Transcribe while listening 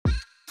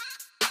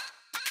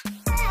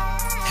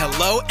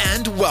Hello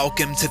and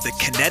welcome to the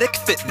Kinetic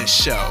Fitness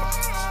Show,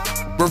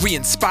 where we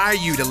inspire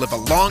you to live a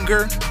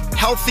longer,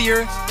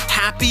 healthier,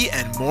 happy,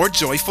 and more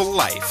joyful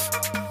life.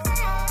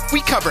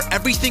 We cover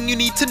everything you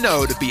need to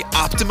know to be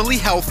optimally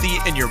healthy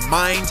in your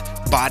mind,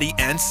 body,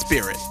 and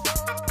spirit.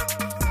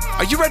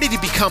 Are you ready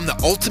to become the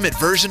ultimate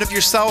version of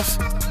yourself?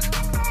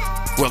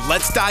 Well,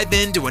 let's dive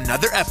into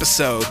another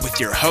episode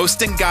with your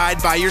host and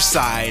guide by your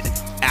side,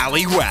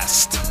 Allie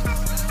West.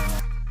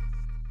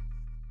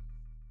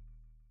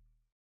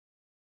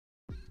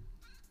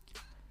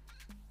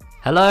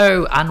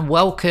 Hello and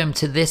welcome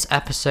to this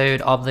episode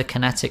of the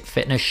Kinetic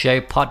Fitness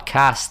Show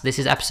podcast. This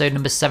is episode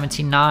number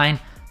 79.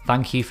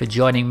 Thank you for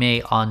joining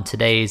me on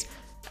today's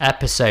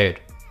episode.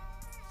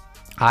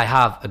 I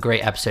have a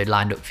great episode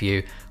lined up for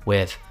you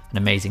with an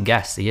amazing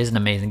guest. He is an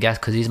amazing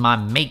guest because he's my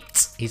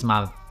mate. He's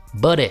my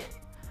buddy.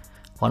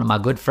 One of my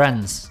good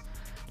friends,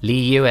 Leigh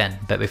Ewin.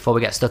 But before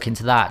we get stuck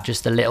into that,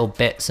 just a little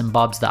bits and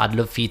bobs that I'd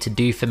love for you to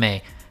do for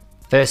me.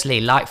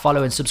 Firstly, like,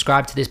 follow and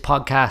subscribe to this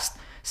podcast.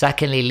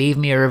 Secondly, leave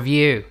me a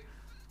review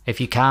if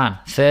you can.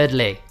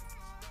 Thirdly,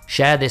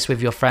 share this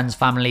with your friends,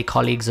 family,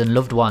 colleagues and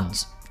loved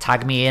ones.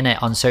 Tag me in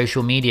it on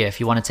social media.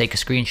 If you want to take a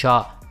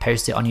screenshot,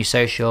 post it on your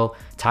social.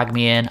 Tag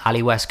me in,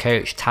 Ali West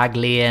Coach. Tag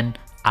Leigh in,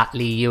 at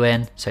Leigh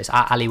Ewin. So it's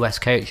at Ali West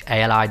Coach,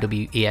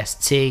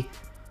 ALIWEST.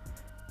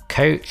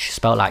 Coach,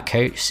 spelled like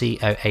coach,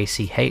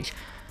 COACH.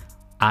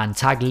 And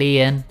tag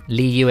Leigh in,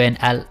 Leigh Ewin,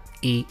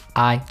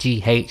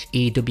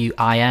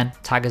 LEIGHEWIN.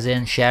 Tag us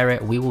in, share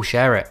it. We will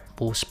share it.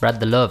 We'll spread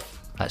the love.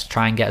 Let's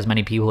try and get as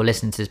many people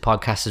listening to this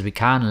podcast as we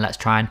can, and let's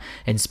try and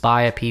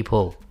inspire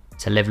people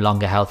to live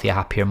longer, healthier,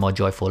 happier, and more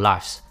joyful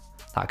lives.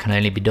 That can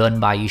only be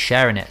done by you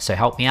sharing it. So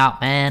help me out,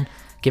 man.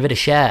 Give it a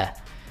share.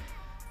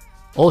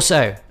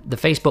 Also, the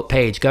Facebook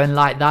page, go and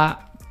like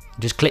that.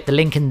 Just click the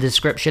link in the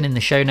description in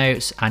the show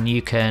notes, and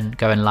you can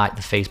go and like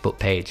the Facebook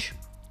page.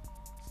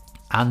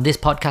 And this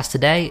podcast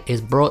today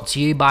is brought to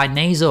you by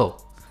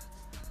Nasal.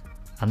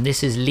 And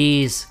this is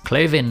Leigh's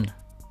clothing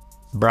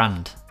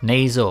brand,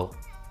 Nasal.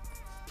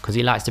 Because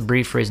he likes to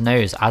breathe through his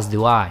nose, as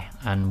do I.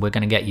 And we're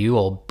going to get you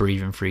all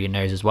breathing through your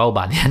nose as well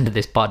by the end of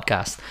this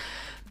podcast.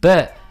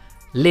 But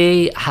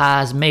Leigh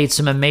has made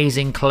some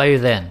amazing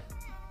clothing.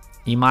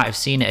 You might have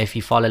seen it if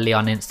you follow Leigh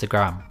on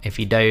Instagram. If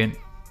you don't,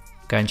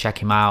 go and check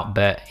him out.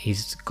 But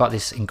he's got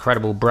this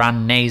incredible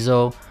brand,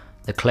 Nasal.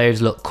 The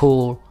clothes look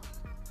cool.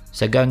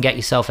 So go and get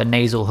yourself a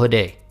Nasal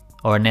hoodie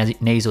or a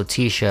Nasal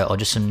t-shirt or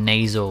just some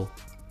Nasal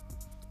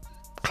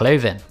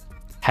clothing.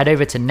 Head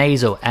over to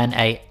Nasal,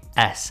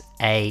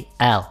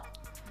 NASAL,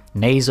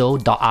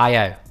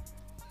 nasal.io,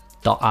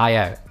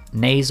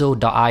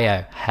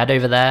 nasal.io. Head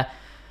over there,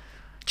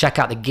 check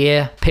out the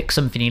gear, pick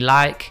something you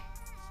like,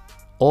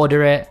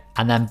 order it,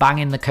 and then bang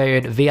in the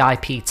code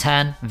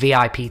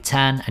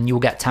VIP10, and you'll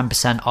get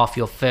 10% off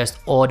your first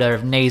order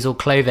of Nasal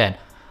clothing.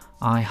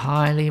 I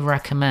highly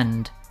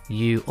recommend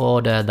you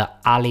order the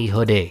Ali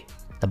hoodie,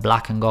 the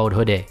black and gold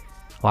hoodie.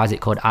 Why is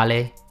it called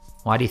Ali?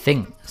 Why do you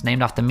think? It's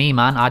named after me,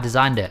 man. I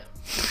designed it.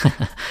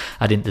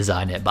 I didn't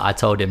design it, but I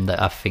told him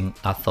that I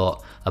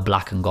thought a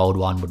black and gold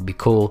one would be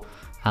cool,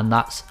 and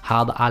that's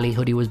how the Ali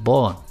hoodie was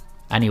born.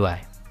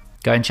 Anyway,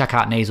 go and check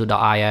out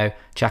nasal.io,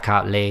 check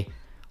out Leigh.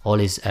 All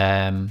his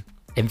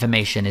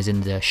information is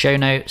in the show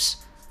notes.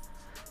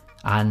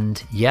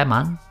 And yeah,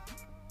 man,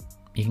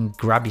 you can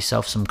grab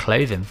yourself some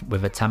clothing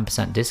with a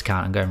 10%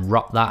 discount and go and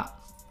rock that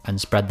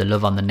and spread the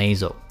love on the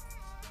nasal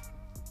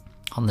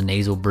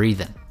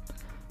breathing.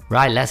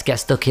 Right, let's get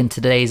stuck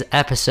into today's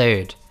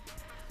episode.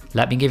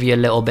 Let me give you a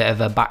little bit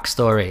of a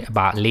backstory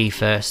about Leigh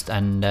first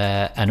and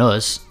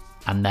us,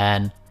 and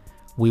then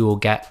we will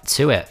get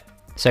to it.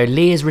 So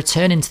Leigh is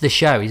returning to the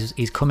show.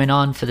 He's coming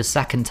on for the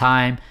second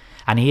time,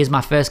 and he is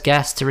my first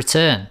guest to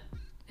return.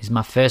 He's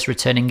my first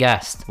returning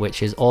guest,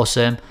 which is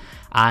awesome.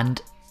 And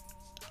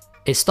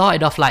it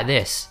started off like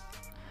this.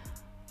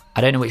 I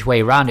don't know which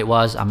way around it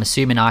was. I'm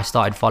assuming I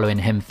started following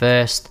him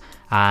first,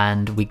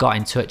 and we got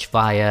in touch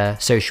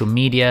via social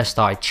media,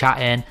 started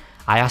chatting.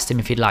 I asked him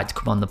if he'd like to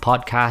come on the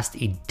podcast.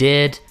 He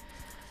did.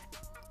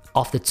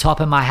 Off the top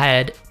of my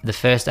head, the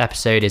first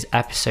episode is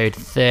episode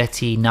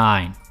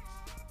 39.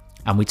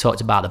 And we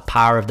talked about the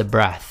power of the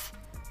breath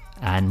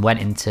and went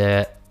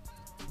into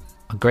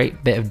a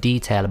great bit of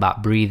detail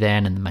about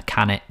breathing and the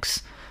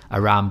mechanics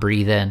around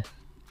breathing,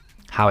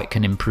 how it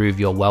can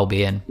improve your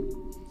well-being.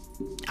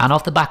 And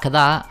off the back of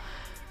that,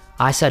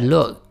 I said,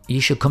 look,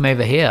 you should come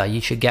over here. You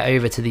should get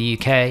over to the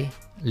UK.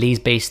 Leigh's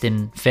based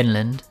in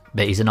Finland,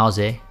 but he's an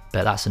Aussie.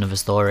 But that's another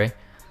story.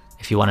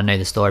 If you want to know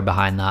the story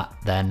behind that,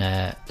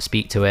 then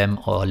speak to him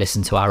or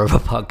listen to our other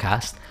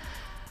podcast.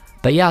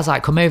 But yeah, I was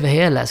like, come over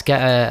here. Let's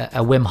get a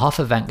Wim Hof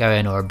event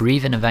going or a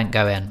breathing event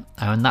going.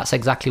 And that's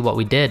exactly what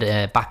we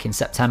did back in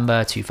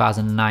September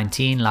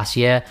 2019, last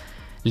year.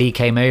 Leigh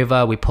came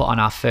over. We put on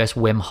our first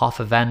Wim Hof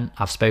event.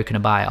 I've spoken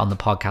about it on the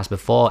podcast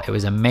before. It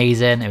was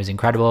amazing. It was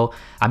incredible.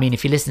 I mean,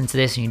 if you listen to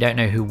this and you don't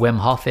know who Wim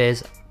Hof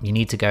is, you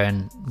need to go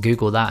and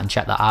Google that and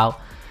check that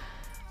out.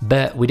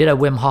 But we did a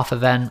Wim Hof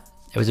event.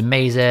 It was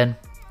amazing.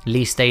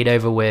 Leigh stayed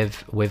over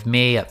with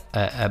me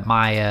at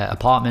my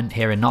apartment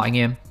here in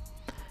Nottingham.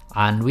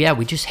 And yeah,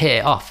 we just hit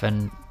it off,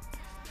 and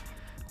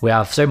we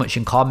have so much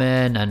in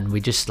common, and we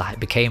just like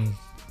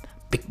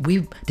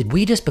did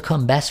we just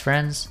become best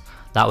friends?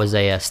 That was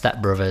a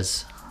Step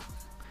Brothers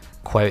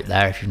quote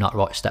there, if you've not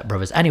watched Step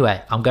Brothers.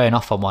 Anyway, I'm going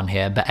off on one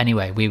here, but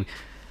anyway,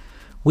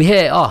 we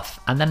hit it off,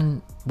 and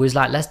then we was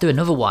like, let's do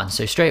another one.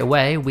 So straight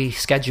away we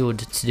scheduled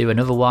to do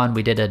another one.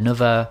 We did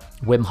another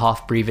Wim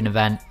Hof breathing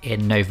event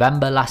in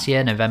November last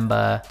year,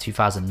 November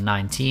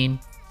 2019.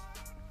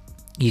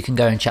 You can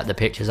go and check the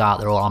pictures out.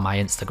 They're all on my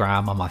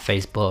Instagram, on my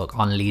Facebook,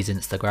 on Leigh's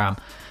Instagram.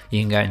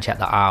 You can go and check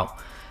that out.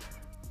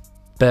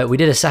 But we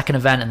did a second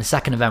event, and the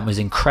second event was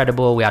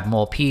incredible. We had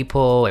more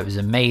people. It was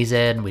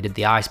amazing. We did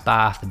the ice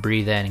bath, the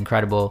breathing,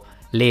 incredible.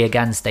 Leigh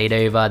again stayed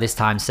over. This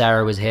time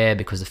Sarah was here,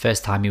 because the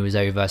first time he was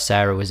over,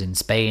 Sarah was in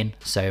Spain.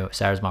 So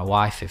Sarah's my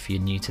wife, if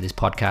you're new to this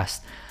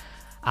podcast.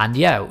 And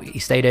yeah, he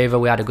stayed over.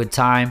 We had a good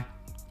time.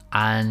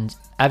 And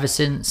ever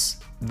since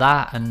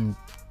that, and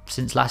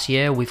since last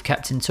year, we've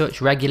kept in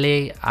touch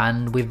regularly,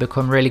 and we've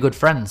become really good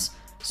friends.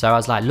 So I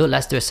was like, look,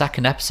 let's do a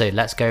second episode.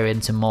 Let's go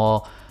into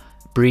more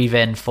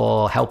breathing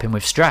for helping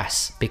with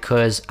stress,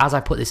 because as I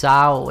put this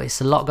out,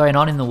 it's a lot going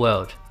on in the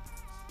world.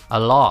 A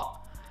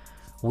lot.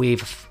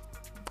 We've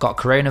got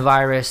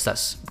coronavirus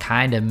that's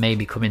kind of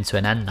maybe coming to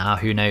an end now.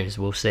 Who knows?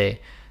 We'll see.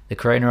 The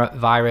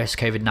coronavirus,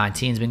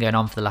 COVID-19, has been going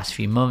on for the last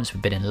few months.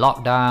 We've been in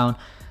lockdown.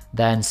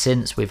 Then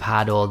since we've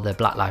had all the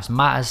Black Lives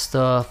Matter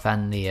stuff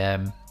and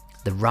the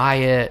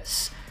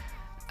riots,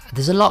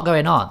 there's a lot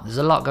going on.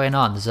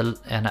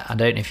 And I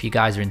don't know if you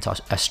guys are into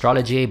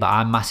astrology, but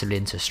I'm massively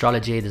into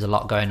astrology. There's a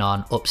lot going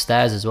on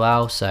upstairs as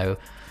well. So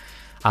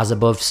as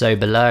above, so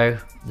below.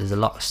 There's a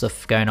lot of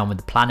stuff going on with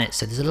the planet.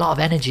 So there's a lot of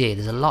energy.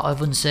 There's a lot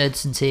of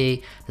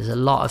uncertainty. There's a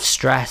lot of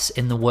stress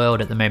in the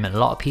world at the moment. A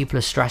lot of people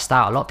are stressed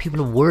out. A lot of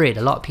people are worried.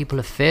 A lot of people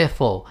are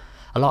fearful.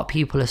 A lot of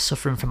people are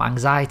suffering from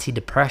anxiety,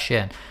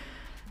 depression.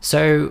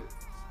 So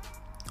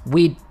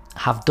we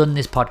have done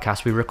this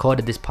podcast. We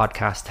recorded this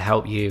podcast to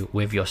help you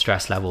with your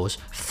stress levels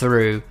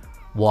through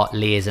what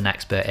Leigh is an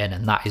expert in,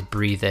 and that is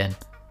breathing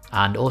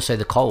and also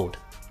the cold.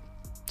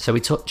 So we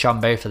touch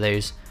on both of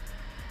those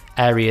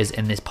areas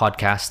in this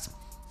podcast,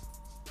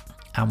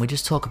 and we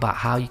just talk about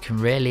how you can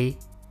really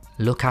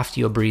look after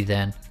your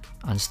breathing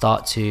and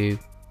start to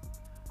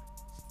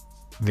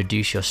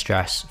reduce your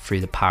stress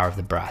through the power of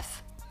the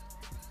breath.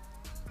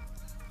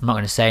 I'm not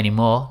going to say any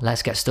more.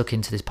 Let's get stuck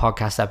into this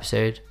podcast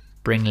episode.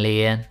 Bring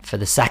Leigh in for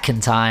the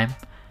second time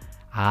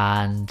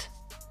and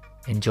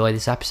enjoy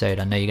this episode.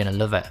 I know you're going to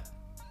love it.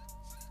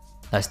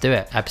 Let's do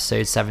it.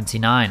 Episode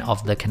 79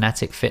 of the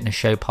Kinetic Fitness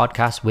Show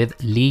podcast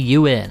with Leigh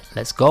Ewin.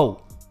 Let's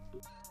go.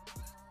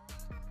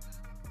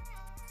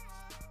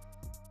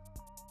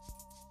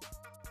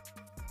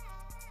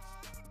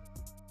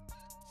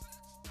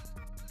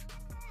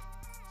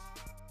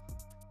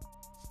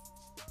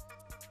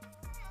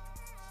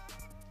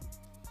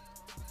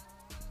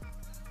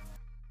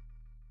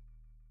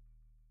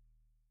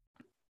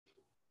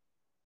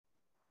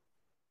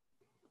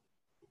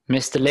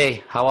 Mr.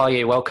 Leigh, how are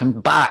you?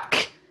 Welcome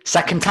back.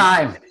 Second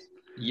time.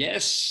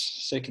 Yes,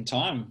 second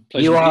time.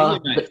 Pleasure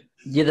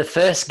you're the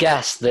first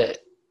guest that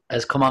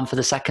has come on for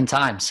the second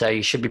time, so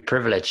you should be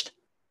privileged.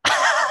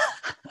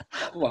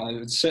 Well, I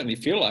would certainly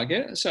feel like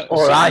it.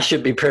 I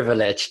should be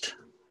privileged.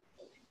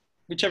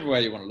 Whichever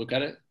way you want to look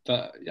at it,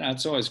 but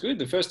it's always good.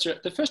 The first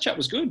chat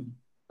was good.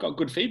 Got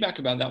good feedback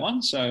about that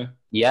one. So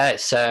yeah,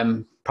 it's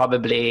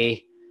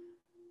probably,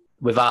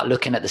 without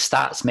looking at the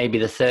stats, maybe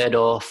the third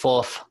or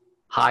fourth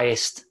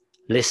highest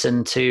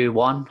listened to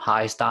one,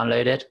 highest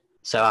downloaded.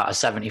 So out of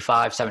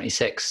 75,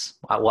 76,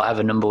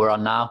 whatever number we're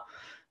on now,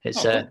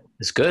 it's cool.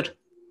 It's good.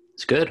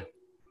 It's good.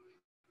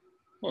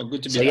 Well,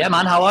 good to be. So yeah,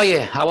 man, how are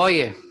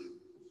you?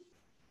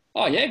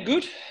 Oh yeah,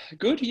 good.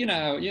 You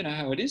know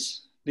how it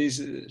is.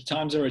 These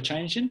times are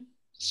changing.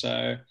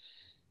 So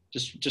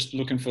just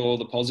looking for all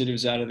the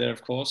positives out of there,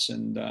 of course.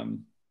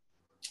 And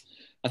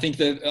I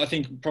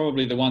think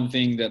probably the one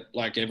thing that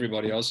like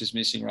everybody else is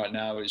missing right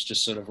now is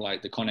just sort of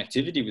like the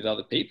connectivity with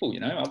other people,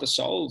 other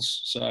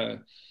souls. So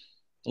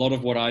a lot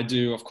of what I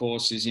do, of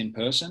course, is in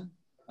person.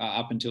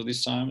 Up until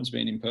this time, it's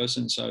been in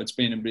person. So it's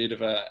been a bit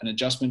of an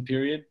adjustment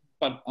period,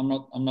 but I'm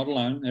not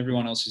alone.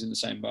 Everyone else is in the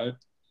same boat.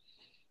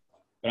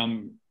 But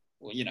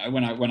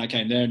when I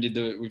came there and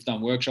we've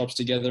done workshops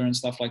together and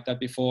stuff like that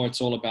before,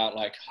 it's all about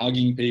like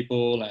hugging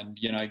people and,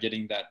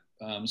 getting that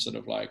sort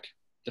of like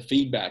the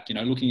feedback,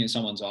 looking at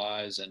someone's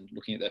eyes and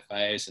looking at their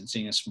face and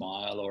seeing a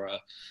smile or a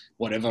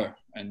whatever.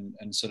 And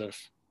sort of,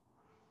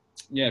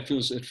 yeah,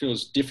 it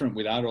feels different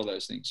without all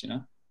those things,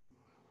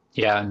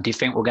 Yeah. And do you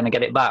think we're going to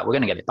get it back? We're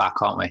going to get it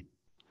back, aren't we?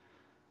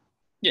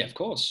 Yeah, of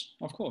course.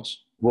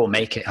 We'll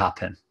make it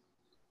happen.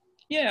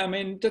 Yeah. I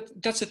mean,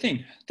 that's the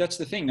thing.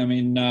 I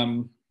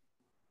mean,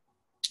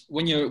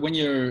 when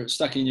you're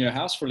stuck in your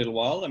house for a little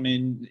while, I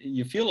mean,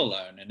 you feel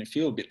alone and you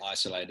feel a bit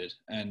isolated.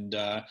 And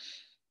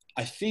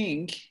I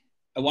think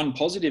one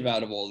positive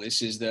out of all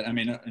this is that, I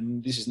mean,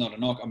 and this is not a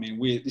knock. I mean,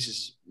 this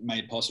is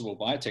made possible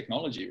by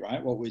technology,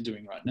 right? What we're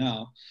doing right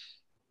now.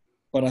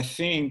 But I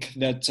think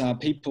that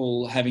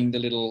people having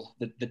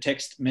the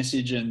text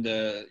message and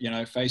the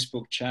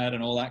Facebook chat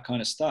and all that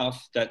kind of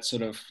stuff, that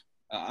sort of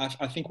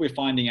I think we're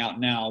finding out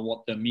now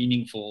what the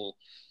meaningful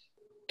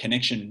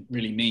connection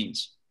really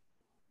means,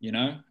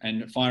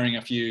 and firing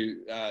a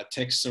few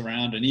texts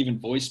around, and even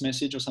voice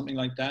message or something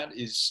like that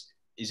is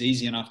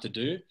easy enough to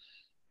do,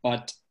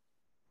 but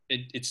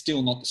it's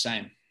still not the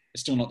same.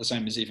 It's still not the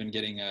same as even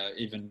getting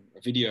even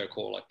a video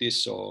call like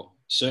this, or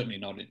certainly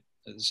not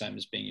the same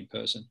as being in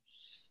person.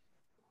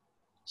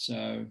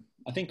 So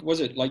I think, was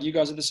it like you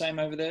guys are the same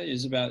over there?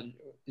 Is it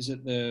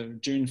the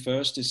June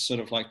 1st is sort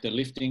of like the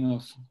lifting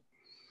of,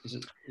 is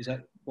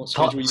that what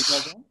schedule you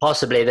guys are on?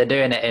 Possibly. They're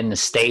doing it in the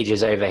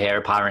stages over here,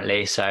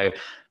 apparently. So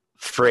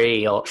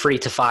 3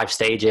 to 5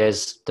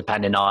 stages,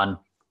 depending on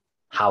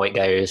how it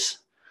goes.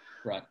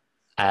 Right.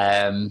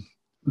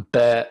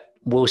 But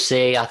we'll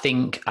see. I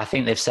think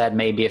they've said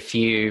maybe a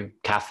few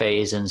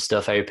cafes and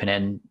stuff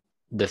opening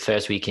the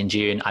first week in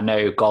June. I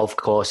know golf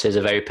courses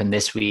have opened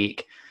this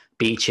week.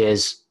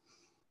 Beaches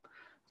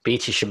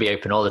should be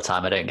open all the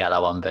time. I don't get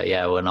that one, but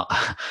yeah, we're not.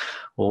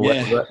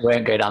 We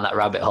won't go down that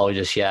rabbit hole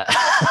just yet.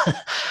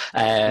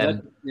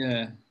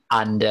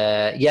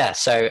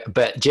 So,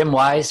 but gym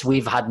wise,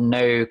 we've had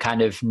no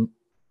kind of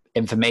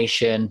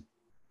information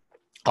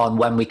on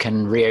when we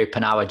can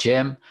reopen our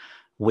gym.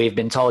 We've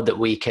been told that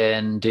we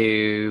can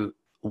do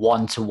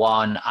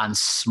 1-to-1 and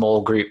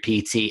small group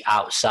PT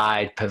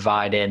outside,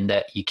 providing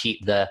that you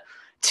keep the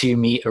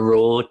 2-meter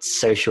rule,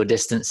 social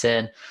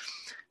distancing.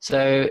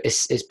 So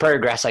it's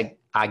progress,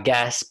 I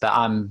guess, but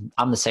I'm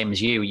the same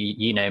as you.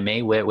 You know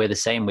me. We're the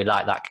same. We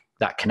like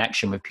that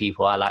connection with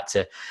people.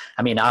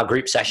 Our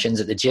group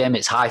sessions at the gym,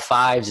 it's high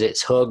fives,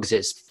 it's hugs,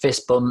 it's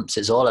fist bumps,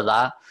 it's all of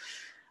that,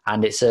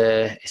 and it's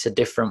a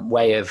different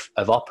way of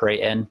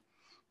operating.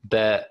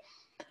 But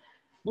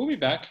we'll be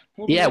back.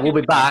 We'll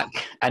be back,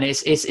 and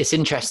it's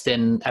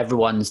interesting.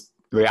 Everyone's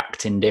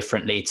reacting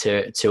differently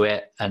to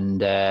it,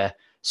 and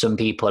some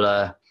people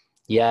are.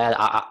 Yeah,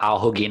 I'll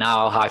hug you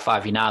now, I'll high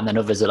five you now. And then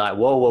others are like,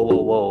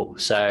 whoa.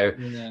 So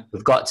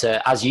we've got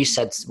to, as we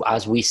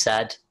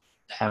said,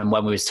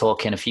 when we was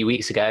talking a few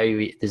weeks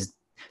ago, there's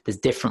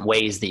different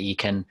ways that you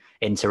can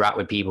interact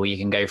with people. You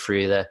can go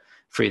through the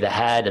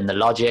head and the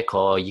logic,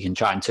 or you can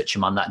try and touch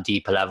them on that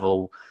deeper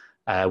level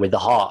with the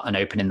heart and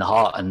opening the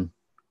heart. And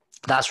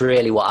that's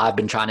really what I've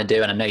been trying to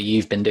do. And I know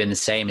you've been doing the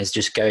same, is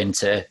just going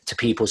to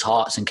people's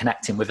hearts and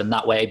connecting with them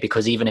that way,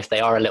 because even if they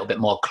are a little bit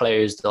more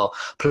closed or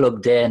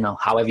plugged in, or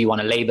however you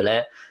want to label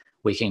it,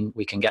 we can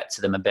get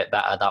to them a bit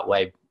better that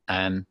way.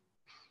 Through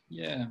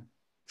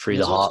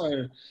the heart.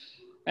 Also,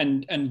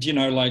 and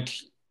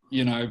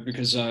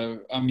because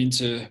I'm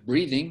into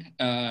breathing,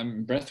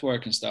 breath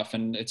work and stuff.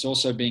 And it's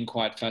also been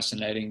quite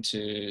fascinating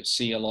to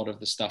see a lot of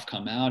the stuff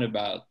come out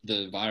about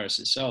the virus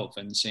itself,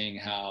 and seeing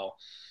how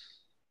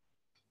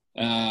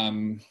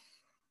it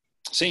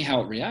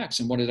reacts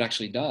and what it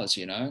actually does,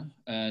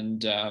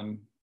 and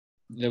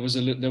there was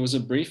a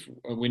brief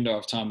window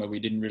of time where we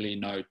didn't really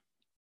know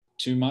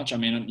too much. I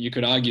mean, you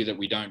could argue that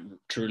we don't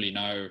truly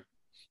know,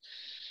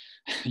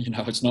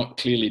 it's not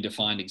clearly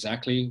defined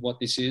exactly what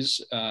this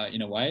is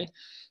in a way,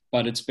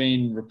 but it's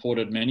been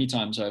reported many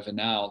times over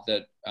now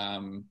that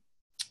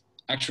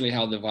actually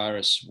how the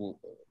virus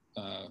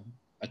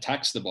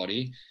attacks the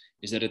body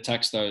is that it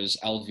attacks those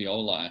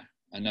alveoli,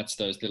 and that's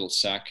those little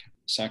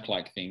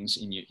sac-like things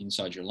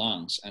inside your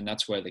lungs, and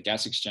that's where the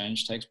gas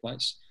exchange takes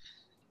place.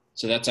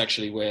 So that's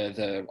actually where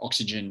the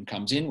oxygen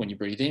comes in. When you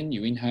breathe in,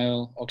 you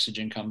inhale,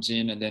 oxygen comes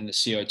in, and then the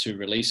CO2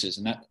 releases,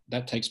 and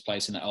that takes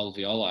place in the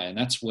alveoli, and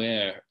that's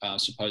where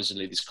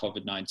supposedly this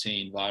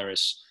COVID-19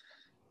 virus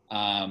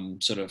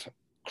sort of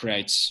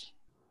creates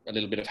a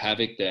little bit of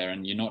havoc there,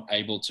 and you're not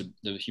able to,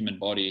 the human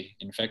body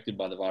infected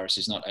by the virus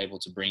is not able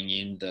to bring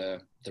in the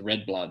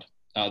red blood,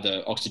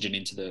 the oxygen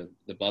into the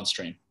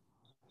bloodstream.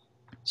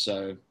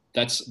 So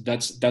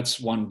that's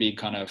one big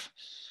kind of,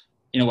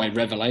 in a way,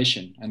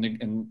 revelation.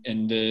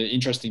 And the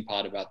interesting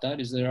part about that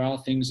is there are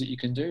things that you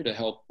can do to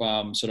help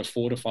sort of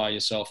fortify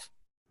yourself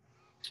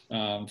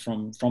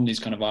from these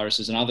kind of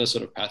viruses and other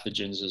sort of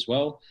pathogens as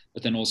well,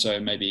 but then also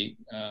maybe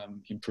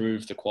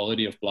improve the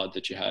quality of blood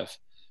that you have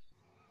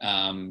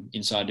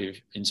inside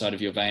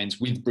of your veins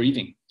with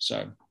breathing.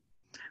 So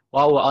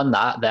while we're on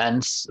that,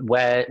 then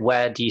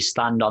where do you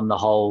stand on the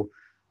whole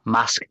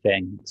mask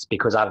thing? It's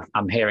because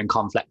I'm hearing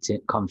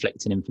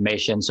conflicting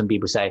information. Some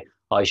people say,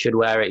 oh, you should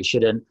wear it, you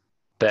shouldn't.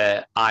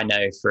 But I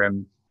know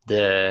from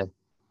the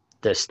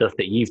stuff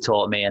that you've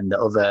taught me and the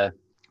other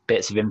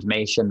bits of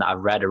information that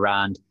I've read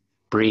around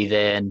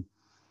breathing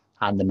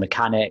and the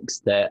mechanics,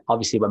 that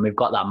obviously when we've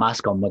got that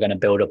mask on, we're going to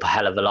build up a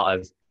hell of a lot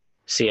of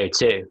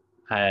CO2.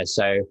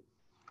 So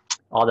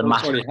all the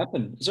masks...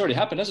 It's already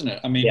happened, hasn't it?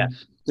 I mean,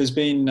 there's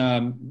been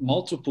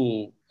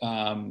multiple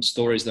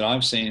stories that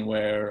I've seen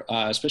where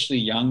especially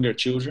younger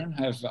children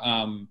have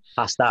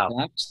passed out,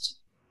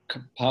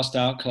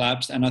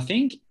 collapsed. And I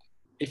think,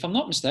 if I'm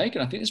not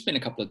mistaken, I think there's been a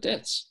couple of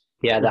deaths.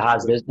 Yeah, there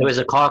has. There was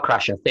a car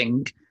crash, I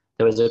think.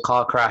 There was a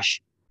car crash.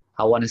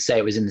 I want to say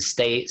it was in the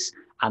States,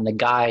 and the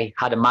guy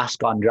had a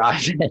mask on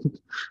driving.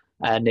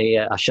 And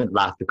I shouldn't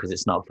laugh because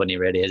it's not funny,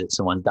 really, is it?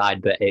 Someone's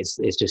died, but it's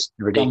just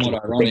ridiculous.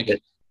 Somewhat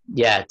ironic.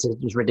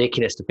 It's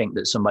ridiculous to think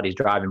that somebody's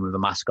driving with a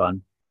mask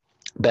on.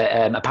 But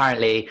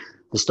apparently,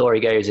 the story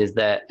goes is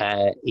that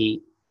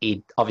he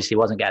obviously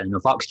wasn't getting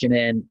enough oxygen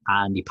in,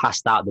 and he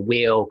passed out the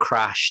wheel,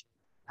 crashed,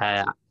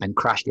 and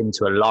crashed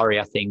into a lorry,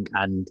 I think,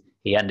 and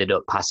he ended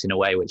up passing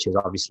away, which is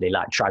obviously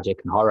like tragic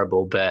and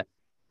horrible. But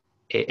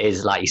it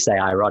is, like you say,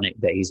 ironic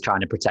that he's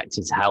trying to protect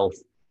his health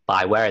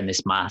by wearing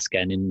this mask,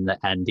 and in the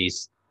end,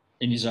 he's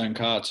in his own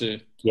car too.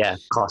 Yeah,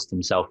 cost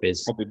himself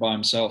is probably by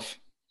himself.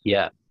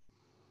 Yeah.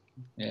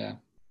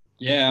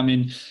 I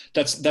mean,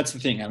 that's the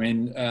thing. I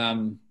mean,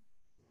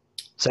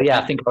 so yeah,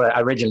 I think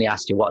I originally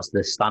asked you what's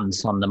the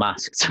stance on the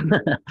masks.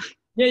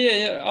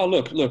 Yeah. Oh,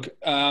 look.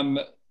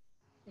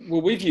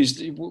 Well, we've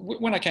used,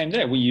 when I came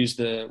there, we used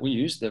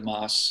the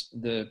masks,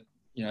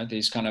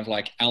 these kind of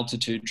like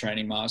altitude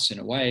training masks in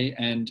a way.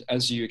 And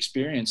as you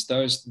experience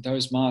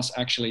those masks,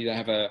 actually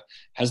they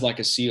has like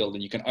a seal,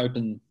 and you can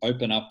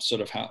open up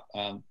sort of how,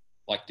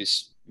 like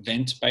this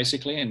vent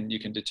basically, and you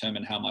can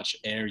determine how much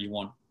air you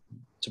want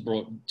to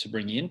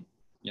bring in,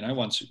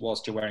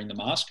 whilst you're wearing the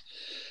mask,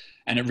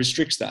 and it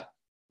restricts that.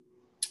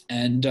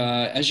 And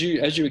as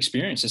you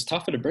experience, it's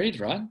tougher to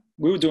breathe, right?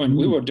 We were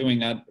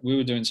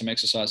doing some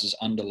exercises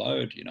under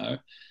load,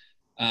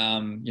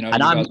 And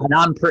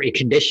I'm pretty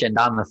conditioned.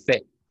 I'm a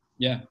fit,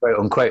 quote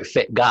unquote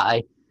fit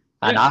guy,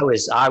 and I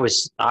was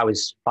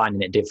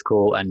finding it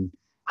difficult and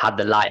had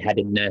the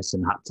lightheadedness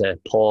and had to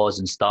pause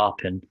and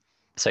stop, and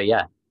so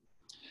yeah.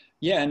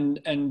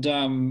 And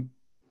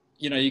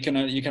you can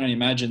only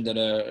imagine that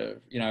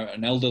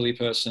an elderly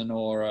person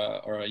or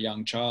a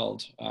young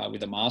child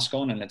with a mask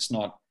on, and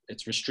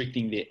it's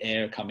restricting the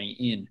air coming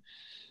in.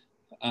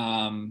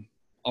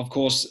 Of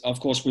course,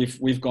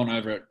 we've gone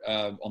over it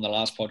on the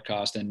last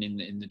podcast and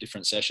in the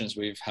different sessions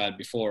we've had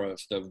before of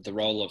the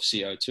role of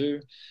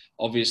CO2.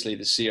 Obviously,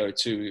 the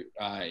CO2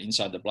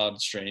 inside the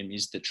bloodstream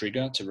is the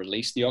trigger to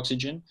release the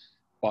oxygen,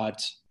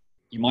 but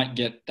you might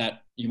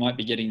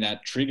be getting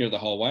that trigger the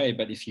whole way.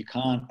 But if you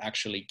can't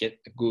actually get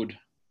a good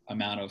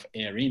amount of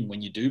air in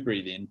when you do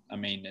breathe in, I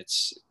mean,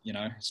 it's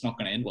not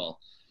going to end well.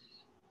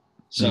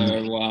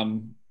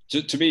 So.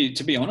 To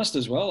be honest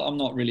as well, I'm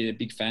not really a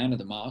big fan of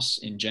the masks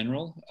in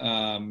general,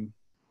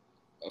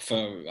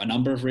 for a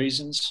number of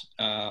reasons.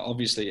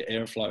 Obviously,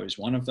 airflow is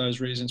one of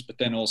those reasons, but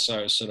then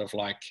also sort of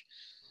like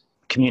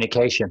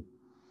communication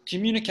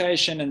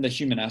and the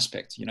human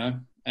aspect,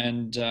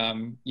 And,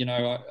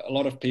 a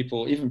lot of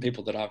people, even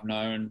people that I've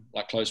known,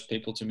 like close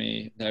people to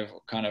me, they've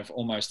kind of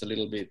almost a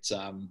little bit,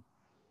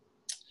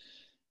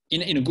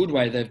 in a good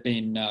way, they've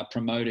been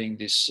promoting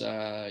this,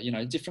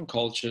 different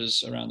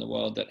cultures around the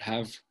world that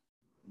have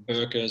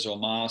burqas or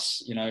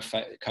masks,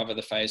 cover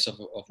the face of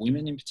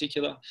women in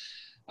particular.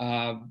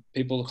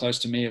 People close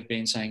to me have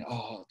been saying,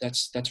 "Oh,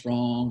 that's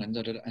wrong,"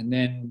 and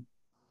then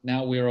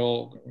now we're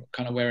all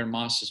kind of wearing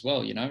masks as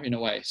well, in a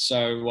way.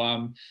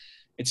 So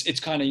it's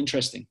kind of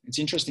interesting. It's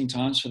interesting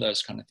times for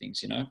those kind of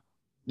things,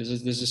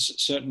 There's a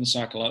certain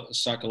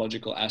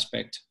psychological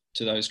aspect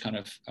to those kind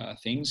of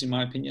things, in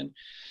my opinion,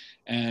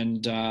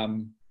 and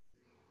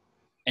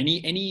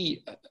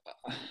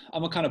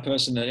I'm a kind of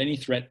person that any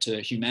threat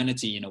to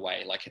humanity in a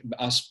way, like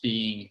us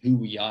being who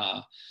we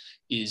are,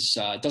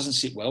 doesn't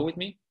sit well with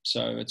me.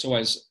 So it's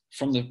always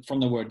from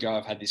the word go,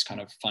 I've had this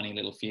kind of funny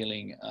little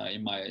feeling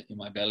in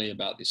my belly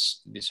about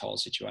this whole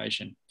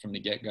situation from the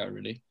get go,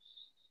 really.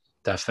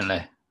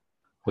 Definitely,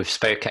 we've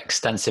spoke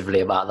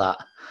extensively about that.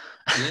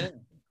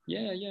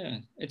 Yeah.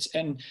 It's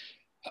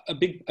a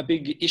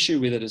big issue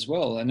with it as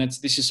well, and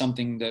this is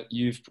something that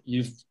you've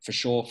for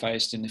sure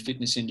faced in the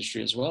fitness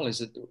industry as well, is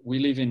that we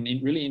live in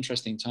really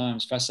interesting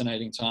times,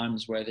 fascinating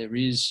times, where there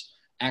is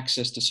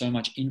access to so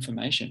much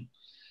information.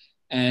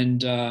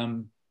 And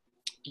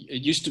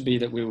it used to be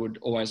that we would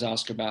always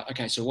ask about,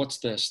 okay, so what's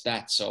the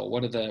stats, or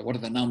what are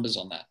the numbers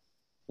on that?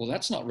 Well,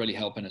 that's not really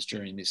helping us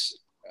during this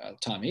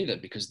time either,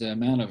 because the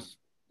amount of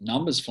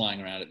numbers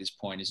flying around at this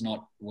point is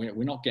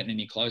we're not getting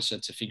any closer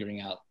to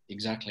figuring out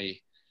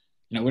exactly.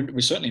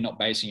 We're certainly not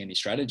basing any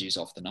strategies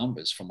off the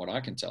numbers, from what I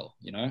can tell,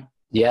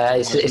 Yeah,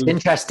 it's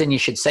interesting you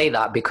should say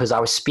that, because I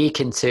was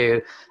speaking to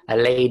a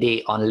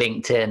lady on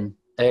LinkedIn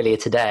earlier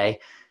today,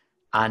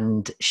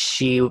 and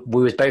we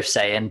was both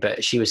saying,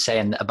 but she was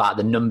saying about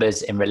the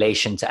numbers in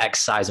relation to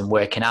exercise and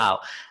working out.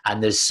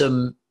 And there's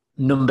some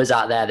numbers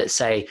out there that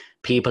say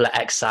people are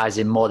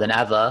exercising more than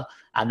ever.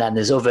 And then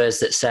there's others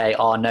that say,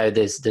 oh no,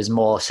 there's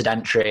more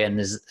sedentary, and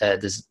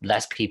there's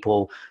less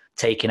people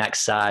taking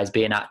exercise,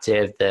 being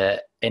active.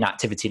 The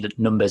inactivity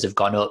numbers have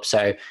gone up,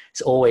 so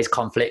it's always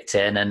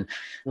conflicting, and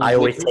I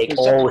always take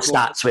all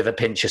stats with a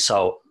pinch of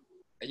salt.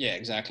 Yeah,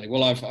 exactly.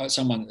 Well,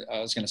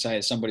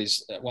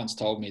 somebody's once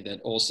told me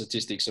that all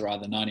statistics are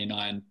either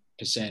 99%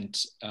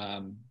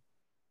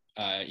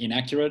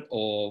 inaccurate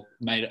or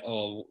made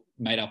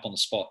up on the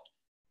spot.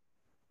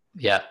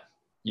 Yeah,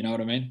 you know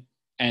what I mean.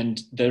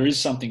 And there is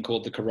something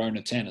called the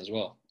Corona 10 as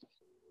well.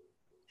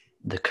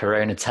 The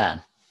Corona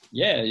 10.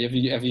 Yeah,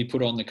 have you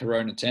put on the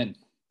Corona 10?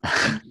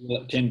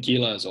 10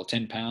 kilos or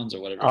 10 pounds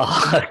or whatever.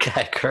 Oh,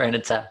 okay, Corona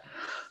 10.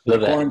 the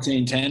Love it.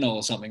 quarantine 10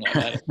 or something like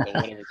that, or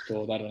whatever it's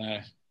called. I don't know.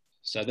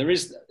 So there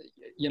is,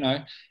 you know,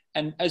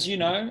 and as you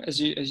know, as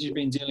you've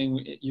been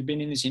you've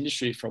been in this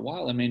industry for a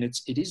while. I mean,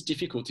 it is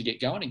difficult to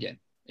get going again.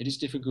 It is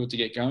difficult to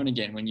get going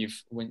again when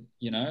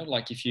you know,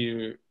 like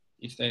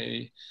if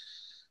they,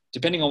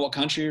 depending on what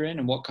country you're in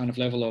and what kind of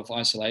level of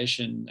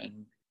isolation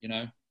and, you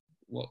know,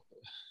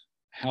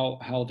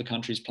 how the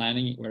country's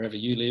planning wherever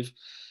you live.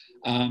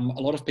 A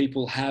lot of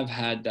people have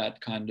had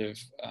that kind of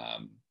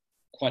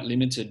quite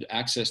limited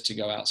access to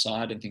go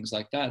outside and things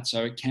like that.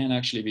 So it can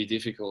actually be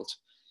difficult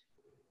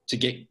to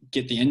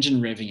get the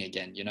engine revving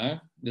again. You know,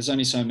 there's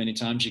only so many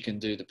times you can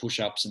do the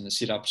push-ups and the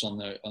sit-ups on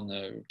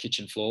the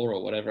kitchen floor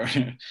or whatever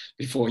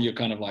before you're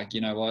kind of like,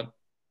 you know what,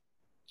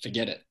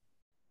 forget it.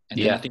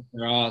 And then I think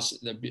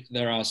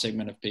there are a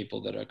segment of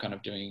people that are kind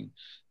of doing,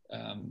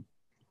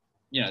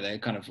 you know, they're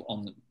kind of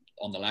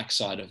on the lax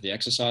side of the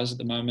exercise at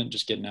the moment,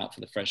 just getting out for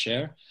the fresh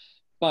air.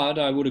 But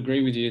I would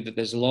agree with you that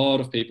there's a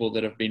lot of people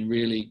that have been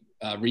really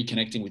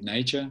reconnecting with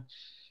nature,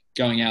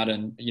 going out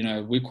and, you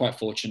know, we're quite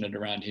fortunate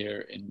around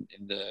here in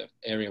the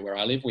area where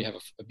I live. We have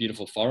a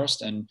beautiful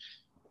forest, and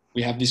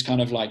we have this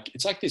kind of like,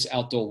 it's like this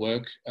outdoor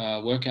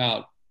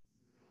workout,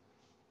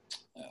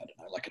 I don't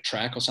know, like a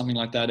track or something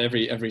like that.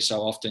 Every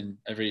so often,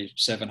 every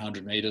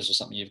 700 meters or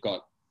something, you've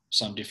got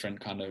some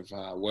different kind of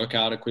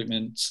workout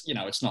equipment. You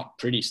know, it's not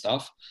pretty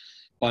stuff,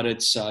 but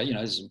it's, you know,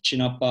 there's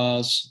chin-up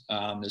bars,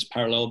 there's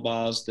parallel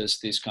bars, there's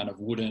this kind of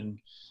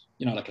wooden,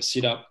 you know, like a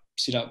sit-up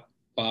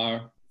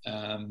bar,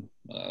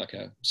 like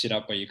a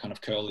sit-up where you kind of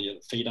curl your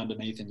feet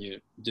underneath and you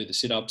do the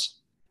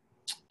sit-ups,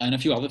 and a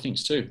few other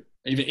things too.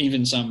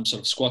 Even some sort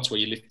of squats where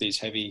you lift these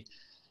heavy,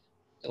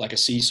 like a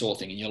seesaw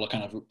thing, and you're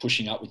kind of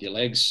pushing up with your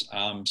legs.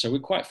 So we're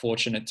quite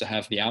fortunate to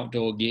have the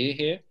outdoor gear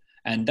here,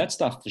 and that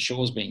stuff for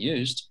sure is being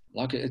used.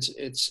 Like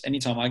it's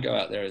anytime I go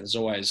out there, there's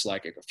always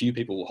like a few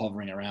people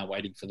hovering around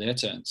waiting for their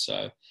turn.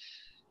 So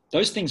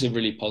those things are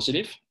really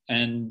positive.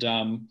 And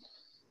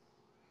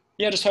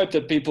yeah, I just hope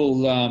that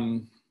people,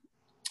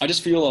 I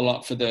just feel a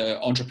lot for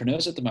the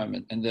entrepreneurs at the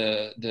moment, and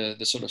the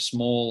sort of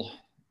small,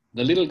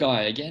 the little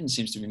guy again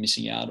seems to be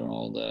missing out on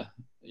all the,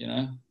 you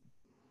know,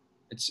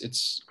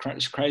 it's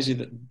crazy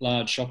that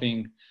large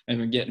shopping,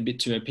 maybe I'm getting a bit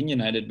too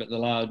opinionated, but the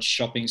large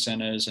shopping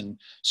centers and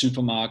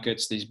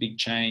supermarkets, these big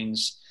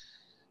chains,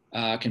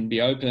 can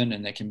be open,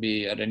 and there can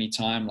be at any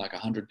time like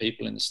 100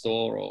 people in the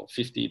store or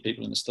 50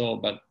 people in the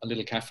store, but a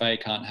little cafe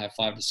can't have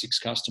 5 to 6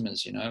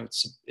 customers. You know,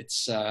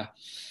 it's a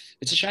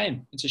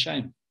shame. It's a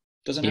shame.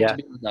 Doesn't have to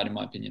be like that, in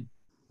my opinion.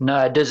 No,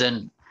 it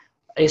doesn't.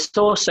 It's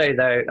also,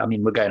 though, I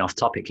mean, we're going off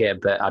topic here,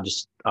 but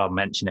I'll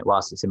mention it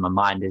whilst it's in my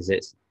mind.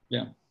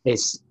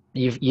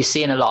 You're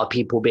seeing a lot of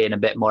people being a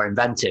bit more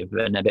inventive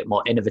and a bit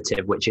more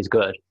innovative, which is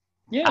good.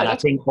 Yeah, and I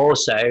think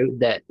also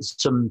that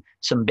some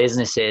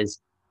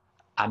businesses,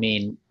 I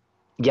mean,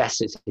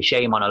 yes, it's a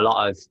shame on a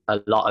lot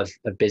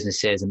of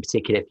businesses, and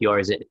particularly if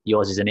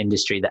yours is an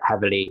industry that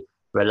heavily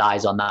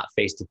relies on that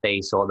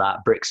face-to-face or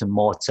that bricks and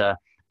mortar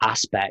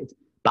aspect.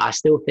 But I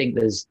still think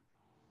there's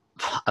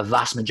a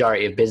vast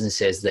majority of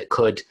businesses that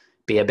could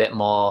be a bit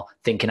more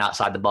thinking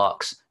outside the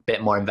box, a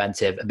bit more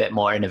inventive, a bit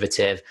more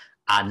innovative,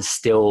 and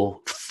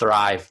still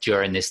thrive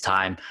during this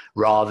time,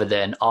 rather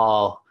than,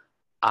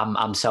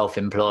 I'm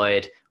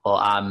self-employed, or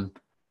I'm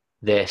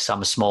a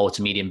small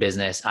to medium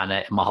business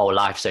and my whole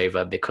life's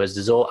over. Because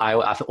I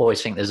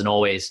always think there's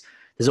always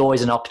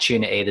an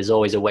opportunity. There's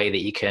always a way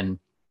that you can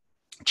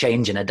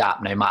change and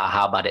adapt, no matter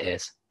how bad it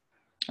is.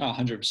 Oh,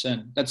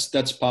 100%.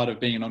 That's part of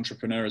being an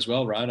entrepreneur as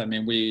well, right? I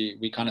mean,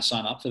 we kind of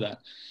sign up for that.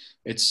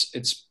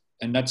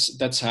 And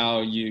that's how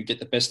you get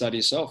the best out of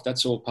yourself.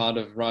 That's all part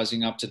of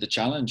rising up to the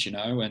challenge, you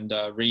know, and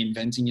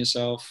reinventing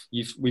yourself.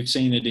 We've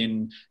seen it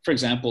in, for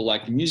example,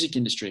 like the music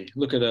industry.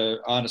 Look at an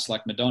artist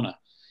like Madonna.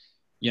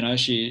 You know,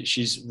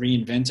 she's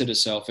reinvented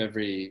herself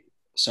every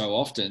so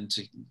often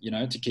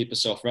to keep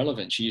herself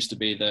relevant. She used to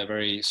be the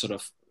very sort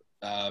of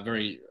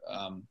very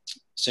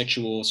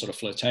sexual, sort of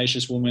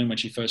flirtatious woman when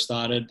she first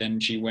started. Then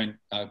she went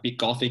a bit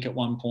gothic at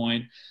one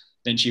point.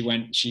 Then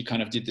she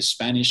kind of did the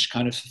Spanish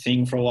kind of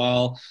thing for a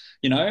while,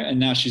 you know, and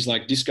now she's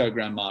like disco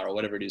grandma or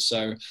whatever it is.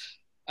 So,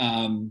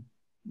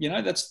 you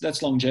know,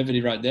 that's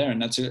longevity right there.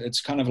 And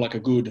it's kind of like a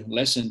good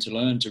lesson to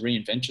learn to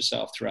reinvent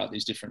yourself throughout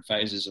these different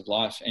phases of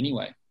life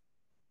anyway.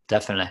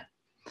 Definitely.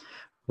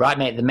 Right,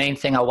 mate. The main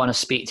thing I want to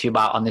speak to you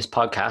about on this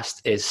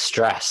podcast is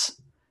stress,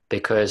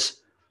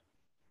 because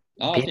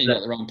I think you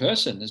got the wrong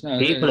person.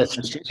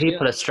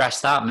 People are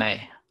stressed out,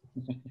 mate.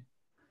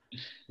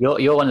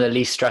 You're one of the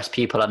least stressed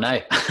people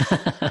I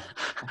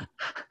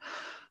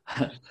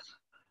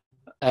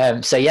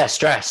know. So yeah,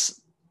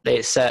 stress.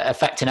 It's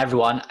affecting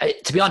everyone.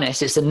 To be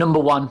honest, it's the number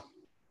one.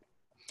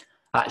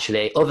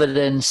 Actually, other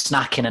than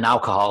snacking and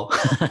alcohol,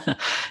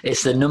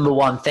 it's the number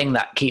one thing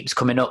that keeps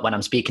coming up when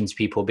I'm speaking to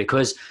people,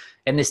 because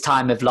in this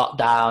time of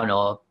lockdown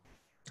or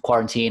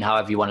quarantine,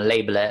 however you want to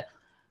label it,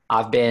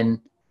 I've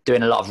been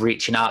doing a lot of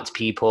reaching out to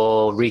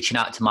people, reaching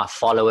out to my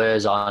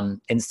followers on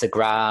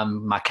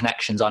Instagram, my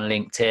connections on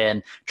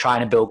LinkedIn,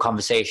 trying to build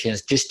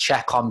conversations, just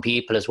check on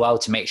people as well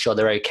to make sure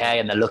they're okay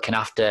and they're looking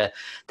after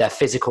their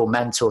physical,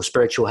 mental,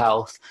 spiritual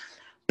health.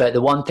 But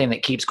the one thing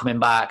that keeps coming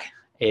back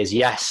is,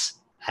 yes,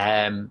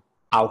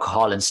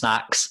 alcohol and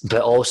snacks,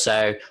 but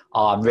also,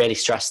 oh, I'm really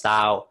stressed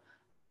out.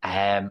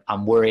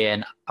 I'm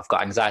worrying. I've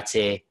got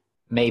anxiety,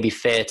 maybe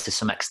fear to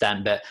some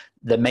extent, but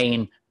the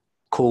main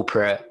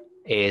culprit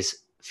is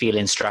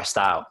feeling stressed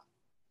out.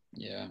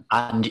 Yeah.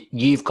 And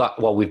we've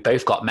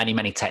both got many,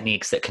 many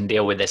techniques that can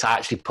deal with this. I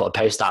actually put a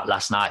post out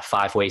last night,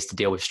 5 ways to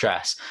deal with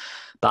stress.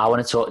 But I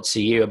want to talk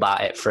to you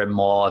about it from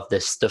more of the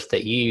stuff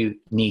that you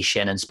niche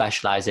in and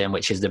specialize in,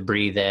 which is the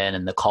breathing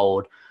and the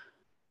cold.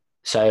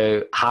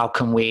 So how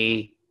can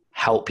we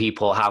help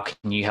people? How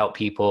can you help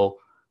people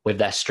with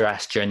their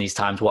stress during these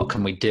times? What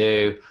can we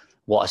do?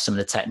 What are some of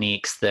the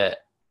techniques that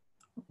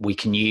we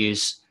can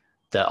use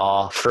that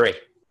are free?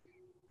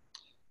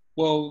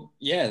 Well,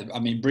 yeah, I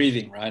mean,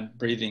 breathing, right?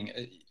 Breathing.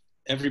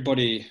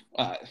 Everybody,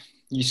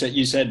 you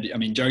said, I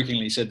mean,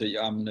 jokingly said that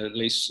I'm the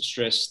least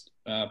stressed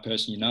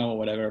person you know or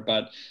whatever.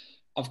 But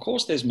of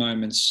course, there's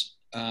moments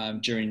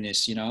during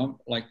this,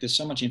 like there's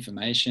so much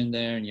information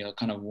there, and you're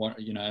kind of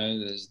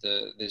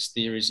there's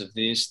theories of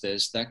this,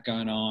 there's that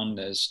going on,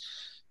 there's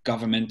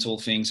governmental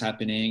things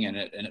happening, and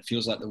it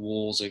feels like the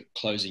walls are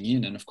closing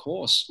in. And of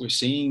course, we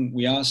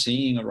are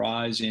seeing a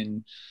rise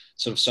in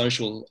sort of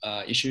social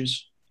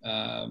issues.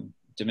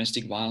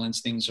 Domestic violence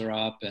things are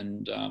up,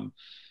 and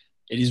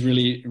it is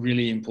really,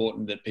 really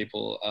important that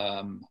people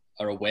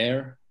are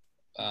aware.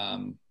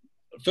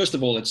 First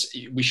of all,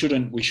 we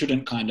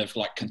shouldn't kind of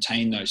like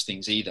contain those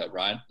things either,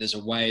 right? There's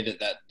a way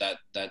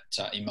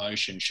that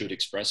emotion should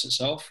express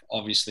itself.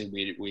 Obviously,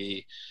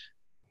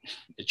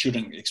 it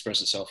shouldn't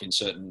express itself in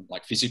certain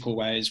like physical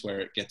ways where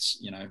it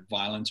gets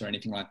violent or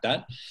anything like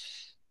that.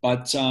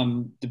 But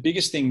the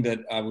biggest thing that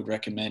I would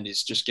recommend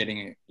is just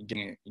getting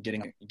a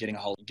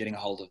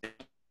hold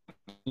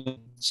of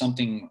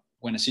something.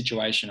 When a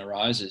situation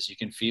arises, you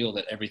can feel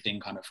that everything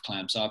kind of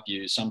clamps up.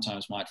 You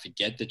sometimes might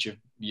forget that you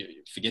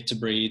forget to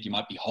breathe. You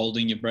might be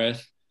holding your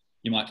breath.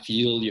 You might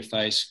feel your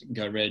face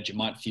go red. You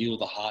might feel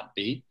the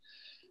heartbeat.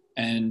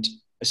 And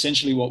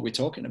essentially what we're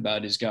talking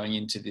about is going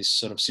into this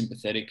sort of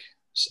sympathetic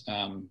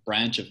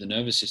branch of the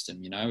nervous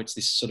system. It's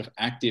this sort of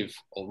active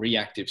or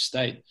reactive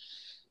state.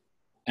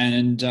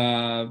 And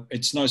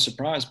it's no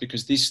surprise,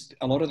 because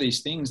a lot of these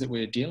things that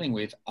we're dealing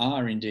with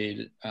are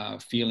indeed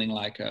feeling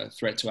like a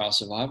threat to our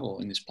survival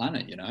in this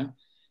planet.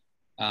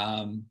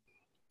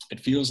 It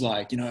feels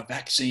like a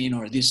vaccine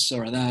or this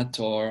or that,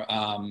 or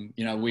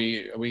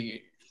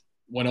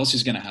what else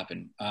is going to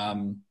happen?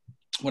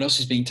 What else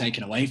is being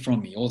taken away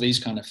from me? All these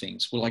kind of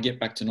things. Will I get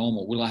back to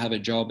normal? Will I have a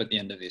job at the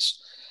end of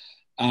this?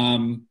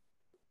 And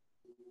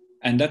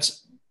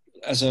that's,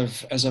 as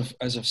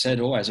I've said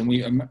always, and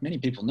many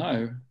people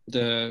know,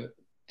 the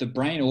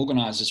brain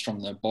organizes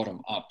from the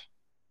bottom up,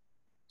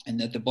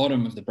 and at the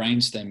bottom of the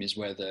brainstem is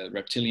where the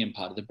reptilian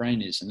part of the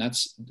brain is, and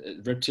that's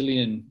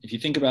reptilian. If you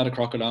think about a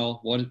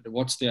crocodile,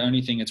 what's the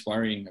only thing it's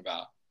worrying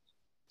about?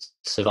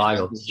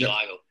 Survival.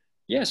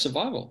 Yeah,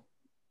 survival.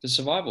 The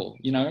survival.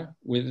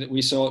 We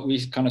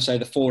kind of say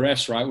the 4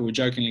 Fs, right? We would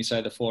jokingly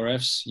say the 4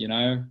 Fs.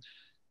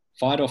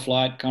 Fight or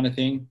flight kind of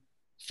thing,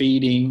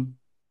 feeding.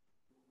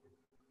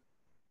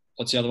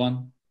 What's the other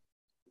one?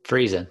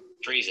 Freezing.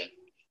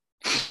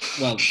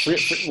 Well,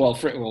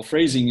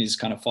 freezing is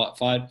kind of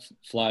fight,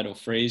 flight, or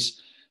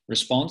freeze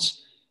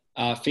response.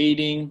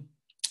 Feeding,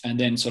 and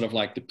then sort of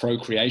like the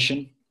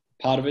procreation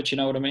part of it. You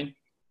know what I mean?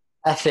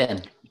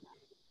 Effing.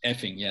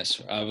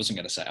 Yes. I wasn't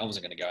going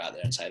to go out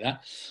there and say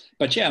that,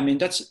 but yeah, I mean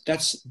that's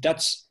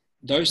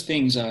those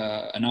things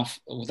are enough.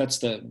 Well,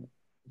 that's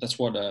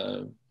what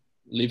a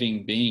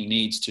living being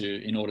needs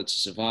in order to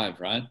survive,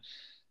 right?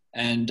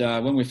 And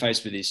when we're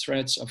faced with these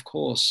threats, of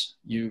course,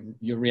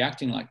 you're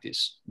reacting like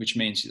this, which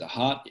means the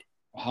heart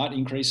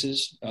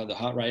increases, the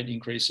heart rate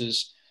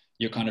increases.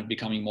 You're kind of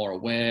becoming more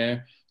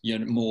aware.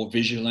 You're more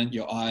vigilant.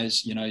 Your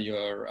eyes,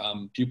 your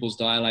pupils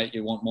dilate.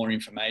 You want more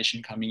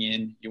information coming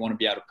in. You want to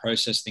be able to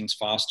process things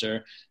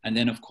faster. And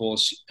then, of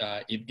course,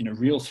 in a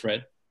real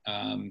threat,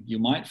 you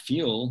might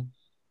feel.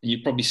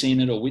 You've probably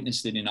seen it or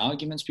witnessed it in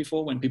arguments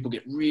before, when people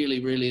get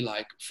really, really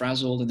like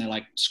frazzled and they're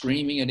like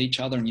screaming at each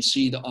other, and you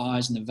see the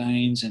eyes and the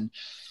veins, and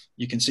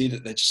you can see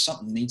that there's just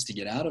something needs to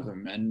get out of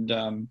them.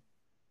 And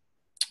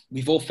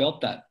we've all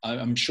felt that.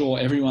 I'm sure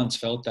everyone's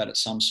felt that at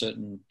some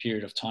certain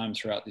period of time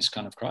throughout this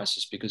kind of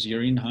crisis, because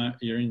you're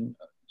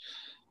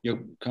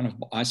kind of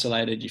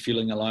isolated, you're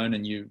feeling alone,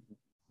 and you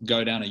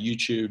go down a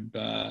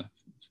YouTube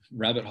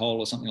rabbit hole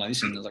or something like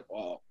this, and it's like,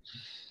 wow.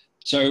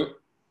 So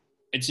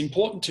it's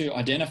important to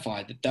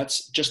identify that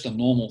that's just a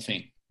normal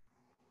thing.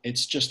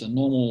 It's just a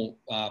normal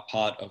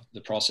part of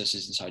the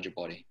processes inside your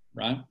body,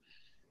 right?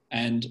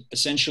 And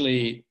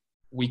essentially,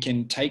 we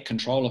can take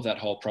control of that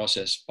whole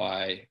process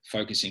by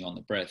focusing on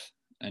the breath.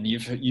 And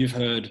you've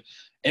heard,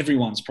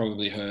 everyone's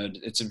probably heard,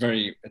 it's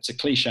a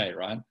cliche,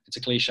 right? It's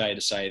a cliche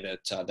to say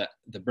that that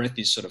the breath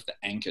is sort of the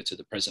anchor to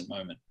the present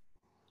moment.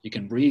 You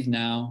can breathe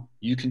now.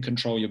 You can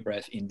control your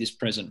breath in this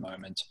present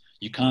moment.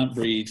 You can't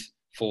breathe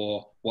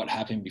for what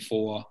happened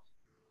before.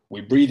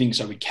 We're breathing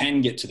so we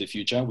can get to the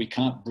future. We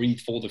can't breathe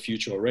for the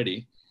future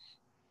already.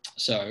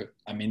 So,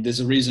 I mean, there's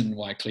a reason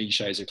why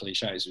cliches are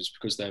cliches, is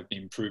because they've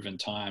been proven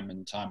time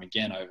and time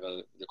again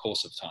over the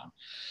course of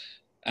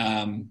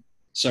time.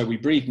 So we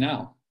breathe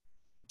now.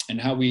 And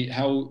how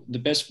the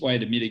best way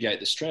to mitigate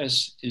the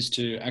stress is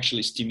to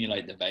actually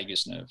stimulate the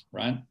vagus nerve,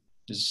 right?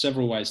 There's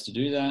several ways to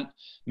do that.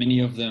 Many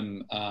of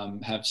them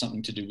have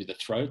something to do with the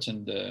throat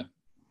and the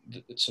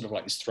sort of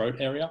like this throat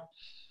area.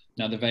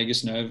 Now, the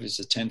vagus nerve is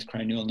the 10th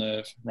cranial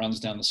nerve, runs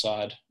down the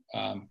side,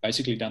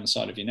 basically down the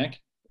side of your neck.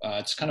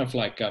 It's kind of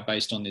like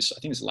based on this, I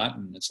think it's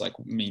Latin. It's like,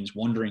 means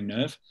wandering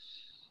nerve.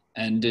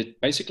 And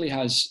it basically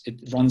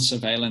it runs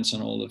surveillance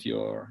on all of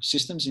your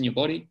systems in your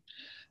body.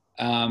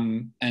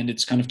 And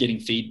it's kind of getting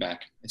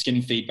feedback. It's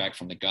getting feedback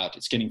from the gut.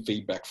 It's getting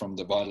feedback from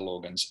the vital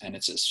organs. And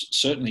it's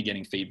certainly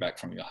getting feedback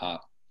from your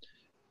heart.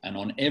 And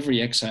on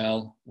every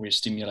exhale, we're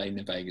stimulating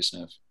the vagus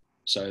nerve.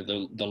 So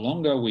the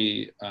longer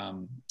we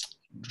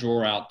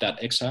draw out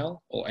that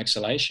exhale or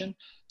exhalation,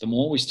 the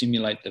more we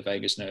stimulate the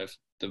vagus nerve,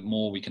 the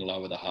more we can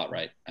lower the heart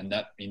rate. And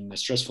that, in the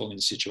stressful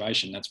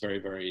situation, that's very,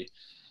 very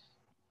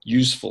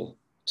useful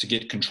to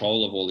get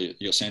control of all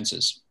your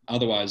senses.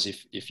 Otherwise,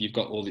 if you've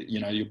got all the,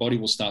 your body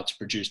will start to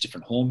produce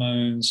different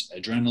hormones,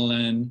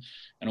 adrenaline,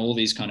 and all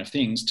these kind of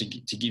things to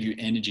give you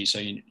energy. So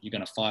you're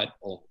going to fight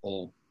or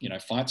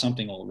fight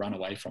something or run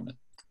away from it.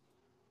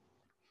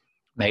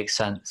 Makes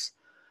sense.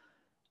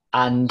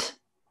 And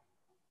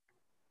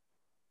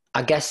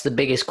I guess the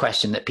biggest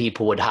question that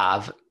people would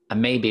have,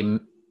 and maybe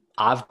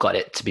I've got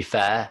it, to be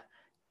fair,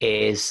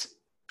 is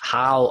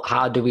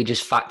how do we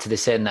just factor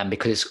this in then?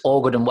 Because it's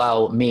all good and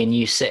well, me and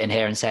you sitting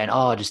here and saying,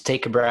 oh, just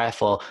take a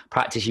breath or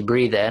practice your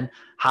breathing.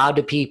 How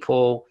do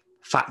people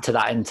factor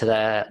that into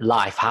their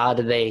life? How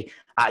do they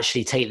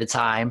actually take the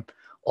time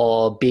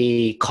or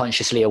be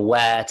consciously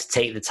aware to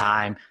take the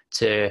time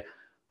to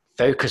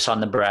focus on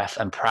the breath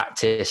and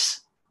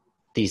practice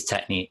these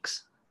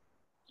techniques?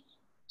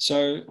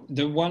 So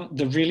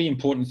the really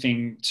important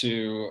thing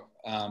to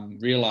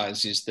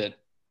realize is that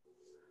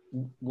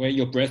where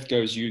your breath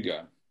goes, you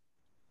go.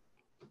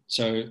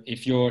 So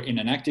if you're in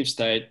an active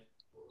state,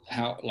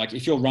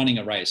 if you're running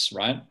a race,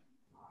 right?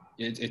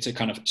 It's a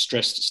kind of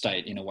stressed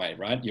state in a way,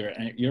 right?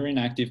 You're in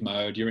active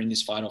mode. You're in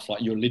this fight or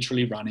flight. You're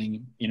literally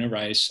running in a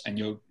race, and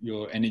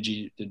your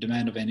energy, the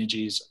demand of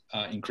energy is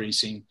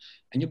increasing,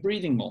 and you're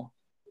breathing more.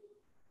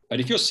 But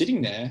if you're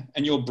sitting there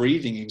and you're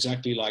breathing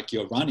exactly like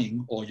you're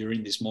running, or you're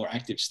in this more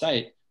active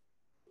state,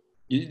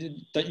 you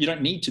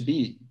don't need to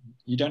be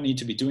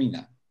doing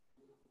that.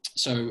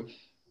 So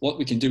what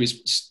we can do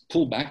is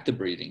pull back the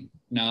breathing.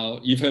 Now,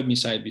 you've heard me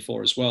say it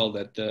before as well,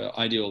 that the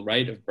ideal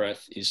rate of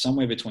breath is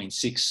somewhere between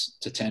 6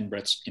 to 10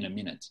 breaths in a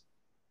minute,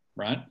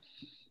 right?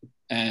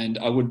 And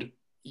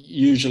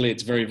usually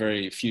it's very,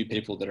 very few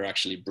people that are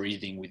actually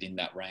breathing within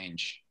that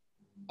range.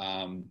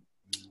 And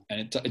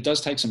it does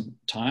take some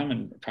time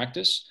and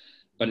practice,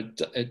 but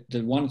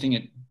the one thing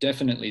it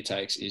definitely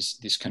takes is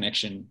this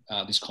connection,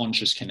 this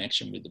conscious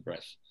connection with the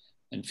breath,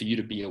 and for you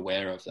to be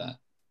aware of that.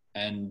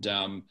 And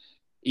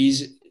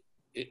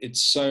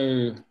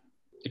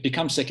it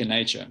becomes second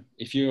nature.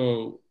 If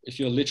you're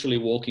literally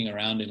walking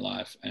around in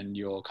life and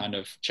you're kind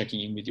of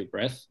checking in with your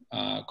breath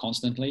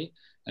constantly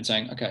and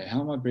saying, okay,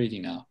 how am I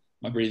breathing now?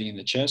 Am I breathing in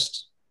the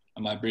chest?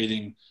 Am I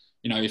breathing,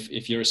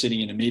 if you're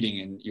sitting in a meeting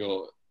and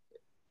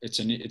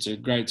it's a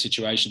great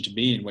situation to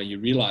be in where you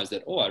realize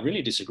that, oh, I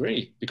really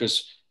disagree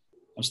because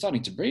I'm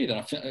starting to breathe and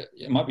I feel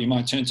it might be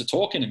my turn to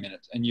talk in a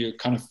minute, and you're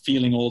kind of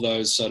feeling all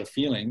those sort of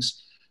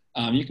feelings.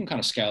 You can kind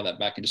of scale that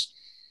back and just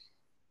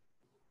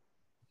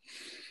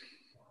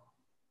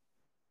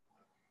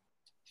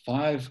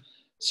 5,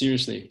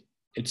 seriously,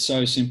 it's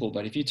so simple,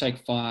 but if you take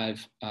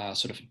 5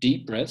 sort of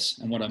deep breaths,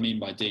 and what I mean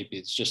by deep,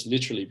 it's just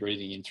literally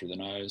breathing in through the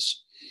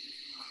nose.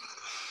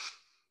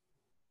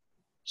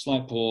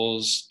 Slight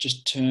pause,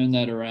 just turn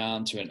that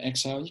around to an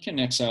exhale. You can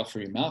exhale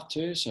through your mouth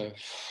too, so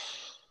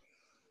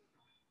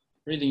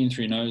breathing in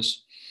through your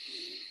nose,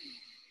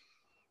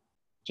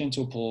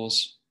 gentle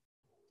pause,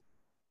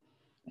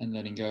 and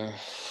letting go.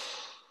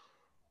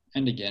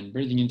 And again,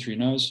 breathing in through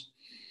your nose,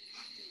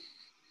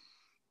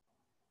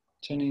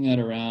 turning that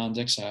around,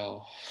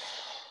 exhale.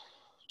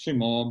 2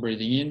 more,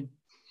 breathing in.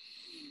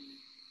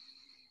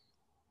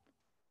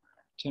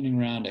 Turning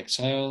around,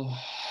 exhale.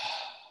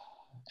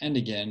 And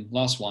again,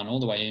 last one, all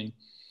the way in.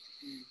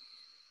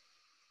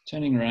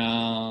 Turning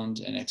around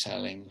and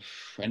exhaling.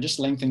 And just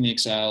lengthen the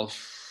exhale.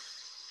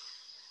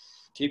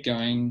 Keep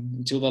going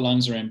until the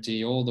lungs are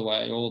empty, all the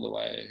way, all the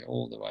way,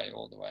 all the way,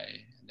 all the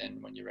way. And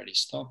then when you're ready,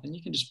 stop. And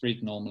you can just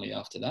breathe normally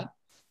after that.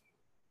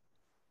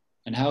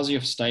 And how's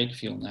your state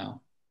feel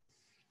now?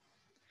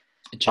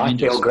 I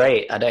feel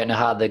great. I don't know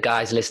how the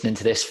guys listening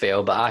to this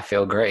feel, but I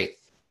feel great.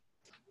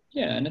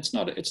 Yeah, and it's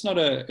not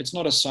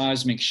a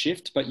seismic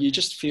shift, but you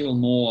just feel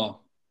more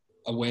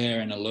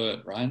aware and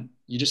alert, right?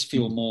 You just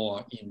feel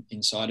more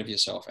inside of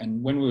yourself.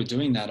 And when we were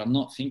doing that, I'm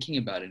not thinking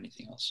about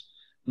anything else.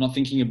 not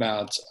thinking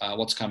about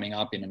what's coming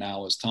up in an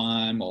hour's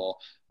time, or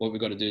what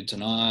we've got to do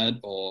tonight,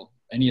 or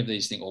any of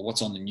these things, or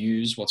what's on the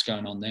news, what's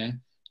going on there.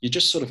 You're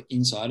just sort of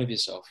inside of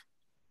yourself.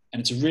 And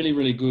it's a really,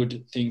 really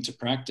good thing to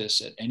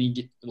practice at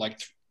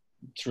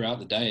throughout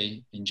the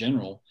day in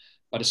general,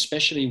 but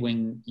especially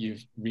when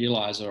you've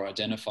realized or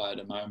identified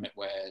a moment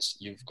where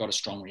you've got a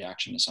strong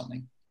reaction to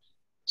something.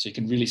 So you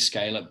can really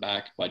scale it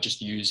back by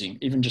just using,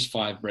 even just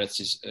 5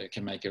 breaths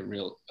can make a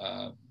real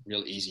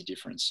easy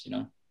difference, you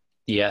know?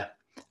 Yeah,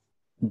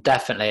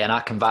 definitely. And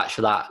I can vouch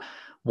for that.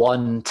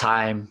 One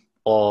time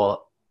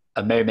or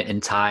a moment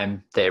in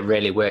time that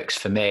really works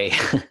for me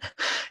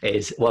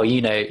is, well,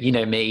 you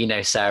know me, you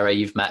know Sarah,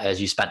 you've met us,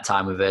 you spent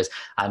time with us,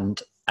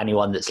 and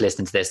anyone that's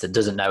listening to this that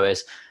doesn't know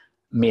us,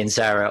 me and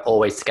Sarah are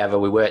always together,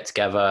 we work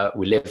together,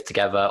 we live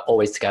together,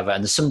 always together.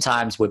 And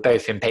sometimes we're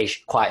both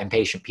quite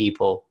impatient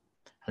people,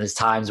 and there's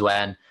times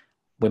when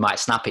we might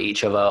snap at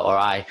each other, or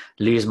I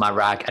lose my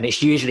rag, and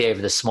it's usually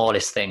over the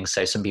smallest things.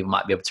 So some people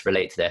might be able to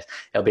relate to this.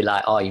 It'll be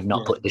like, oh, you've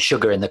not put the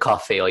sugar in the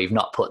coffee, or you've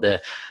not put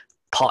the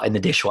pot in the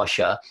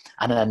dishwasher,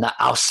 and then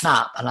I'll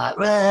snap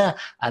and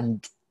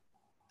and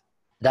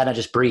then I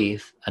just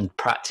breathe and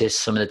practice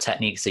some of the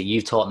techniques that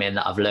you've taught me and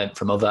that I've learned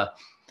from other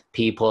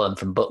people and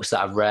from books that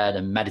I've read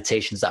and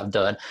meditations that I've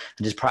done,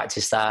 and just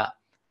practice that.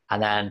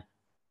 And then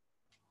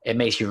it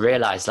makes you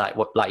realize, like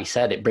you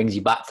said, it brings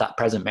you back to that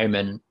present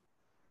moment.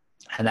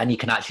 And then you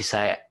can actually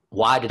say,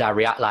 why did I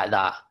react like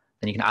that?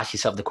 Then you can ask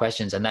yourself the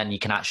questions, and then you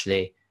can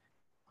actually,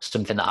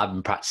 something that I've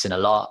been practicing a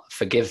lot,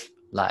 forgive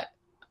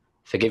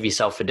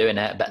yourself for doing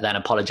it, but then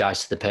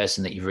apologize to the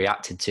person that you've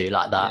reacted to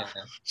like that.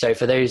 Yeah. So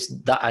for those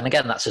that, and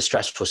again, that's a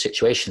stressful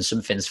situation.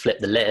 Something's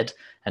flipped the lid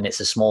and it's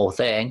a small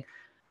thing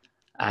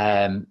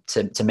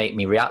to make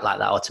me react like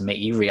that, or to make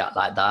you react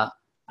like that.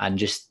 And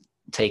just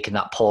taking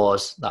that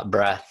pause, that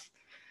breath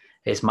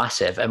is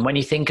massive. And when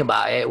you think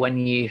about it, when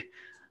you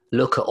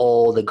look at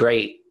all the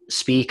great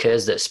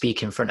speakers that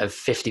speak in front of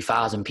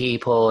 50,000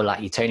 people,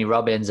 like your Tony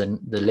Robbins, and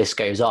the list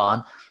goes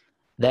on,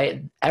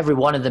 every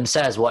one of them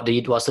says, what's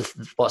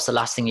the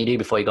last thing you do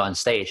before you go on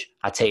stage?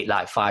 I take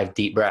like 5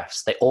 deep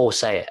breaths. They all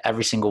say it,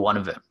 every single one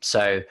of them.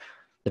 So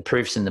the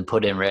proof's in the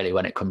pudding, really,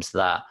 when it comes to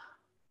that.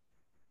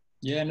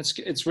 Yeah, and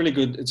it's really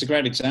good. It's a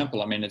great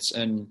example. I mean, it's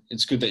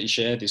good that you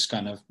share this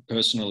kind of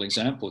personal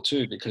example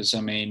too, because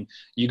I mean,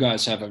 you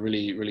guys have a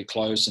really, really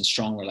close and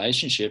strong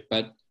relationship.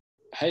 But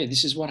hey,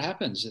 this is what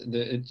happens.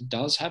 It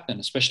does happen,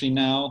 especially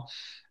now.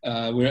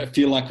 I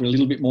feel like we're a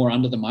little bit more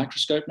under the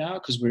microscope now,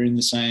 because we're in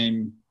the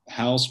same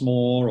house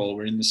more, or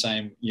we're in the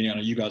same,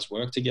 you guys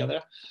work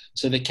together.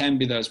 So there can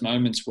be those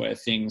moments where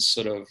things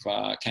sort of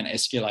can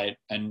escalate,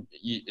 and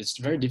it's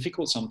very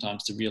difficult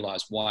sometimes to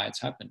realize why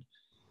it's happened.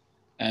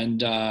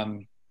 And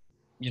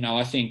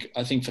I think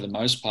for the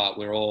most part,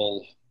 we're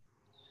all,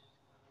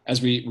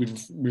 as we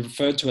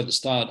referred to at the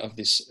start of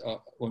this,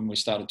 when we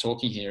started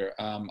talking here,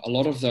 a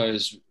lot of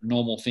those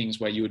normal things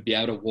where you would be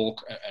able to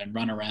walk and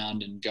run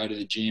around and go to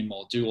the gym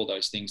or do all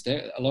those things,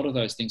 a lot of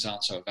those things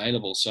aren't so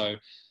available. So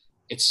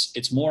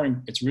it's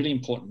really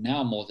important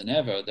now more than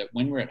ever that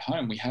when we're at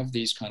home, we have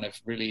these kind of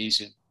really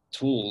easy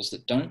tools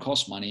that don't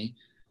cost money.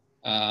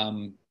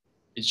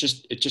 It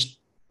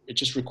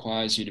just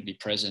requires you to be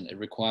present. It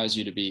requires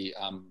you to be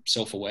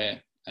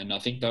self-aware. And I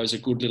think those are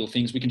good little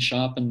things. We can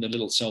sharpen the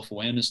little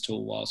self-awareness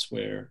tool whilst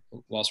we're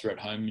at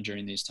home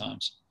during these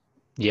times.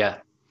 Yeah.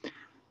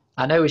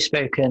 I know we've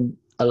spoken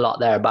a lot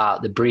there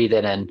about the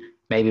breathing, and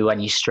maybe when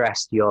you're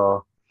stressed,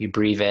 you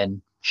breathe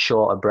in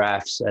shorter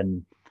breaths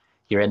and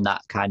you're in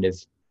that kind of,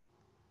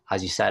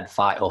 as you said,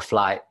 fight or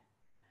flight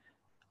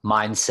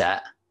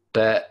mindset.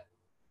 But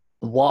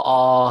what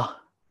are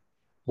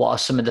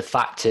some of the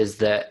factors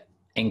that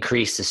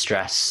increase the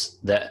stress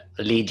that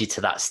lead you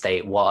to that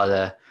state? What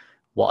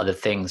are the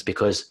things?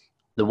 Because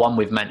the one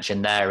we've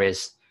mentioned there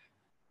is,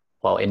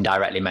 well,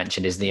 indirectly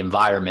mentioned, is the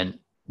environment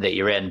that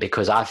you're in.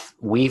 Because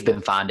we've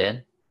been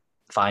finding,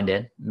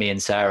 me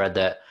and Sarah,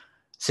 that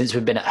since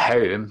we've been at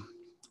home,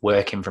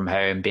 working from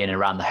home, being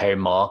around the home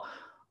more,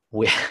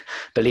 we,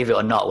 believe it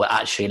or not, we're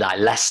actually like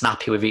less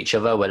snappy with each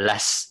other. We're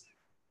less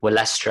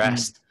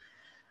stressed.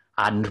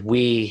 And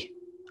we,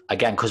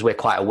 again, because we're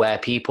quite aware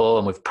people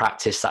and we've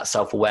practiced that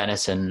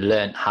self-awareness and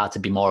learned how to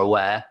be more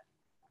aware,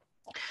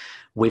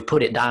 we've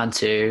put it down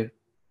to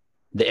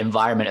the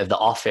environment of the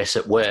office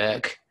at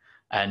work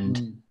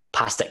and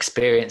past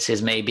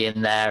experiences maybe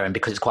in there. And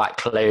because it's quite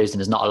closed and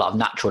there's not a lot of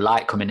natural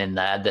light coming in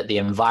there, that the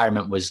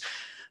environment was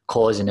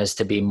causing us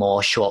to be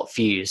more short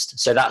fused.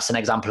 So that's an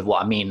example of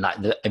what I mean.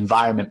 Like, the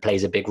environment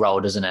plays a big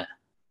role, doesn't it?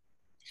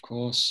 Of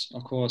course.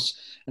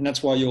 And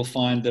that's why you'll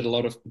find that a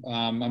lot of,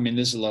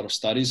 there's a lot of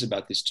studies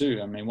about this too.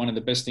 I mean, one of the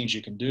best things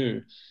you can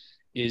do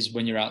is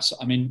when you're outside,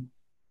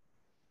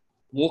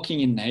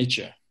 walking in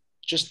nature,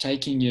 just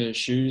taking your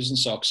shoes and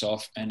socks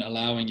off and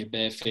allowing your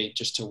bare feet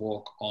just to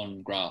walk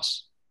on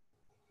grass,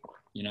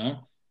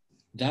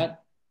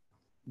 that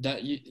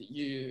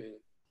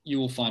you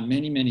will find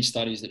many, many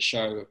studies that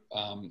show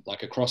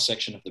like a cross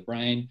section of the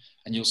brain,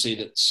 and you'll see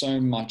that so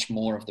much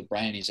more of the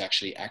brain is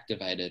actually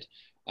activated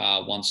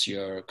once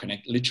you're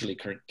literally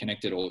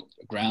connected, or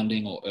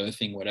grounding or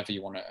earthing, whatever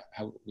you want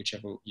to,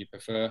 whichever you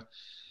prefer.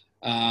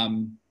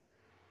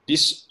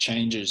 This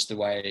changes the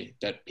way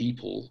that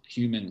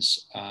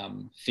humans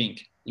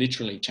think,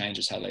 literally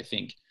changes how they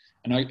think.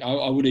 And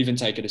I would even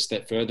take it a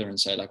step further and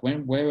say, like,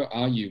 where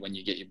are you when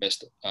you get your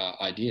best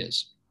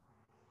ideas?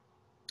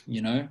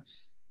 You know,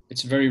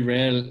 it's very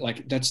rare.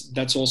 Like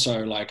that's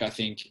also, like, I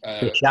think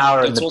the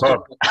shower in the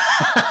pub.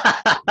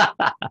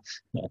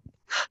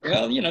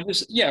 Well,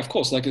 of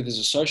course, like, there's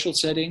a social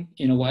setting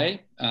in a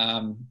way.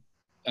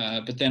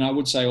 But then I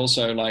would say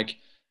also, like,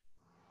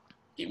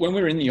 when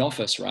we're in the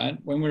office, right?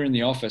 When we're in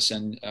the office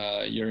and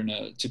you're in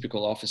a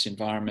typical office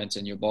environment,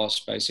 and your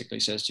boss basically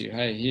says to you,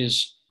 "Hey,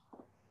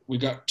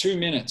 we've got 2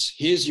 minutes.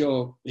 Here's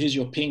your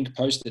pink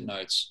Post-it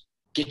notes.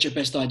 Get your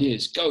best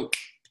ideas. Go,"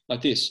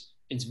 like this.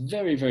 It's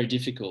very, very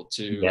difficult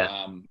to,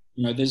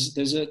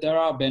 there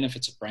are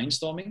benefits of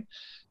brainstorming,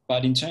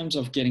 but in terms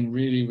of getting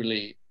really,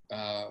 really,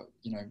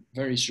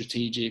 very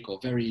strategic or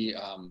very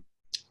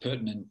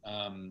pertinent,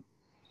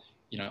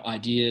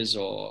 ideas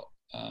or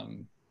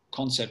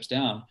concepts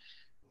down,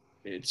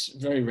 it's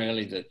very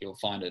rarely that you'll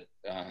find it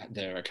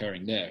they're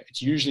occurring there.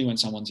 It's usually when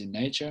someone's in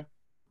nature.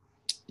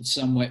 It's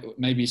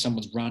maybe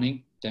someone's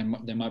running. They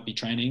might be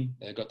training.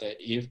 They've got their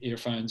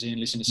earphones in,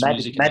 listening to some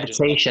music.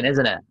 Meditation,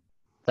 isn't it?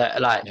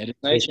 Like,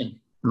 meditation.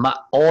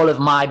 All of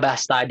my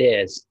best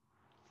ideas,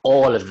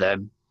 all of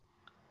them,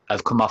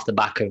 have come off the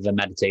back of the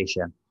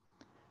meditation.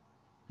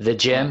 The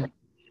gym,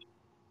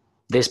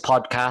 this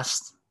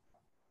podcast,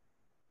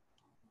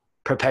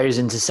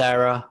 proposing to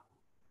Sarah,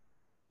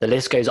 the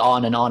list goes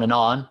on and on and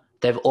on.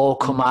 They've all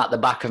come out the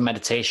back of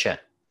meditation.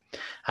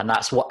 And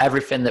that's what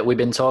everything that we've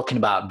been talking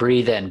about: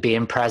 breathing,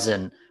 being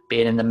present,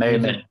 being in the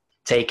moment,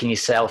 taking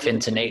yourself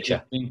into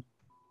nature.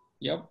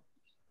 Yep.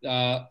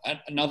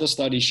 Another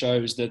study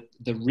shows that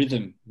the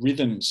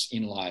rhythms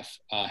in life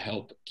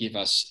help give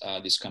us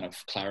this kind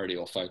of clarity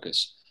or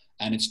focus.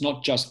 And it's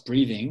not just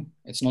breathing.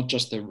 It's not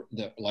just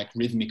the like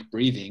rhythmic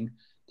breathing.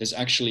 There's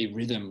actually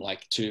rhythm,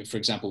 like, for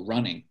example,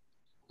 running.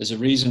 There's a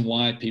reason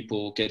why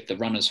people get the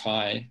runner's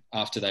high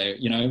after they,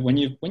 when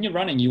you're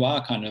running, you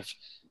are kind of,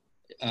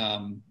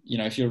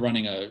 if you're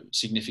running a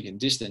significant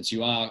distance,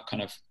 you are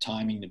kind of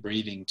timing the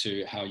breathing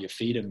to how your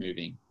feet are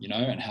moving,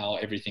 and how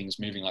everything's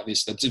moving like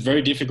this. That's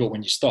very difficult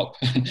when you stop.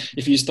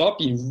 If you stop,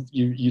 you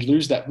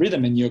lose that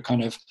rhythm, and you're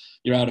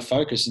out of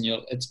focus, and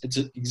it's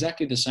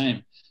exactly the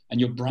same. And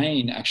your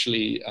brain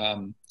actually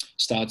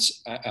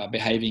starts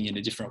behaving in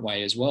a different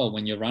way as well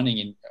when you're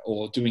running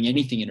or doing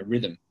anything in a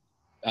rhythm.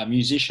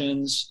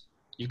 Musicians,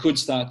 you could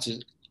start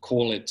to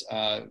call it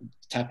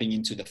tapping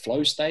into the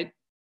flow state.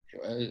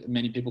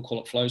 Many people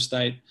call it flow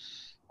state.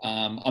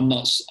 I'm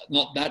not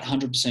that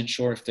 100%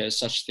 sure if there's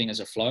such thing as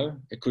a flow.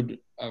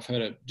 I've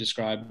heard it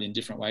described in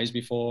different ways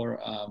before.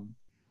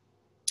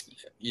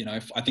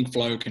 I think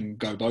flow can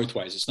go both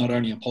ways. It's not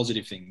only a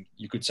positive thing.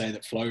 You could say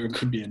that flow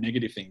could be a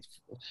negative thing,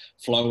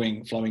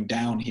 flowing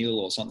downhill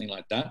or something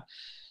like that.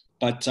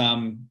 But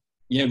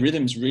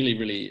rhythm's really,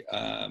 really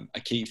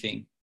a key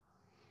thing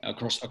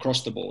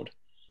across the board.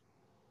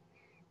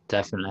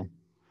 Definitely.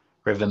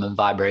 Rhythm and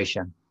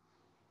vibration.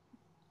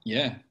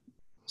 Yeah.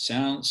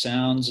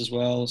 Sounds as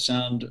well.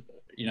 Sound,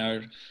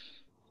 you've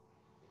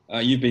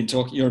been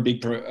talking, you're a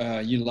big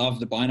you love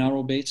the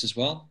binaural beats as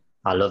well.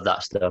 I love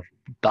that stuff.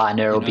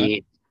 Binaural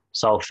beat,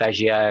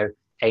 solfeggio,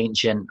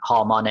 ancient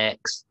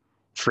harmonics,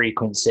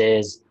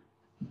 frequencies,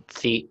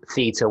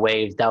 theta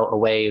waves, delta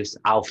waves,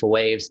 alpha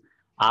waves.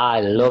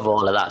 I love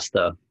all of that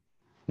stuff.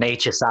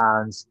 Nature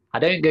sounds. I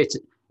don't go to,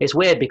 it's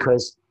weird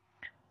because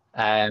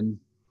I'm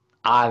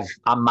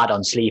mad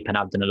on sleep, and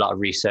I've done a lot of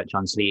research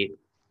on sleep.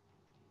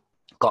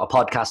 Got a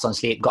podcast on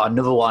sleep, got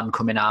another one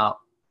coming out.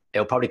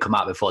 It'll probably come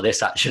out before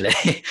this, actually.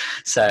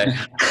 So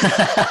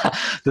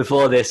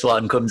before this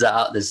one comes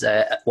out, there's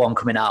one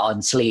coming out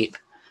on sleep,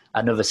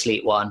 another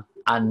sleep one.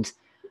 And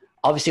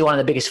obviously one of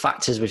the biggest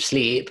factors with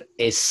sleep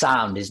is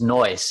sound, is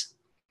noise.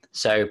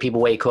 So people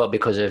wake up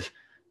because of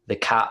the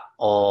cat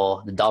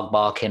or the dog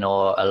barking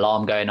or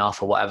alarm going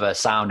off or whatever.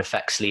 Sound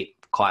affects sleep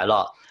quite a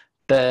lot.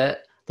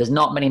 But there's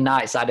not many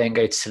nights I don't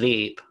go to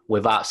sleep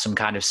without some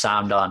kind of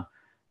sound on.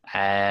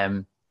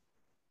 And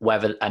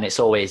it's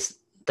always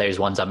those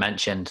ones I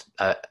mentioned,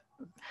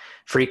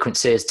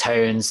 frequencies,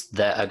 tones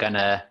that are going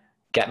to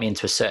get me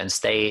into a certain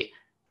state,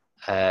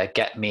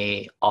 get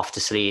me off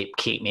to sleep,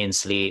 keep me in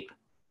sleep,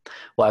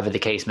 whatever the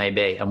case may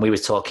be. And we were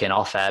talking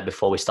off air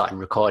before we started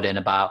recording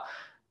about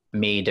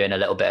me doing a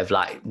little bit of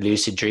like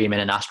lucid dreaming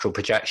and astral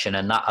projection.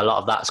 And that a lot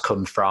of that's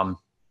come from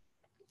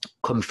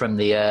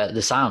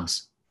the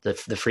sounds, the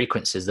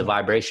frequencies, the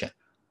vibration.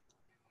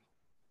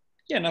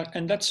 Yeah, no,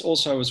 and that's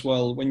also as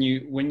well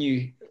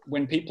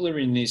when people are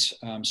in these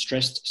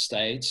stressed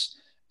states,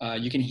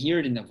 you can hear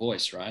it in their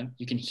voice, right?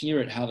 You can hear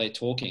it how they're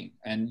talking,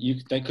 and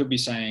they could be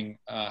saying,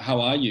 "How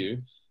are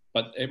you?"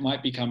 But it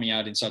might be coming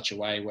out in such a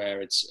way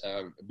where it's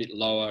a bit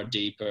lower,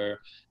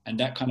 deeper, and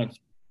that kind of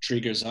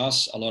triggers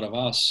a lot of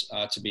us,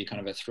 to be kind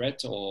of a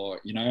threat, or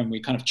and we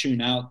kind of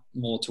tune out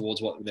more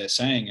towards what they're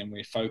saying, and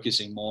we're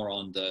focusing more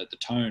on the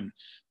tone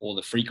or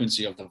the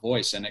frequency of the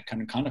voice, and it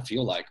can kind of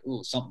feel like,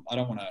 oh, something I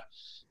don't want to,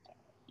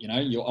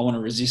 I want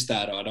to resist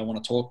that, or I don't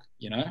want to talk,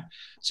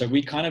 So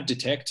we kind of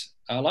detect,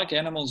 like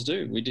animals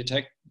do. We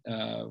detect.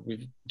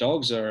 With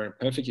dogs are a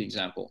perfect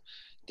example.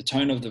 The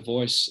tone of the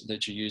voice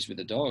that you use with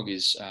the dog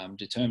is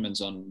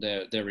determines on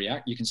their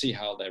react. You can see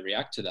how they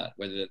react to that.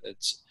 Whether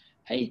it's,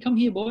 hey, come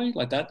here, boy,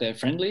 like that. They're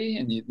friendly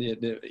and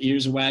their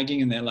ears are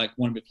wagging and they're like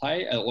wanting to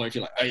play. Or if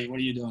you're like, hey, what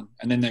are you doing?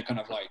 And then they're kind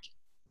of like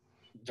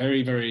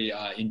very, very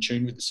in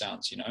tune with the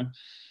sounds,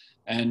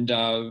 And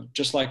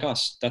just like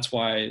us, that's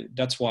why.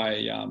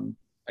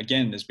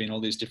 Again, there's been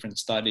all these different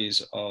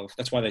studies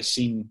that's why they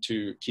sing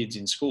to kids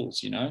in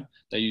schools,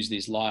 They use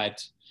these light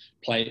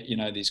play,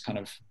 these kind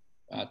of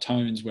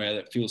tones where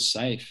it feels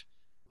safe.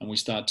 And we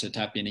start to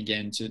tap in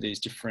again to these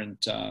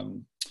different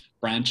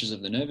branches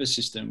of the nervous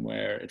system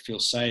where it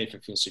feels safe,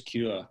 it feels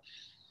secure.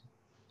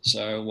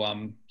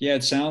 So,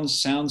 it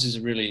sounds is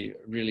a really,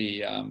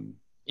 really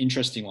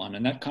interesting one.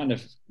 And that kind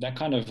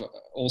of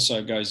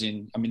also goes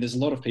in, I mean, there's a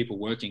lot of people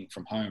working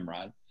from home,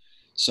 right?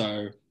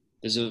 So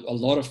there's a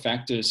lot of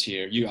factors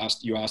here. You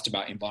asked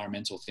about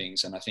environmental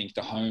things, and I think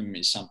the home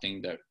is something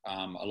that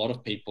a lot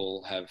of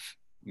people have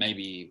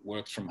maybe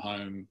worked from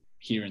home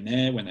here and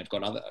there when they've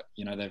got other,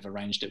 they've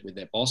arranged it with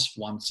their boss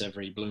once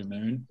every blue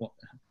moon,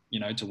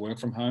 to work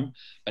from home.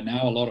 But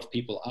now a lot of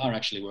people are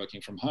actually working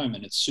from home,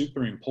 and it's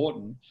super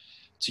important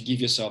to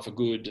give yourself a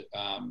good,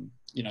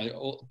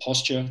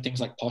 posture, things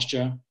like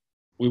posture.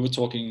 We were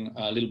talking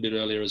a little bit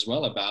earlier as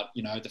well about,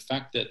 the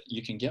fact that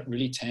you can get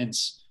really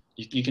tense.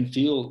 You can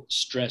feel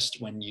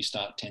stressed when you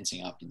start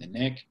tensing up in the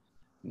neck,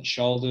 in the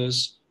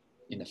shoulders,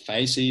 in the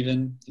face,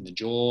 even in the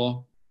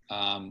jaw.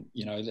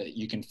 That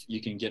you can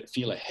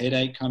feel a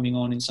headache coming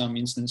on in some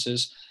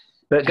instances.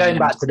 But going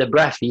back to the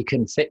breath, you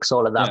can fix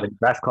all of that with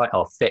breath,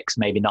 or fix,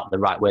 maybe not the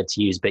right word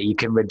to use, but you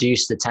can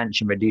reduce the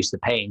tension, reduce the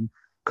pain.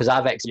 Because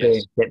I've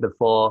experienced it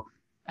before,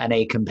 an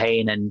ache and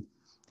pain, and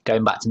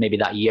going back to maybe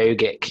that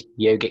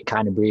yogic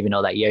kind of breathing,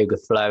 or that yoga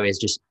flow, is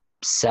just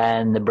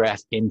send the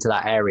breath into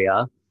that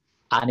area.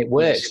 And it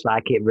works,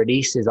 like it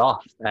releases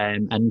off.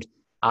 And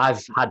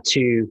I've had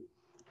two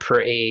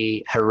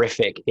pretty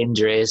horrific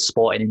injuries,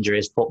 sporting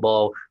injuries,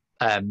 football,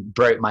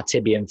 broke my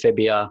tibia and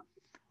fibula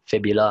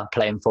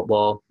playing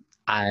football,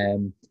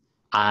 and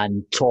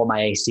tore my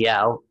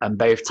ACL, and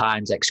both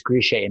times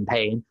excruciating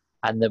pain.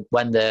 And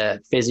when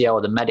the physio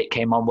or the medic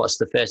came on, what's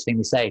the first thing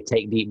they say?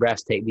 Take deep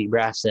breaths,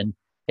 and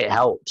it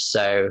helps.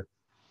 So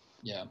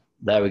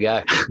there we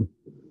go.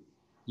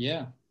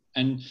 Yeah.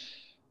 And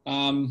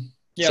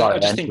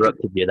sorry, I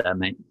interrupted you there,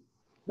 mate.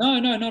 No,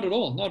 not at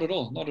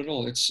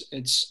all.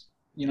 It's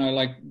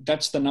like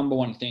that's the number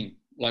one thing.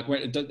 Like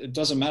it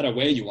doesn't matter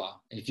where you are.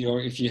 If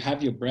you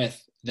have your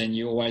breath, then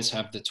you always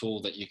have the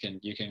tool that you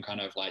can kind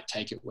of like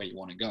take it where you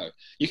want to go.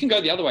 You can go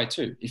the other way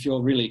too. If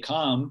you're really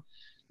calm,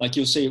 like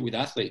you'll see it with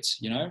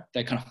athletes,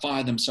 they kind of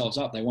fire themselves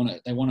up. They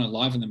want to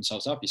liven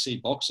themselves up. You see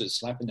boxers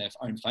slapping their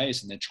own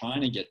face, and they're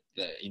trying to get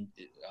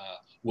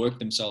work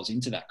themselves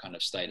into that kind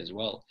of state as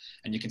well.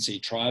 And you can see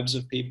tribes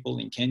of people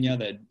in Kenya,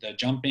 they're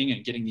jumping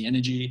and getting the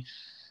energy.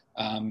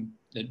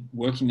 They're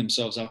working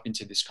themselves up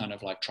into this kind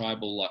of like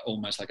tribal, like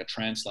almost like a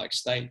trance-like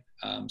state,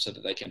 so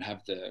that they can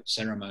have the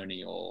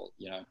ceremony or,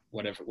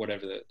 whatever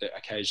the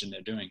occasion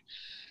they're doing.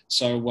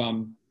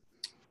 So,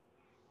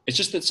 it's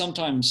just that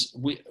sometimes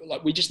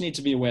we just need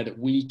to be aware that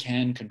we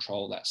can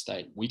control that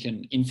state. We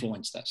can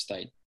influence that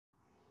state.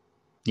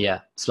 Yeah.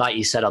 It's like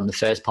you said on the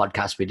first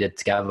podcast we did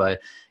together,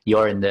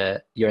 you're in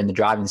the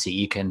driving seat.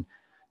 You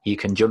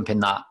can jump in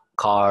that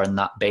car and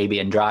that baby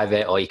and drive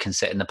it, or you can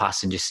sit in the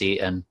passenger seat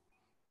and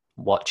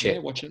watch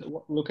it. Watch it,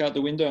 look out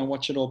the window and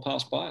watch it all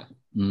pass by,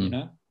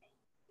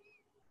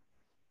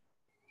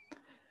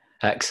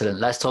 Excellent.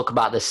 Let's talk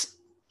about this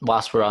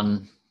whilst we're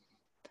on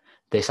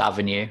this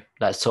avenue.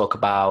 Let's talk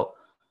about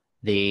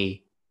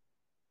the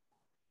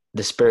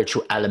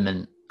spiritual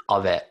element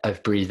of it,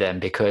 of breathing,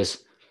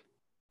 because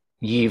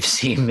you've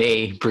seen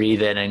me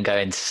breathe in and go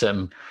into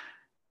some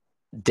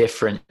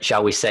different,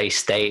 shall we say,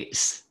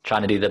 states,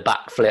 trying to do the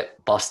backflip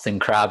Boston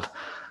crab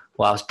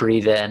whilst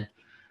breathing.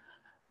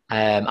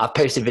 I've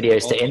posted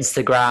videos to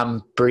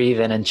Instagram,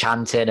 breathing and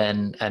chanting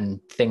and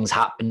things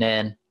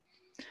happening.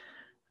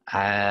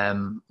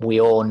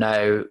 We all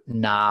know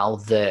now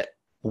that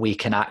we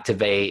can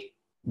activate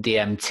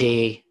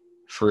DMT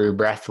through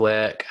breath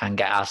work and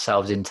get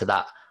ourselves into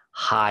that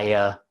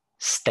higher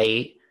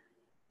state.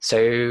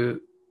 So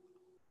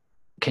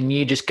can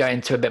you just go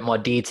into a bit more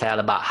detail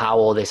about how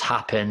all this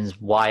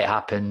happens, why it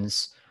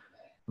happens,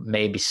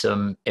 maybe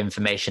some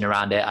information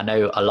around it? I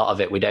know a lot of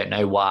it we don't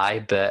know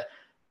why, but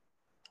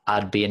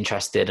I'd be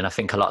interested, and I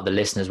think a lot of the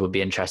listeners would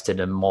be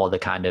interested in more the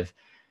kind of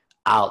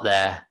out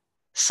there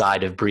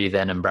side of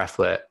breathing and breath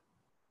work.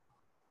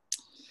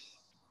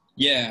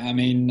 Yeah, I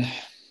mean,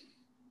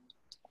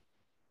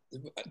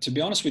 to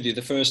be honest with you,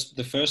 the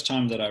first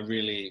time that I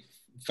really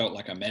felt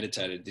like I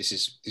meditated, this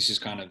is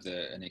kind of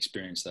an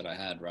experience that I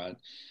had, right?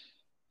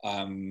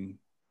 I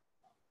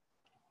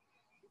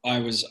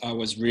was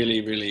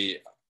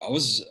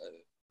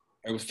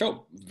it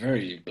felt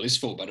very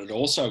blissful, but it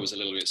also was a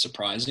little bit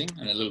surprising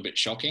and a little bit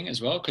shocking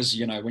as well. Because,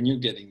 you know, when you're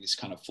getting this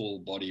kind of full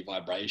body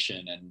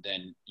vibration and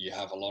then you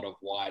have a lot of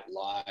white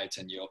light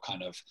and you're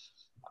kind of,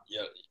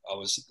 yeah, I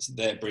was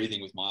there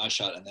breathing with my eyes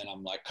shut, and then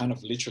I'm like kind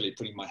of literally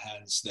putting my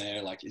hands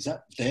there, like, is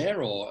that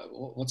there or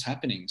what's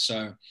happening?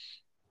 So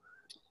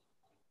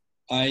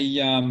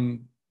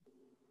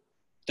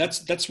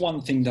that's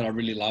one thing that I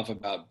really love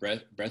about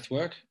breath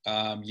work.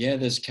 Yeah,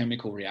 there's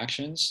chemical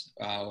reactions.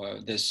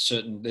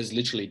 There's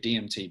literally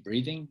DMT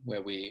breathing,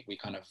 where we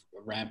kind of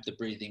ramp the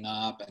breathing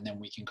up, and then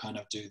we can kind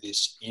of do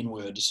this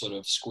inward sort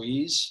of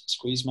squeeze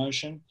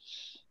motion.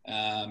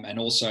 And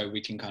also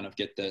we can kind of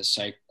get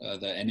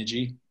the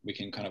energy. We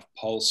can kind of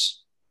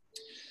pulse.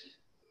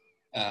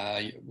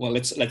 Well,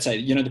 let's say,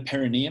 you know, the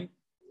perineum.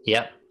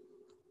 Yep.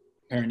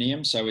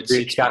 Perineum. So it's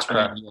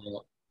chakra.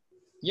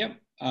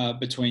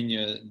 Between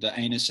the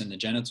anus and the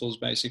genitals,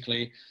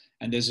 basically.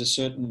 And there's a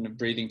certain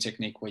breathing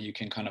technique where you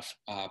can kind of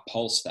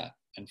pulse that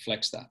and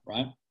flex that,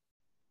 right?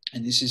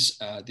 And this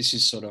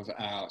is sort of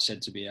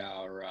said to be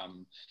our,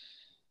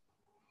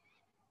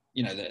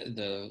 you know,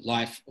 the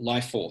life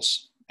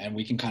force. And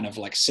we can kind of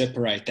like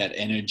separate that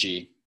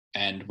energy,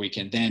 and we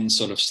can then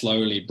sort of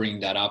slowly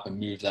bring that up and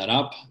move that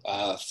up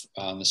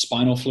the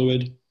spinal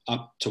fluid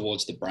up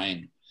towards the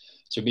brain.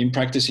 So I've been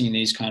practicing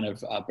these kind of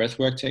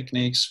breathwork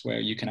techniques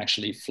where you can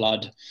actually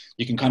flood,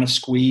 you can kind of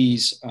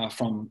squeeze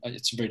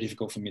it's very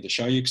difficult for me to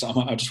show you because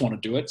I just want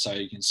to do it so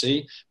you can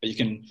see, but you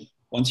can,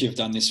 once you've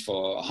done this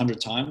for 100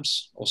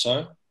 times or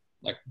so,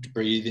 like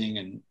breathing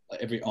and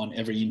on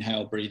every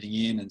inhale, breathing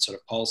in and sort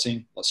of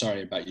pulsing. Well,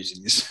 sorry about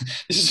using this.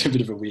 This is a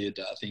bit of a weird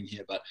thing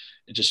here, but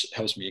it just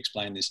helps me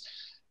explain this.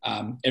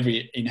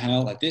 Every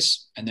inhale like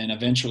this, and then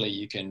eventually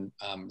you can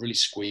really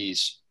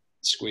squeeze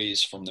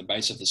from the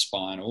base of the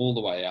spine all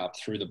the way up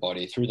through the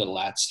body, through the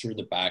lats, through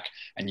the back,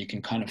 and you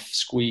can kind of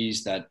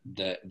squeeze that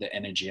the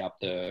energy up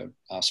in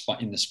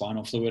the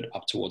spinal fluid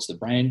up towards the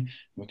brain.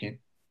 We can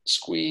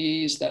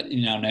squeeze that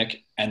in our neck,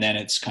 and then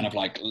it's kind of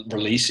like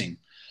releasing.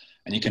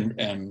 And you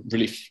can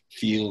really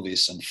feel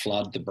this and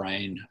flood the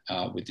brain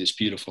with this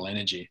beautiful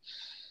energy.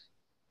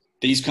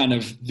 These are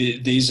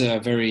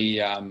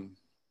very,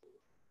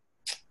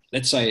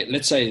 let's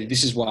say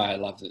this is why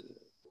I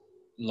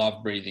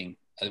love breathing.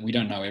 We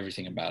don't know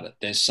everything about it.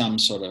 There's some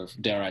sort of,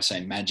 dare I say,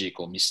 magic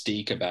or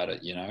mystique about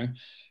it, you know.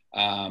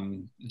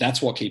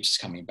 That's what keeps us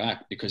coming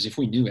back, because if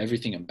we knew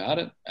everything about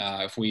it,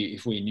 if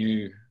we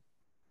knew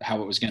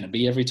how it was going to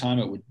be every time,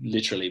 it would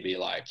literally be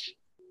like,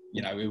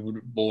 you know, it would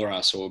bore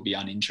us or be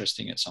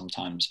uninteresting at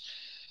sometimes.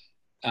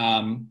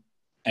 And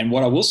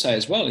what I will say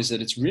as well is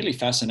that it's really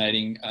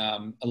fascinating.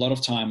 A lot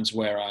of times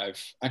where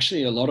I've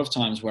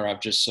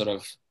just sort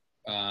of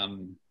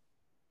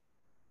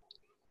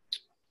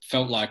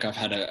felt like I've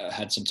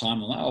had some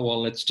time. I'm like, oh,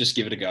 well, let's just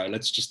give it a go.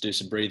 Let's just do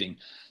some breathing.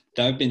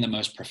 They've been the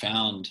most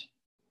profound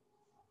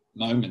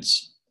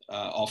moments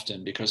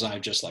often, because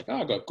I'm just like, oh,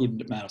 I've got a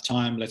good amount of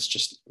time. Let's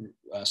just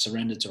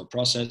surrender to a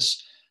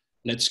process.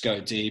 Let's go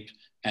deep.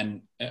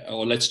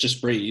 Or let's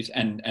just breathe,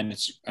 and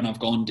I've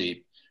gone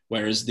deep.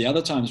 Whereas the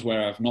other times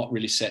where I've not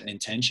really set an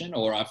intention,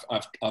 or I've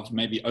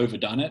maybe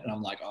overdone it, and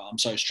I'm like, oh, I'm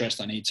so stressed,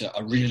 I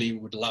really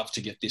would love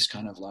to get this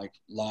kind of like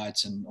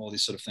lights and all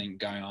this sort of thing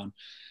going on.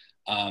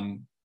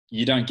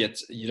 You don't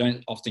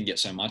often get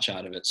so much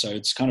out of it. So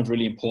it's kind of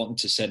really important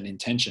to set an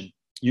intention.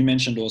 You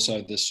mentioned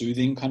also the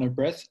soothing kind of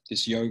breath,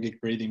 this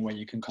yogic breathing where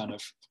you can kind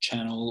of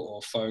channel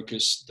or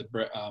focus the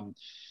breath.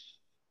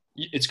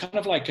 It's kind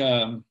of like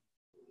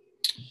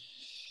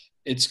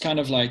it's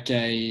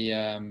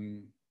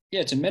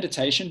a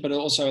meditation, but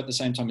also at the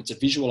same time, it's a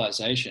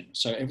visualization.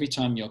 So every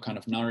time you're kind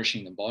of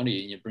nourishing the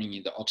body and you're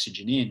bringing the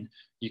oxygen in,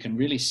 you can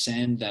really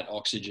send that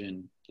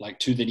oxygen, like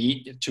to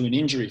an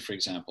injury, for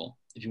example.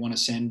 If you want to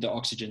send the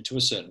oxygen to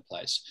a certain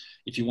place,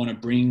 if you want to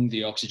bring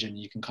the oxygen,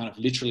 you can kind of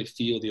literally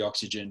feel the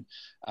oxygen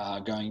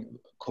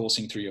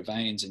coursing through your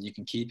veins, and you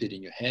can keep it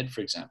in your head,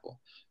 for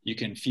example. You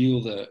can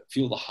feel the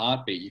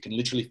heartbeat. You can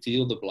literally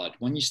feel the blood.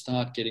 When you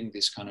start getting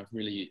this kind of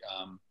really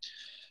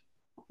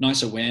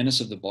nice awareness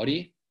of the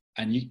body,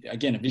 and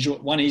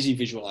one easy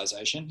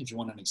visualization, if you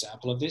want an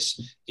example of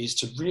this, is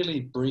to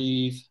really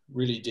breathe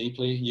really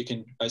deeply. You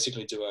can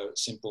basically do a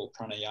simple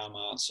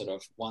pranayama sort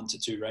of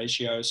 1-to-2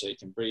 ratio. So you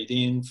can breathe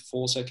in for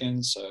 4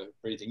 seconds. So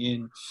breathing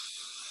in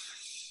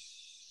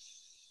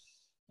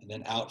and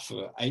then out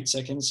for 8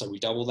 seconds. So we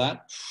double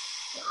that.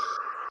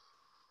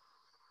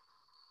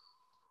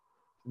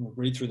 And we'll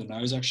breathe through the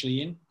nose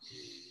actually in.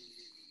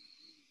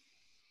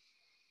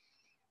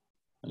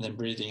 And then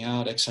breathing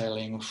out,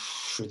 exhaling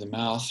through the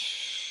mouth.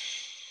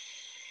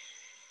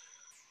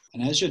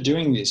 And as you're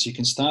doing this, you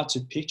can start to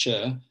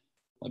picture,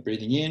 by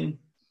breathing in,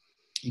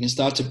 you can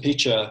start to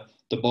picture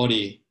the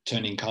body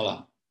turning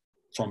color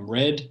from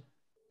red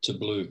to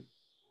blue.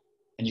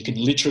 And you can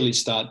literally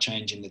start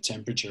changing the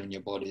temperature in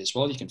your body as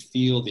well. You can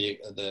feel the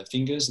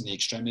fingers and the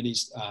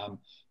extremities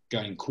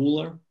going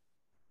cooler.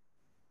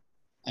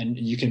 And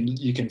you can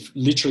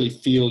literally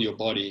feel your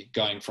body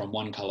going from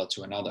one color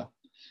to another.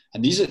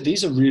 And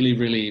these are really,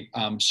 really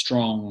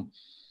strong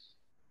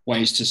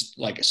ways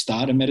to like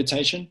start a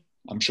meditation.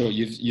 I'm sure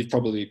you've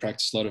probably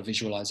practiced a lot of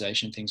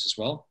visualization things as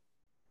well.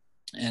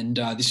 And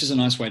this is a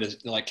nice way to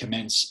like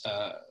commence,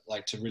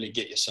 like to really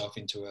get yourself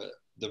into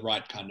the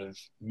right kind of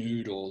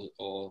mood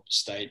or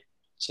state,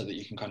 so that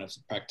you can kind of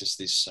practice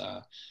this,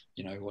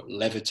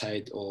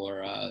 levitate,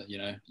 or,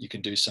 you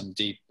can do some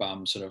deep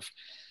sort of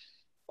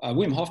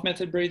Wim Hof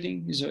method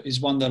breathing is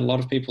one that a lot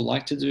of people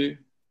like to do.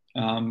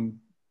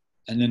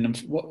 And then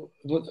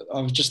what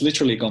I was just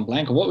literally gone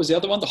blank. What was the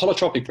other one? The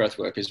holotropic breath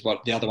work is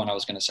what the other one I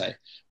was going to say,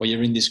 where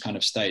you're in this kind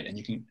of state,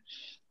 and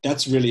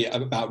that's really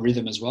about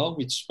rhythm as well.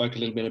 We spoke a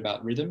little bit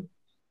about rhythm,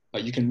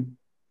 but you can,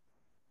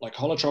 like,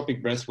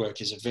 holotropic breath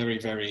work is a very,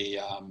 very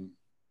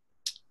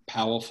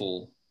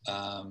powerful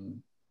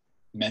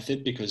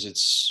method,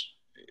 because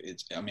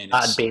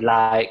that'd be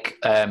like,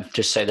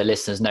 just so the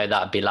listeners know,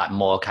 that'd be like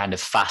more kind of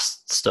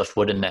fast stuff,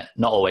 wouldn't it?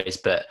 Not always,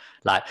 but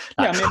like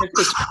yeah,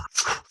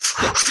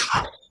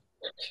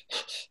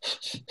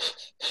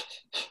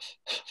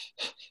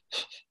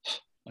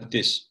 like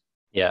this.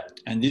 Yeah.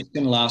 And this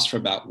can last for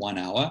about 1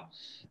 hour.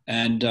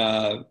 And,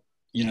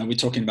 we're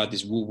talking about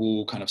this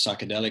woo-woo kind of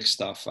psychedelic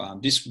stuff.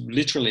 This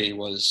literally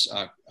was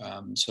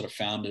sort of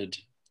founded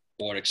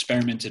or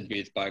experimented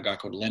with by a guy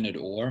called Leonard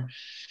Orr,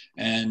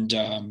 and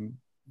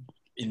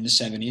in the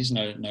 70s,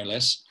 no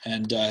less.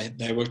 And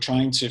they were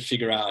trying to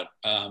figure out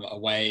a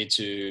way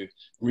to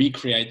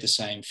recreate the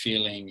same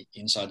feeling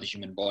inside the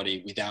human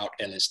body without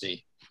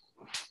LSD.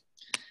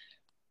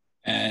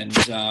 And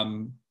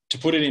to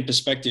put it in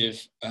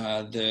perspective,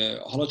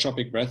 the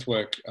holotropic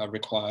breathwork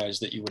requires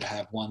that you would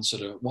have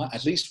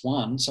at least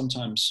one,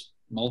 sometimes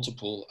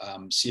multiple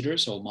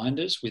sitters or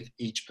minders with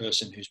each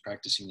person who's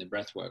practicing the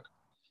breathwork.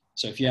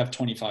 So if you have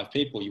 25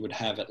 people, you would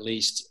have at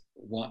least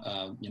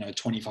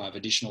 25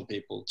 additional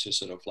people to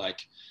sort of like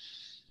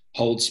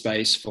hold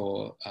space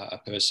for a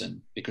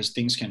person, because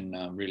things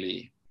can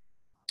really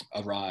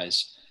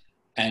arise.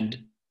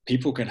 And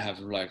people can have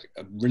like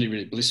a really,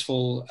 really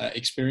blissful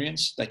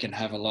experience. They can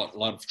have a lot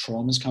of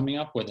traumas coming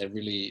up where they're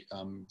really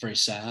very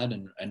sad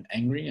and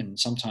angry, and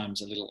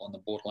sometimes a little on the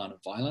borderline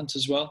of violence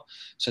as well.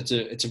 So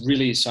it's a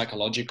really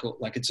psychological,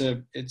 like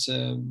you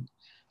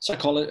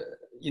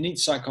need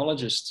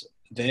psychologists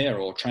there,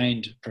 or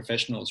trained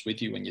professionals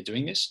with you when you're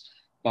doing this.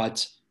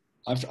 But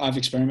I've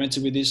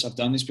experimented with this. I've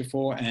done this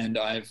before, and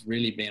I've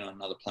really been on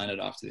another planet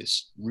after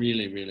this.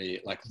 Really,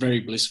 really, like,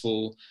 very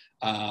blissful.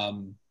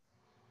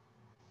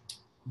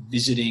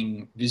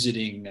 Visiting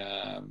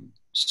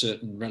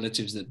certain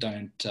relatives that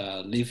don't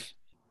live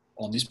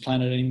on this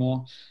planet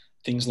anymore.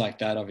 Things like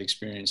that I've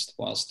experienced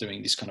whilst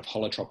doing this kind of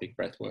holotropic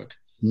breath work.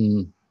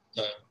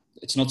 So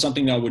it's not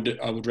something that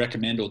I would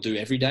recommend or do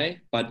every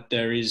day, but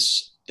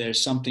there's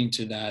something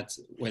to that,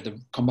 where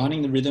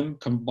combining the rhythm,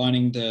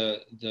 combining the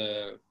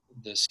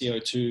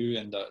CO2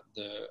 and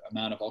the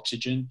amount of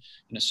oxygen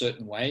in a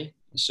certain way,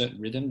 a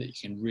certain rhythm, that you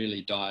can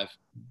really dive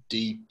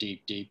deep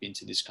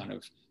into this kind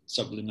of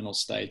subliminal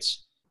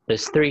states.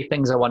 There's 3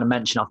 things I want to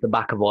mention off the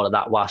back of all of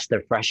that whilst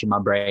they're fresh in my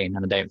brain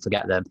and I don't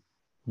forget them.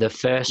 The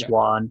first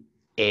one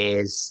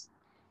is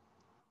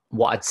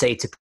what I'd say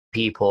to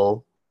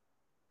people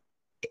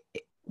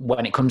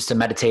when it comes to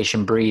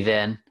meditation,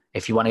 breathing.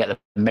 If you want to get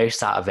the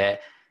most out of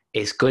it,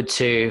 it's good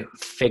to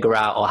figure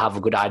out or have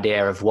a good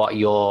idea of what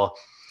your,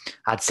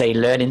 I'd say,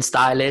 learning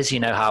style is. You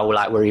know how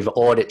like we're either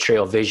auditory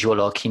or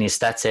visual or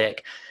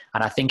kinesthetic.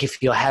 And I think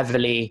if you're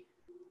heavily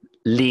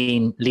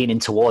leaning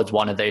towards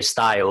one of those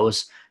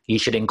styles, you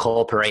should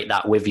incorporate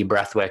that with your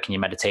breath work and your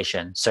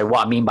meditation. So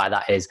what I mean by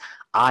that is,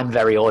 I'm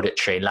very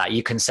auditory. Like,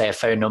 you can say a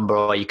phone number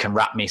or you can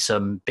rap me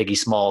some Biggie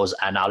Smalls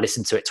and I'll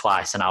listen to it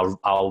twice and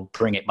I'll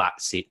bring it back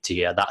to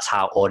you. That's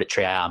how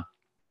auditory I am.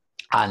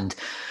 And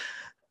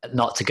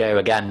not to go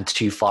again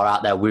too far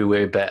out there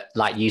woo-woo, but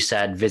like you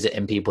said,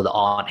 visiting people that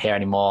aren't here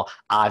anymore,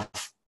 I've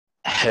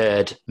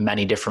heard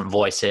many different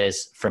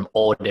voices from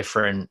all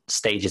different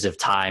stages of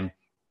time,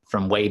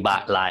 from way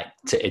back like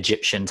to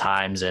Egyptian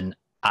times and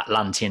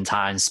Atlantean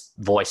times,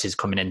 voices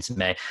coming into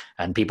me,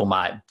 and people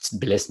might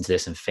be listening to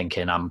this and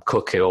thinking I'm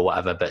cuckoo or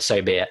whatever, but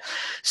so be it.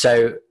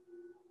 So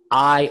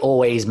I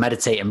always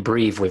meditate and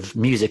breathe with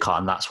music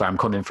on. That's where I'm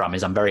coming from,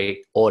 is I'm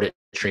very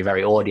auditory,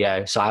 very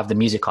audio. So I have the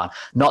music on.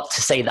 Not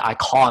to say that I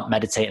can't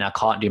meditate and I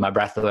can't do my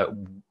breath work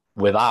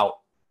without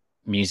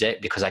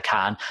music, because I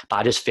can, but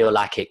I just feel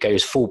like it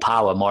goes full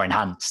power, more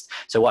enhanced.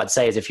 So what I'd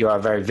say is, if you're a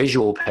very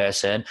visual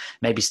person,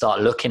 maybe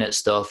start looking at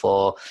stuff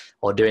or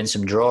doing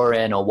some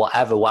drawing or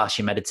whatever whilst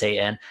you're meditating.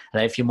 And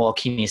then if you're more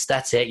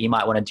kinesthetic, you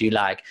might want to do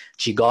like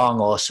qigong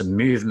or some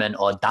movement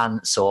or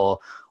dance or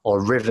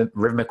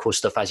rhythmical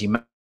stuff, as you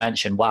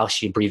mentioned,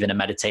 whilst you're breathing and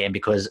meditating,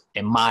 because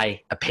in my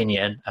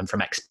opinion and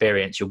from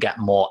experience, you'll get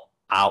more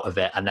out of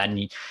it, and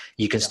then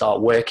you can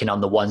start working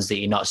on the ones that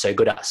you're not so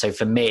good at. So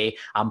for me,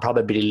 I'm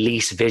probably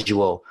least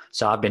visual,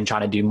 so I've been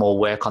trying to do more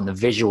work on the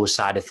visual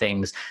side of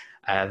things,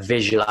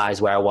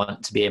 visualize where I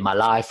want to be in my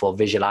life, or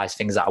visualize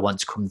things that I want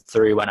to come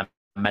through when I'm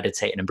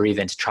meditating and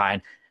breathing, to try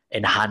and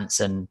enhance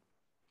and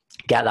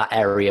get that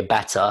area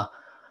better.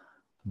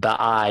 But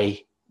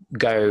I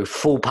go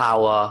full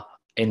power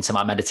into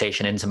my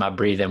meditation, into my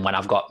breathing when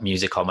I've got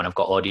music on, when I've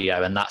got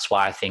audio. And that's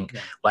why I think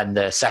when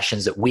the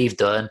sessions that we've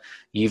done,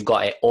 you've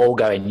got it all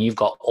going, you've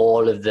got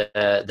all of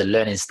the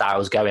learning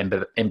styles going,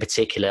 but in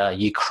particular,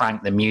 you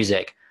crank the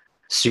music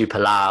super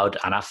loud.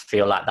 And I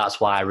feel like that's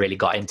why I really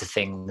got into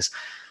things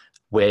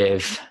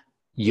with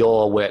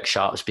your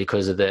workshops,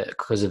 because of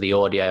the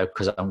audio,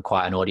 because I'm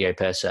quite an audio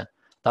person.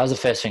 That was the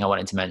first thing I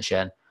wanted to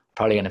mention.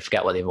 Probably going to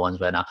forget what the other ones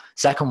were now.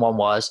 Second one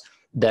was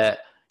that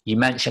you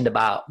mentioned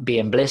about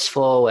being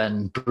blissful,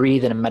 and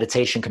breathing and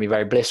meditation can be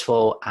very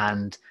blissful,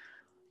 and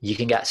you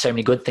can get so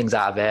many good things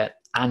out of it.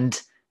 And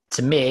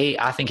to me,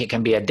 I think it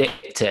can be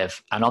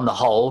addictive. And on the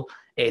whole,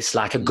 it's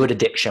like a good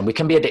addiction. We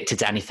can be addicted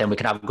to anything. We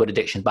can have good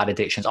addictions, bad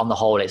addictions. On the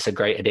whole, it's a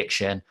great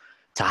addiction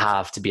to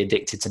have, to be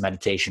addicted to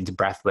meditation, to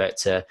breath work,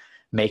 to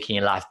making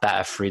your life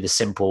better through the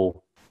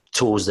simple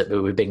tools that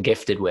we've been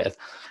gifted with.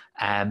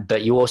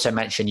 But you also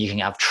mentioned you can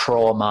have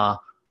trauma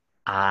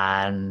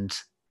and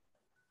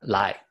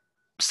like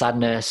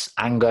sadness,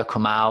 anger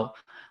come out.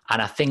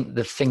 And I think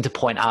the thing to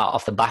point out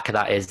off the back of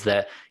that is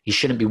that you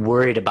shouldn't be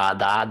worried about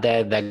that.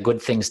 They're good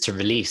things to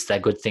release. They're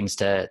good things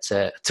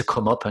to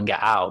come up and get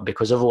out,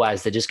 because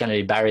otherwise they're just going to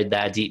be buried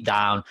there deep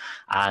down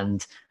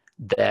and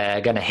they're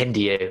going to hinder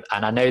you.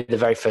 And I know the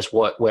very first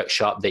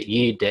workshop that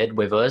you did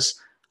with us,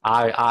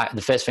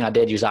 the first thing I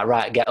did, you was like,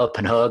 right, get up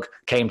and hug,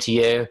 came to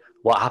you.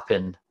 What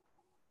happened?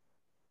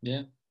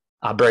 Yeah.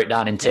 I broke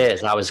down in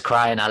tears. I was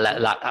crying.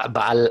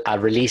 I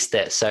released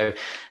it. So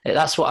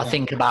that's what I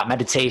think about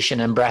meditation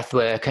and breath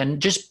work,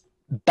 and just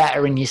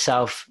bettering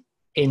yourself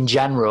in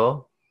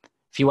general.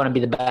 If you want to be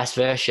the best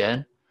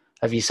version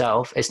of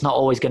yourself, it's not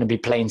always going to be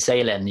plain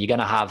sailing. You're going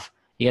to have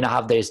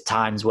those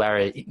times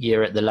where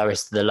you're at the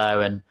lowest of the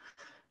low, and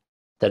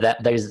they're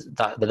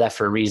there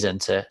for a reason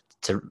to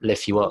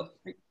lift you up.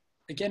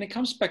 Again, it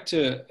comes back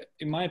to,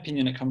 in my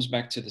opinion, it comes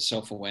back to the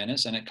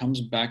self-awareness, and it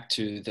comes back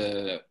to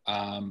the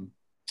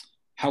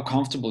how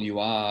comfortable you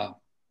are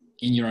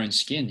in your own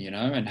skin, you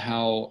know, and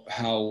how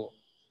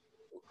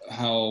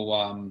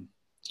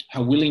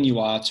willing you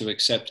are to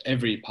accept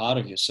every part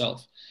of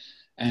yourself.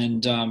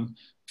 And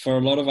for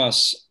a lot of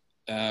us,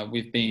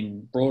 we've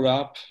been brought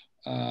up.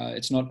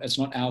 It's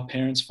not our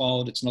parents'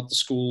 fault. It's not the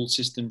school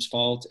system's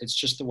fault. It's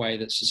just the way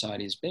that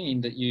society has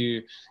been, that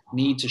you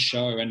need to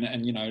show.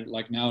 And you know,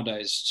 like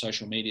nowadays,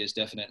 social media is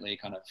definitely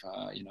kind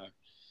of, you know,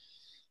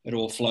 it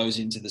all flows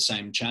into the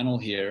same channel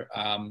here,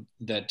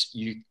 that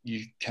you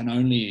can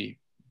only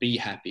be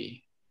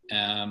happy.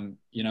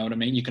 You know what I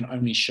mean? You can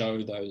only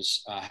show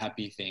those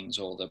happy things,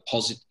 or the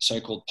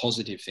so-called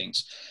positive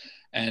things.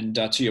 And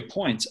to your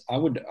point, I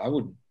would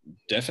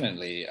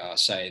definitely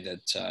say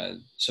that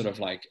sort of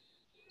like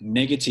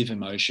negative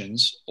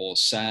emotions or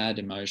sad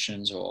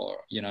emotions, or,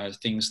 you know,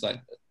 things like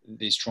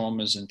these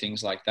traumas and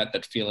things like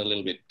that feel a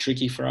little bit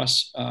tricky for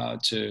us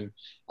to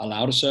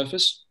allow to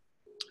surface.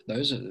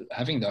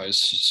 Having those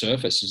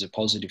surface is a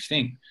positive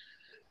thing.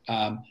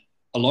 A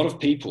lot of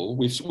people,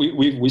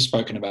 we've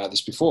spoken about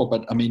this before,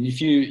 but I mean,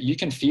 if you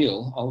can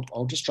feel,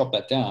 I'll just drop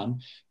that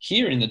down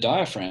here in the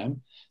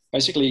diaphragm,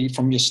 basically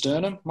from your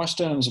sternum. My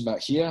sternum is about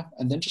here,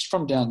 and then just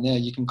from down there,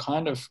 you can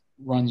kind of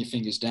run your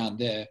fingers down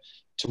there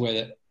to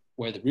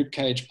where the rib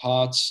cage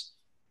parts,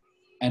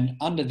 and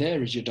under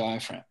there is your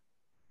diaphragm.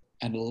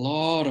 And a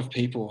lot of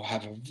people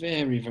have a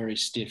very, very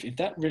stiff. If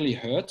that really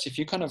hurts, if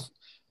you kind of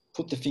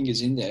put the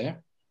fingers in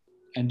there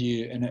and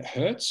it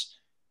hurts,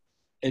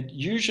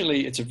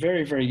 it's a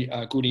very, very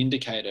good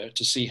indicator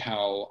to see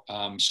how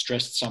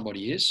stressed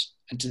somebody is,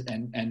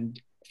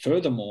 and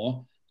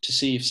furthermore, to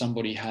see if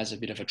somebody has a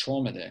bit of a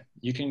trauma there.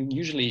 You can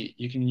usually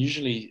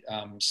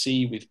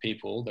see with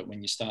people that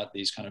when you start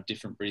these kind of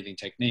different breathing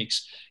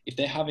techniques, if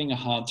they're having a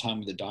hard time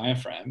with the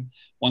diaphragm,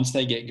 once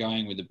they get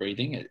going with the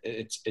breathing,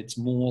 it's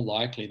more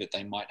likely that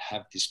they might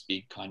have this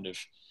big kind of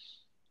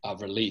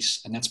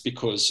release. And that's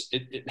because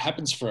it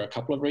happens for a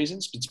couple of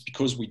reasons. It's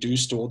because we do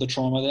store the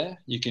trauma there.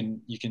 You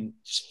can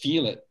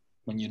feel it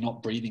when you're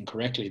not breathing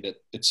correctly, that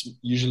it's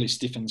usually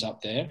stiffens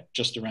up there,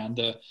 just around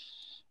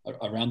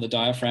the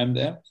diaphragm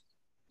there,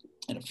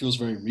 and it feels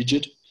very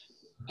rigid.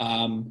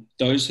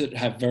 Those that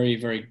have very,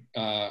 very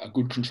a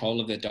good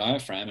control of their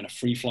diaphragm and a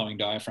free-flowing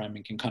diaphragm,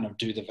 and can kind of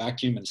do the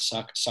vacuum and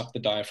suck the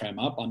diaphragm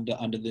up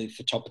under the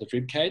top of the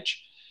rib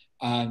cage,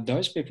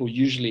 those people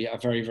usually are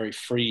very, very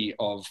free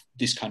of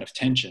this kind of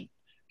tension,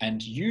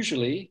 and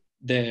usually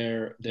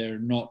they're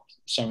not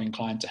so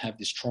inclined to have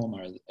this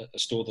trauma,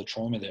 store the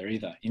trauma there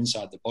either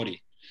inside the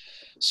body.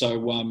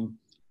 So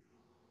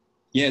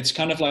yeah, it's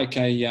kind of like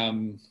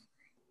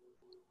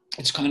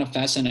it's kind of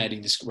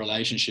fascinating, this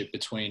relationship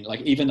between,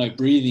 like, even though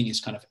breathing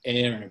is kind of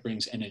air and it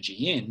brings energy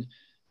in,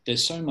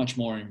 there's so much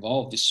more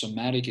involved. This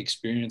somatic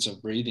experience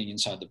of breathing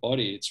inside the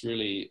body,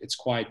 it's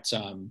quite,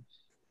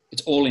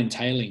 it's all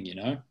entailing, you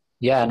know?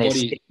 Yeah, and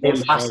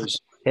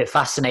it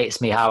fascinates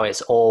me how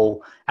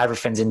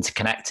everything's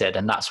interconnected.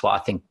 And that's what I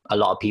think a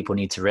lot of people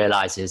need to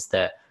realize, is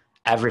that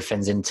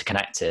everything's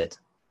interconnected.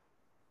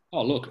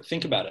 Oh, look,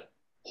 think about it.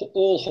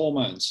 All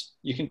hormones,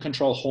 you can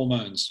control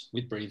hormones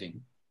with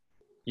breathing.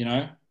 You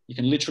know, You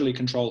can literally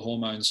control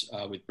hormones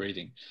with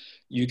breathing.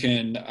 You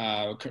can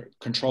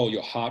control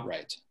your heart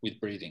rate with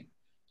breathing.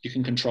 You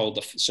can control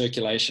the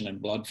circulation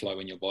and blood flow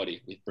in your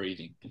body with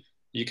breathing.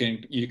 You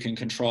can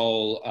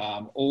control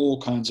all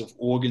kinds of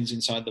organs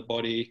inside the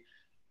body.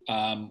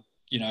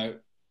 You know,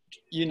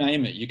 you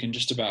name it. You can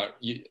just about.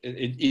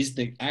 It is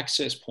the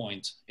access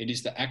point. It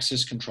is the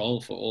access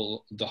control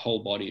for the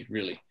whole body,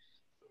 really.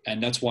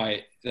 And that's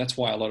why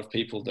a lot of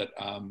people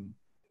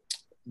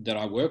that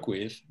I work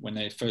with, when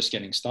they're first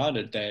getting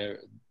started,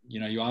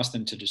 you ask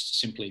them to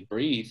just simply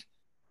breathe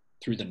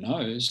through the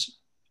nose,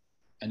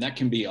 and that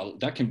can be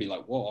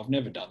like, whoa, I've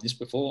never done this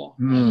before.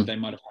 And they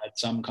might have had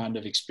some kind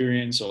of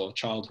experience or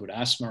childhood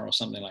asthma or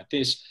something like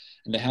this,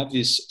 and they have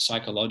this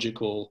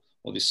psychological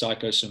or this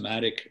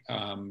psychosomatic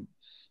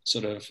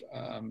sort of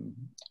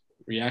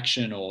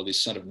reaction or this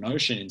sort of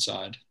notion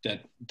inside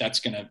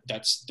that's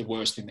the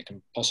worst thing that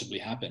can possibly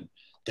happen.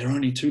 There are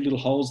only 2 little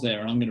holes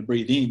there, and I'm going to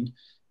breathe in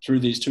through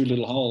these 2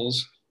 little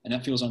holes, and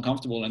that feels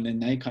uncomfortable. And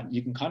then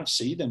you can kind of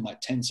see them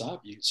like tense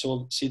up. You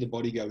sort of see the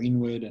body go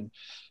inward and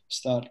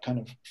start kind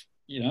of,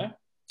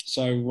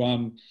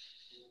 So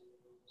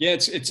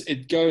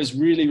it goes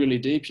really, really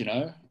deep.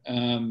 There's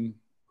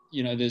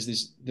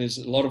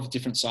a lot of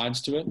different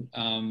sides to it,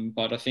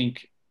 but I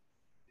think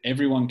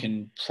everyone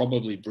can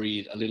probably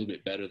breathe a little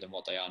bit better than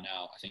what they are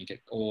now. I think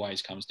it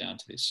always comes down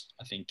to this.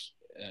 I think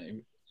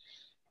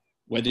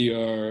whether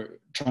you're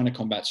trying to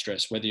combat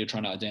stress, whether you're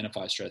trying to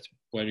identify stress,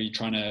 whether you're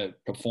trying to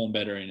perform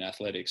better in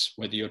athletics,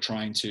 whether you're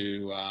trying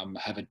to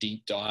have a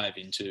deep dive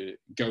into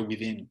go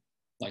within,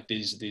 like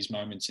these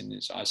moments in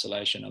this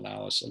isolation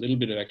allow us a little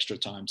bit of extra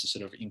time to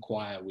sort of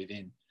inquire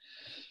within.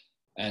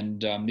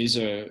 And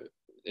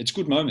it's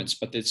good moments,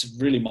 but it's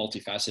really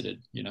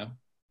multifaceted,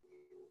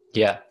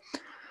 Yeah.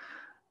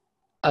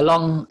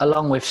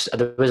 Along with,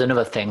 there was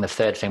another thing, the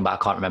third thing, but I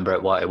can't remember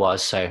what it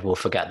was, so we'll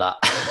forget that.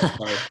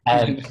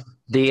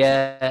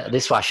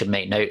 This is why I should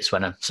make notes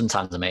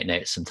sometimes I make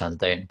notes, sometimes I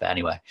don't. But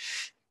anyway,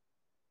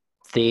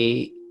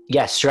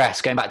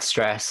 stress, going back to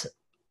stress,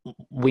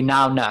 we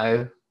now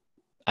know,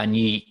 and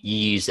you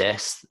use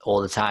this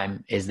all the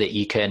time, is that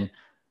you can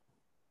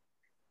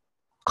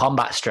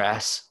combat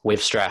stress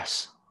with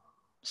stress.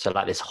 So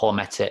like this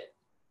hormetic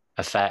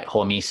effect,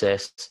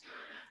 hormesis,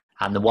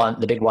 and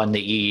the big one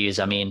that you use,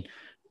 I mean,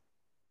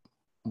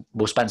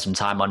 we'll spend some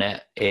time on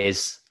it,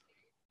 is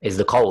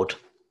the cold.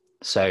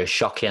 So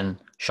shocking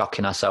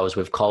ourselves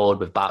with cold,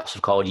 with bouts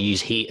of cold. You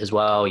use heat as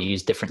well, you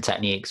use different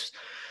techniques.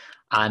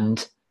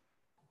 And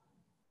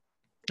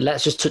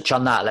let's just touch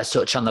on that. Let's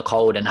touch on the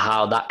cold and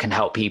how that can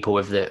help people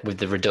with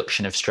the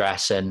reduction of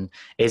stress. And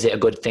is it a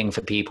good thing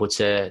for people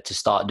to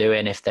start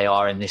doing if they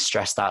are in this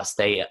stressed out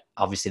state?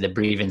 Obviously the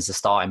breathing's the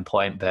starting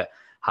point, but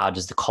how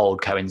does the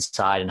cold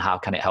coincide, and how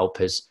can it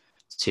help us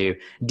to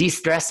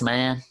de-stress,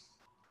 man?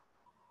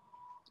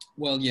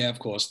 Well, yeah, of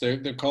course.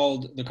 The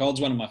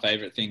cold's one of my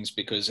favorite things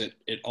because it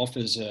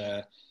offers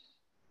a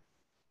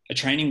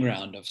training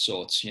ground of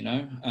sorts.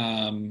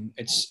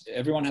 It's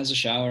everyone has a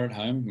shower at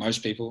home.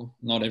 Most people,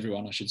 not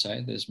everyone, I should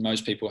say.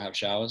 Most people have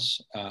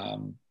showers,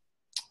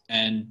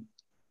 and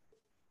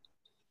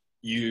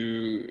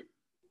you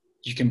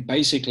can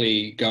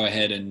basically go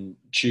ahead and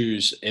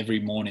choose every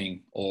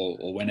morning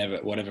or whenever,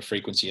 whatever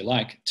frequency you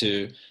like,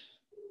 to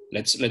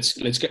let's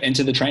go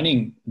enter the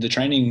training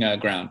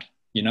ground.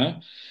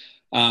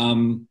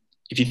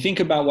 If you think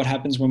about what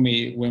happens when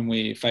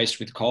we're faced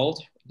with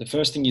cold, the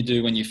first thing you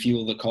do when you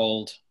feel the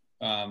cold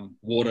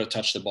water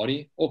touch the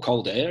body, or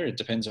cold air, it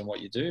depends on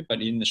what you do,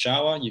 but in the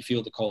shower, you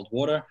feel the cold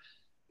water,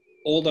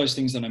 all those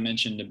things that I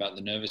mentioned about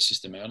the nervous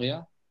system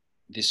earlier,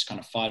 this kind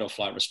of fight or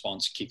flight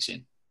response kicks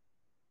in.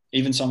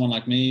 Even someone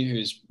like me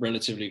who's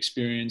relatively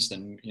experienced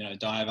and,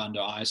 dive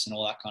under ice and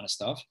all that kind of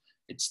stuff,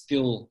 it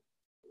still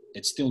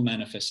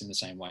manifests in the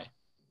same way.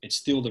 It's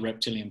still the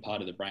reptilian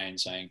part of the brain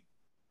saying,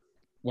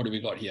 what do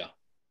we got here?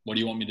 What do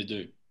you want me to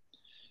do?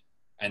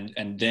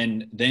 And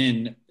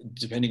then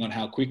depending on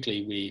how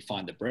quickly we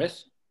find the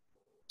breath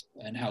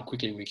and how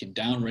quickly we can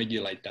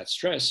down-regulate that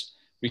stress,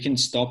 we can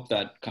stop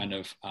that kind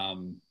of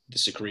the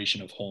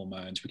secretion of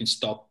hormones. We can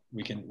slow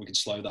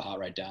the heart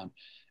rate down,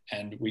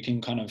 and we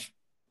can kind of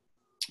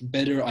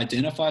better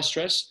identify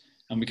stress,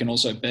 and we can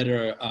also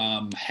better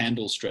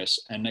handle stress.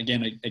 And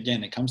again,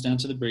 it comes down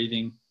to the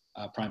breathing.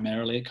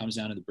 Primarily, it comes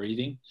down to the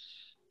breathing.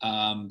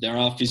 There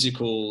are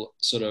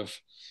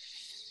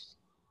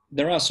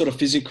sort of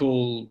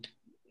physical,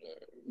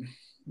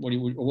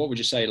 what would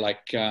you say?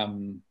 Like, I've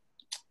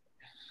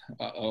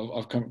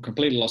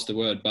completely lost the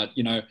word, but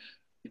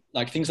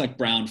like things like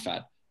brown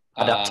fat.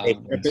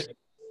 Adaptations.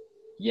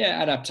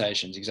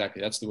 Adaptations.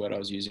 Exactly. That's the word I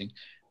was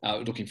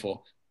looking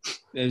for.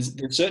 There's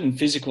certain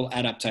physical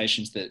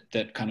adaptations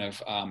that kind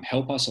of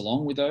help us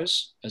along with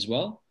those as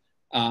well.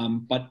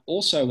 But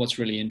also what's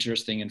really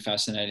interesting and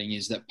fascinating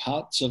is that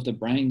parts of the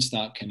brain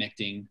start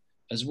connecting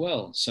as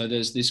well. So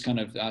there's this kind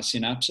of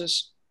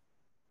synapses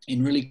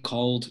in really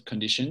cold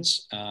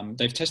conditions.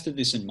 They've tested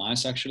this in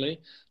mice, actually.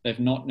 They've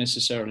not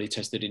necessarily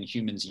tested in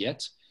humans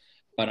yet.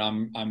 but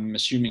I'm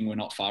assuming we're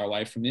not far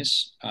away from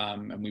this,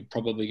 and we're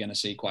probably going to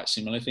see quite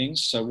similar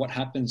things. So what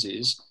happens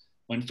is,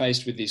 when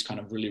faced with these kind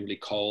of really, really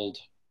cold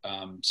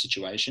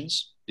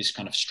situations, this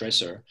kind of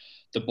stressor,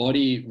 the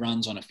body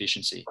runs on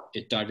efficiency.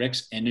 It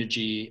directs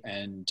energy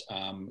and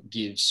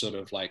gives sort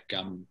of like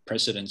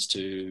precedence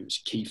to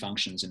key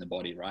functions in the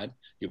body, right?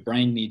 Your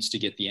brain needs to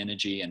get the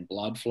energy and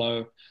blood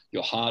flow,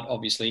 your heart,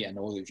 obviously, and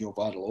all of your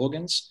vital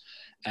organs.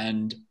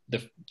 And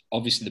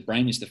obviously the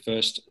brain is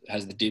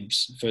has the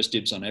first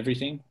dibs on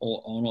everything,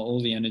 on all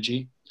the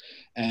energy.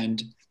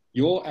 And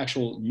your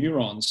actual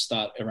neurons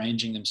start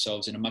arranging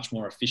themselves in a much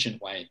more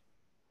efficient way.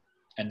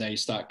 And they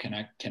start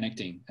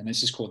connecting. And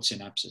this is called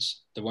synapses,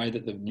 the way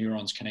that the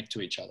neurons connect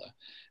to each other.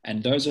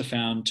 And those are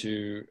found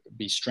to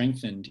be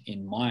strengthened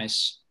in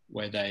mice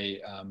where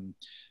they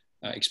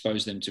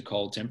expose them to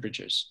cold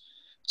temperatures.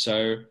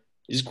 So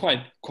this is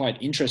quite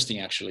interesting,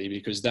 actually,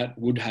 because that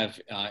would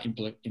have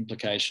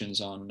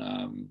implications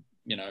on,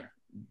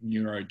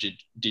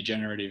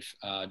 neurodegenerative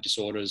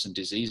disorders and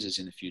diseases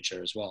in the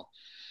future as well.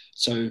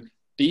 So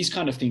these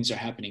kind of things are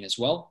happening as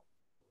well.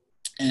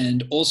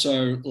 And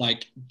also,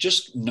 like,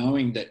 just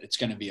knowing that it's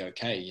going to be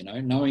okay,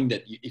 knowing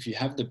that if you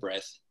have the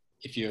breath,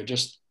 if you're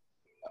just,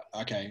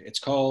 okay, it's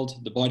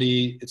cold, the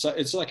body, it's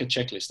like a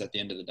checklist at the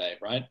end of the day,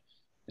 right?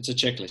 It's a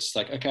checklist. It's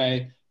like,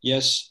 okay,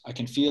 yes, I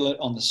can feel it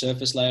on the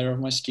surface layer of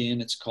my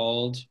skin. It's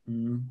cold.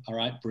 All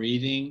right,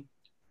 breathing.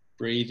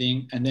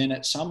 And then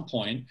at some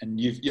point,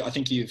 and I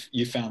think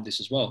you've found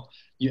this as well,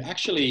 you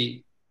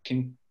actually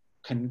can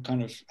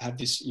kind of have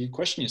this, you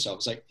question yourself.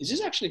 It's like, is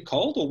this actually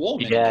cold or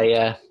warm anymore?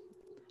 Yeah.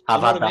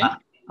 I've had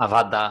that. I've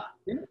had that.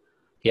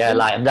 Yeah,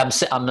 like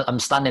I'm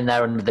standing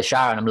there under the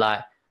shower and I'm like,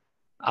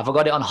 have I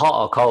got it on hot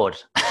or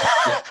cold?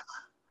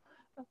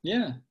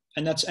 Yeah.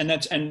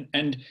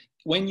 And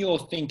when you're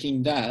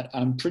thinking that,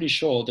 I'm pretty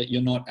sure that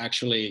you're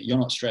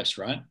not stressed,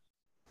 right?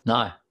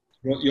 No.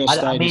 Your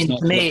state I mean, is not.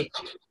 To me,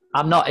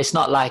 I'm not. It's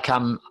not like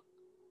I'm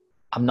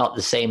not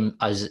the same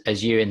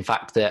as you. In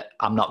fact, that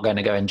I'm not going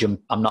to go and jump.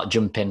 I'm not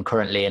jumping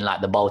currently in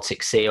like the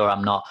Baltic Sea, or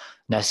I'm not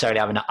necessarily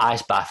having an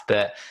ice bath.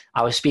 But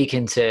I was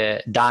speaking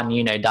to Dan.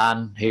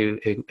 Dan, who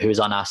was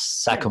on our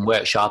second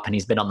workshop, and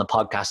he's been on the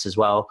podcast as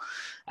well.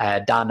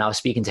 Dan, I was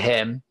speaking to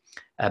him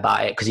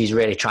about it because he's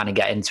really trying to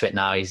get into it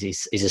now.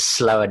 He's a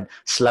slow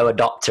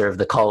adopter of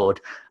the cold,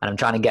 and I'm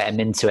trying to get him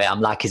into it.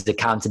 I'm like his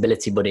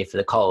accountability buddy for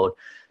the cold.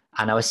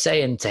 And I was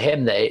saying to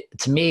him that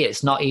to me,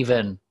 it's not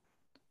even.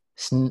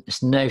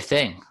 It's no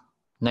thing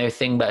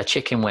but a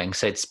chicken wing,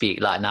 so to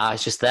speak. Like, now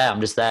it's just there. I'm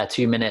just there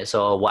 2 minutes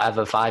or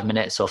whatever, 5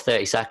 minutes or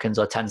 30 seconds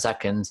or 10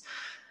 seconds.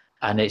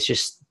 And it's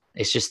just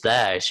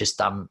there. It's just,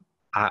 I'm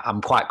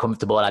quite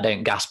comfortable. I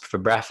don't gasp for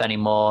breath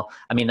anymore.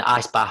 I mean, the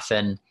ice bath,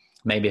 and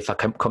maybe if I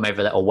come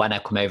over there, or when I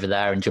come over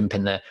there and jump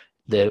in the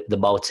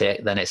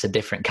Baltic, then it's a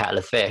different kettle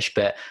of fish.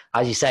 But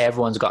as you say,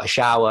 everyone's got a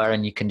shower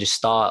and you can just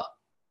start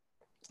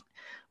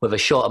with a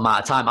short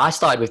amount of time. I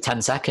started with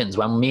 10 seconds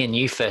when me and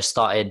you first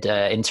started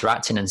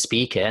interacting and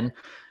speaking.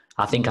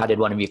 I think I did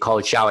one of your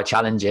cold shower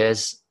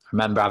challenges. I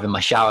remember having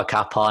my shower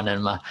cap on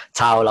and my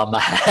towel on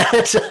my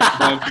head.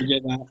 Don't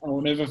forget that. I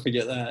will never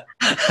forget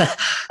that.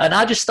 And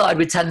I just started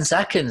with 10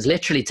 seconds,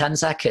 literally 10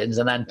 seconds,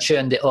 and then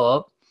churned it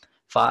up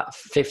for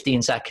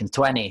 15 seconds,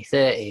 20,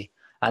 30.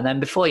 And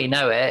then before you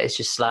know it, it's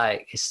just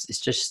like,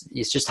 it's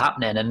just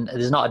happening. And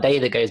there's not a day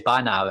that goes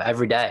by now.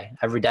 Every day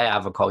I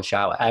have a cold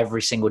shower,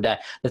 every single day.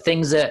 The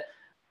things that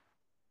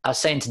I was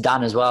saying to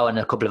Dan as well, and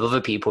a couple of other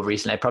people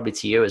recently, probably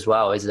to you as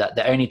well, is that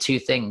the only two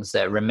things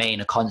that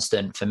remain a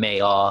constant for me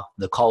are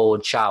the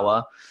cold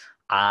shower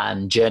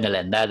and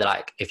journaling. They're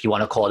like, if you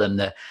want to call them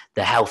the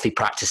healthy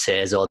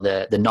practices or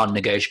the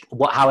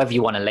non-negotiable, however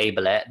you want to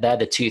label it, they're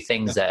the two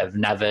things that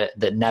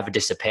never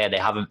disappear. They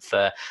haven't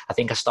for, I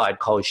think I started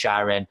cold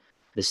showering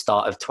the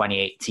start of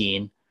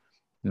 2018,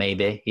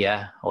 maybe,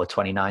 or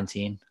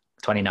 2019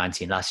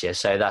 last year.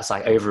 So that's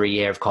like over a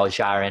year of cold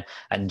showering,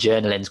 and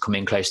journaling's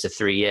coming close to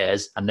 3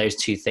 years. And those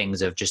two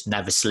things have just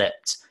never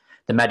slipped.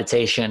 The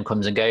meditation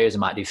comes and goes. I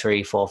might do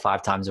 3, 4,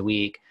 5 times a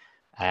week.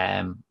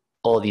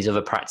 All these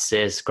other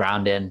practices,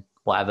 grounding,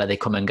 whatever, they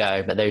come and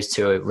go, but those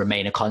two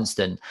remain a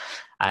constant.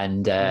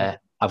 And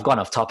I've gone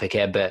off topic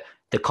here, but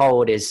the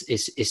cold is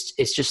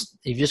just,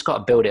 you've just got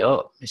to build it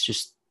up. It's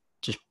just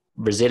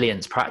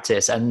resilience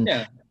practice. And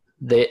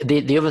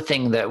the other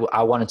thing that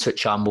I want to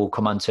touch on, we'll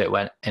come on to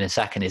it in a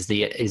second, is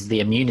the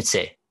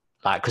immunity.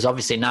 Like, because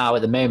obviously now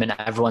at the moment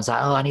everyone's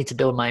like, oh, I need to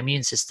build my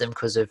immune system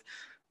because of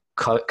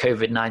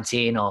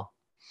COVID-19 or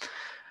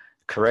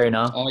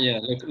Corona. Oh yeah,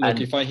 look.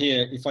 If I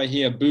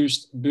hear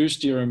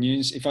boost your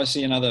immune. If I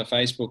see another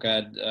Facebook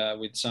ad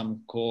with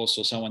some course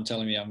or someone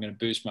telling me I'm going to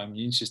boost my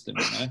immune system,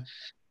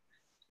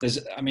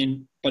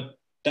 but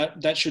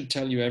that should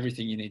tell you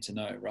everything you need to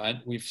know, right?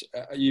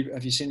 Have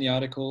you seen the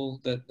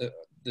article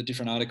the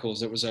different articles?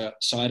 There was a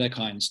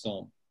cytokine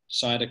storm.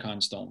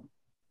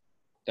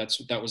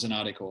 That was an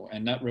article,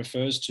 and that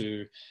refers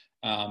to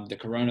the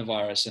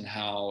coronavirus and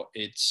how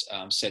it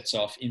sets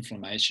off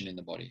inflammation in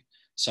the body.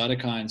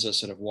 Cytokines are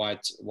sort of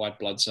white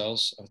blood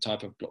cells, a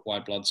type of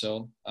white blood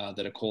cell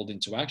that are called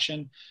into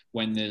action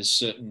when there's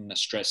certain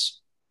stress,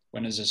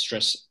 when there's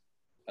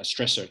a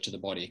stressor to the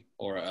body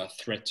or a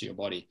threat to your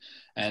body.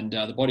 And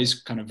the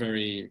body's kind of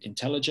very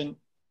intelligent,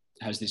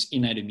 has this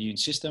innate immune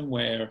system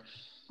where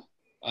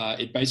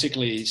it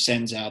basically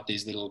sends out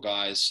these little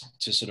guys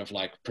to sort of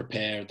like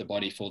prepare the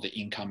body for the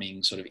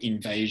incoming sort of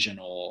invasion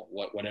or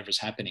whatever's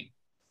happening.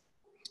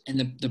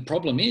 And the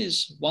problem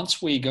is,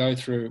 once we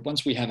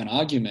have an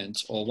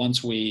argument or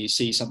once we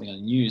see something on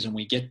the news and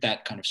we get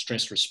that kind of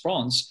stress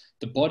response,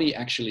 the body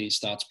actually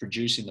starts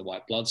producing the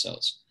white blood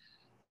cells.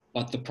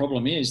 But the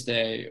problem is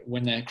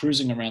when they're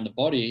cruising around the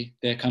body,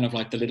 they're kind of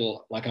like the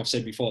little, like I've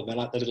said before, they're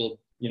like the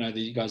little, you know,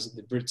 the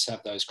Brits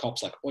have those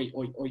cops like, oi,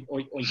 oi, oi,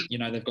 oi, oi, you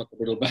know, they've got the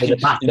little,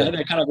 you know,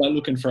 they're kind of like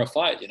looking for a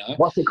fight, you know.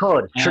 What's it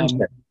called?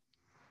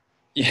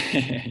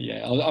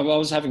 Yeah. I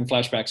was having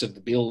flashbacks of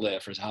the Bill there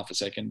for half a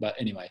second, but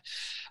anyway.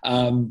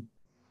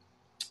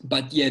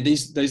 But yeah,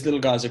 these little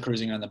guys are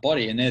cruising around the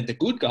body and they're the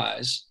good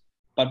guys,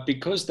 but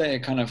because they're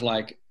kind of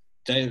like,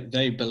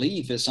 they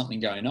believe there's something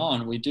going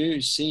on, we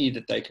do see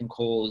that they can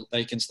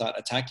start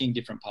attacking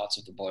different parts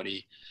of the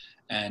body.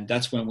 And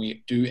that's when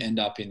we do end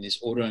up in this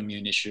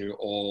autoimmune issue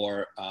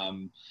or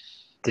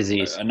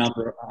disease, a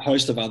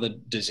host of other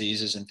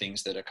diseases and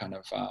things that are kind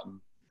of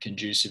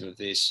conducive of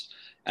this.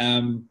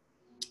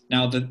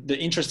 Now, the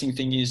interesting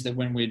thing is that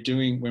when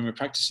we're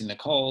practicing the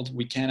cold,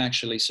 we can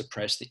actually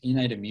suppress the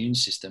innate immune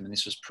system. And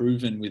this was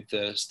proven with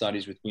the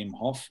studies with Wim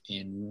Hof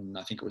in,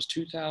 I think it was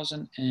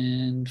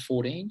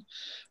 2014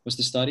 was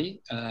the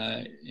study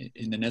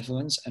in the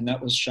Netherlands. And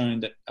that was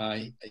shown that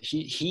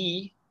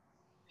he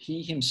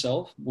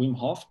himself, Wim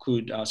Hof,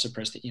 could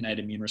suppress the innate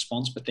immune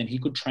response, but then he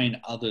could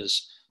train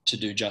others to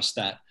do just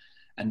that.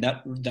 And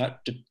that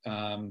it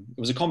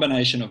was a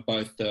combination of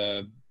both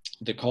the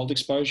cold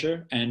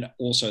exposure and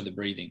also the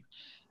breathing.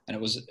 And it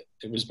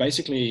was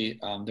basically,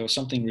 there was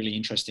something really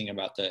interesting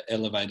about the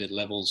elevated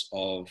levels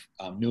of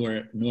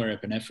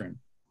norepinephrine,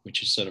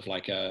 which is sort of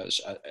like a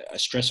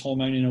stress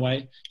hormone in a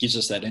way, gives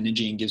us that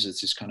energy and gives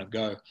us this kind of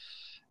go.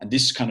 And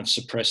this kind of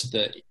suppressed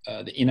the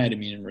innate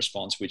immune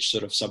response, which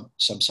sort of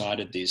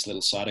subsided these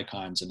little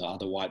cytokines and the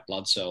other white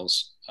blood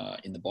cells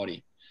in the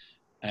body.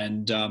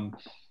 And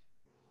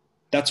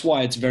that's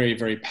why it's a very,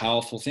 very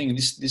powerful thing.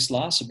 This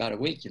lasts about a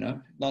week, you know,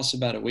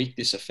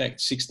 this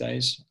effect, 6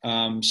 days.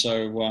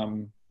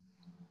 So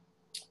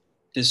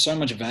there's so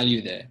much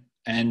value there.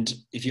 And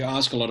if you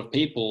ask a lot of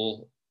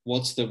people,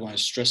 what's the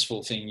most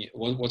stressful thing,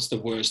 what's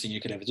the worst thing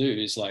you could ever do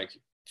is like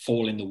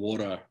fall in the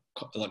water,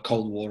 like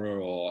cold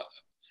water, or,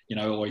 you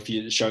know, or if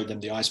you show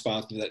them the ice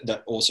bath,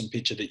 that awesome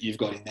picture that you've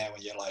got in there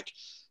where you're like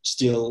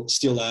still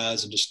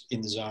as and just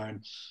in the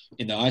zone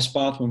in the ice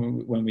bath.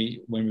 When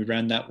we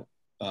ran that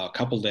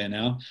couple there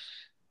now,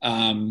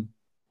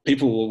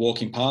 people were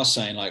walking past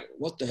saying like,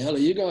 what the hell are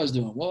you guys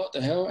doing? What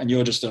the hell? And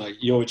you're just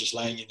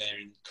laying in there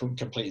in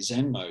complete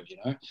Zen mode, you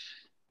know?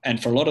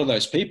 And for a lot of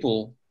those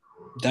people,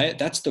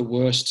 that's the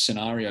worst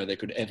scenario they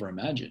could ever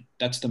imagine.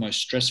 That's the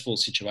most stressful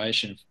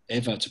situation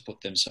ever to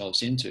put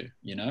themselves into,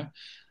 you know?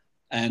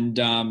 And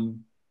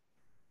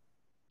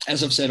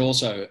as I've said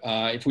also,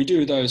 if we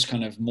do those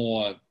kind of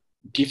more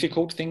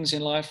difficult things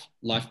in life,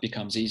 life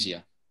becomes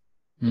easier.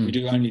 If we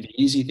do only the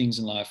easy things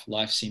in life,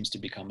 life seems to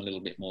become a little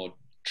bit more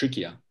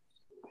trickier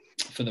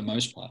for the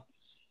most part.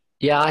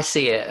 Yeah, I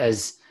see it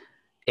as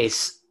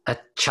it's a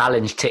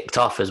challenge ticked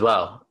off as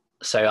well.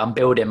 So I'm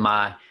building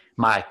my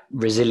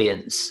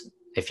resilience,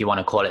 if you want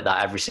to call it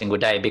that, every single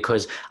day,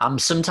 because I'm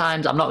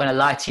not going to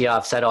lie to you.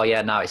 I've said, oh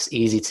yeah, now it's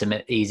easy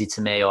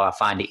to me, or I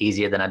find it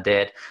easier than I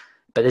did.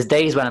 But there's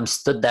days when I'm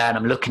stood there and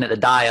I'm looking at the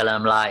dial and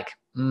I'm like,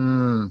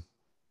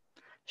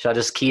 shall I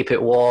just keep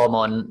it warm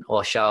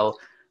or shall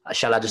I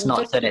just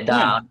not turn it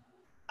down?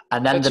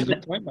 And then that's a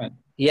good point, man.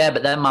 Yeah,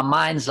 but then my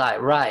mind's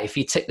like, right, if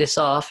you tick this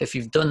off, if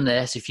you've done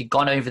this, if you've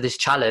gone over this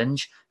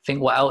challenge,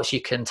 think what else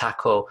you can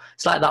tackle.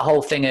 It's like that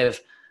whole thing of,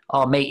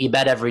 oh, make your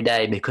bed every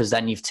day, because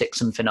then you've ticked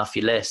something off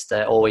your list.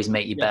 Always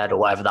make your bed, or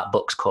whatever that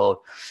book's called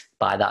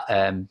by that,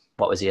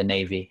 what was he, a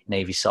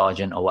Navy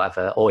sergeant or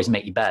whatever. Always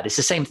make your bed. It's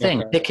the same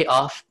thing. Pick it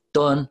off,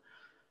 done,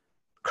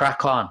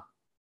 crack on.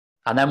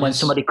 And then when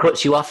somebody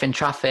cuts you off in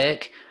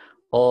traffic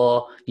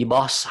or your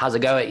boss has a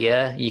go at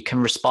you, you can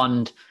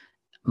respond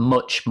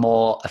much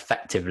more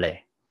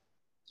effectively.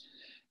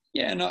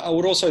 Yeah, and I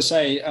would also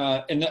say,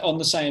 in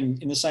the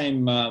same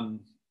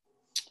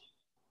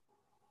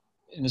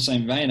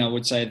vein, I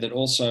would say that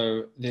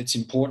also it's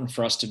important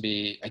for us to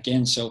be,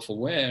 again,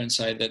 self-aware and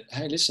say that,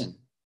 hey, listen,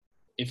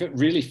 if it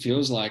really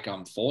feels like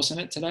I'm forcing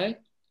it today,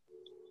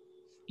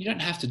 you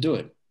don't have to do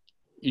it.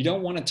 You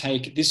don't want to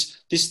take this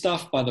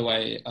stuff, by the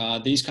way,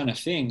 these kind of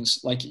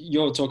things, like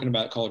you're talking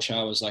about cold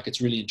showers, like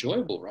it's really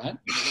enjoyable, right?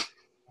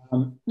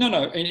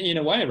 No, in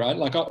a way, right?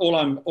 Like all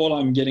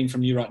I'm getting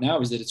from you right now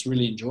is that it's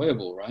really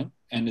enjoyable, right?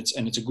 And it's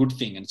a good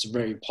thing, and it's a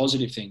very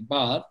positive thing.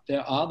 But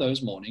there are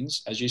those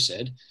mornings, as you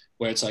said,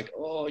 where it's like,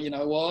 oh, you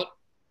know what?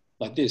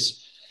 Like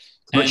this.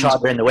 Much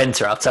harder in the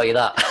winter, I'll tell you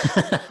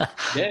that.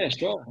 Yeah,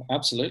 sure.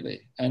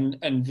 Absolutely. And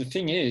the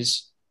thing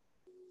is,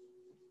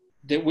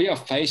 that we are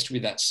faced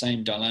with that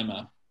same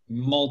dilemma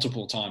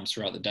multiple times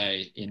throughout the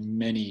day in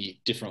many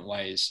different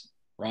ways,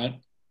 right?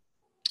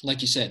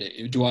 Like you said,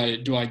 do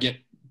I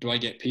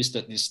get pissed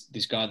at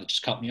this guy that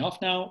just cut me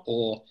off now,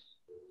 or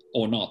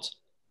not?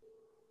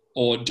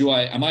 Or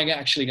am I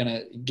actually going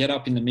to get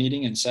up in the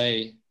meeting and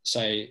say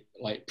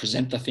like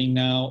present the thing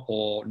now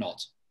or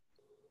not?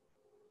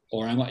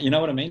 Or am I, you know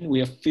what I mean?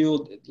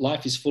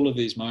 Life is full of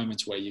these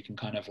moments where you can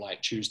kind of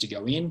like choose to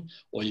go in,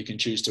 or you can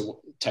choose to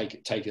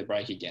take the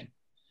break again.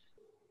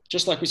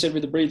 Just like we said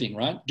with the breathing,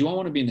 right? Do I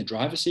want to be in the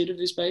driver's seat of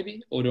this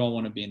baby, or do I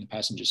want to be in the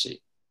passenger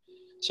seat?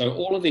 So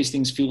all of these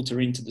things filter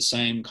into the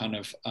same kind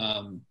of.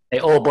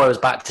 It all boils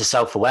back to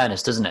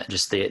self-awareness, doesn't it?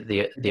 Just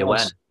the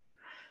awareness.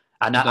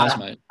 And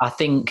I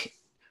think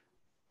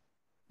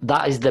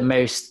that is the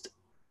most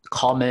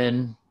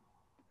common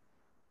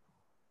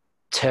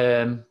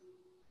term,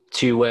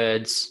 2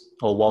 words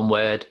or 1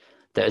 word,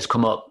 that has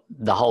come up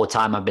the whole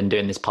time I've been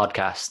doing this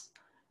podcast.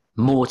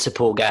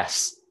 Multiple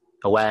guests,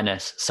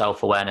 awareness,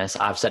 self-awareness.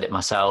 I've said it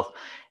myself.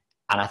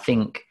 And I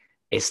think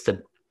it's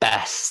the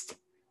best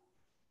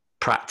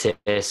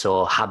practice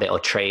or habit or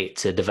trait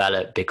to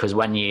develop, because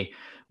when you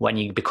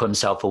become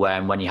self-aware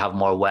and when you have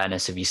more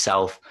awareness of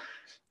yourself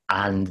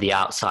and the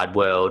outside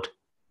world,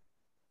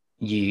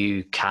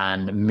 you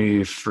can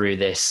move through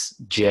this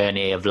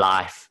journey of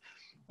life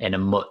in a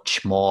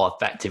much more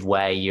effective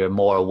way. You're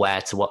more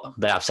aware to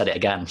I've said it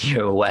again,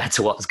 you're aware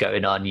to what's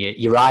going on.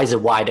 Your eyes are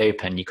wide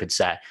open, you could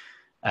say.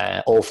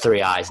 All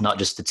 3 eyes, not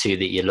just the 2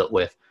 that you look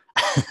with.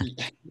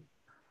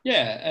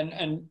 Yeah,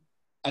 and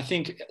I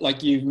think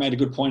like you've made a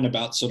good point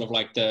about sort of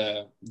like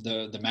the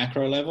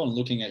macro level and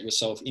looking at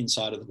yourself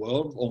inside of the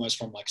world, almost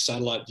from like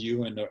satellite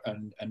view and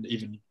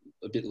even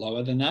a bit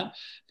lower than that.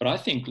 But I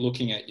think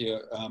looking at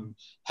your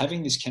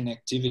having this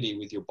connectivity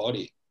with your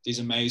body, these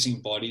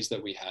amazing bodies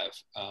that we have,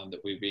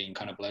 that we've been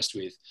kind of blessed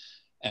with,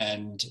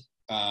 and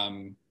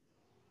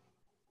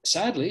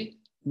sadly,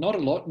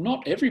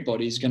 not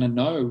everybody is going to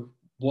know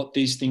what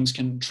these things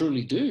can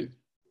truly do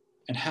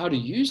and how to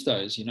use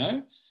those,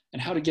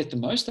 and how to get the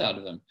most out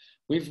of them.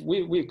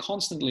 I'm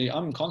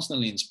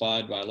constantly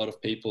inspired by a lot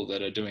of people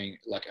that are doing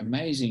like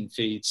amazing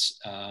feats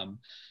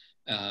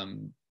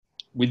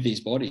with these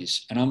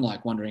bodies. And I'm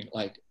like wondering,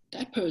 like,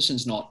 that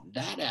person's not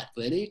that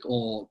athletic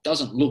or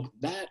doesn't look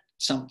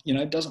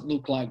doesn't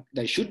look like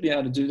they should be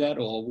able to do that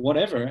or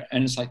whatever.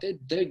 And it's like,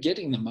 they're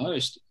getting the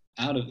most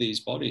out of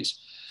these bodies.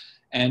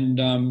 And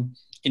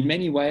in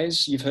many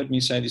ways, you've heard me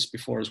say this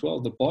before as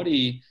well, the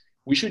body,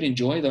 we should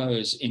enjoy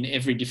those in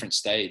every different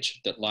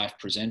stage that life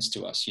presents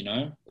to us,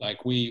 like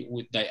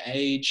they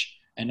age,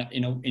 and,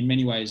 in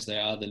many ways they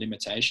are the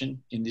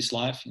limitation in this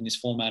life, in this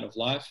format of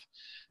life.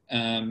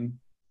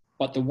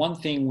 But the one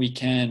thing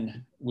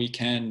the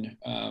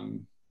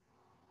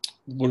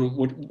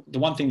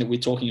one thing that we're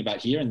talking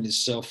about here, and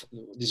this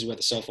is where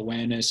the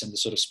self-awareness and the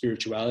sort of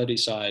spirituality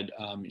side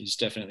is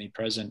definitely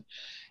present,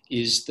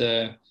 is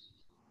the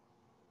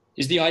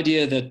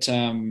idea that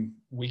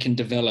we can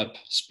develop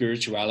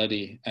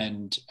spirituality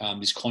and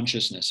this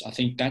consciousness. I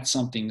think that's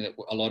something that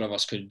a lot of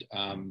us could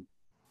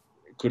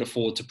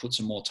afford to put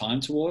some more time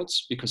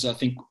towards, because I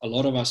think a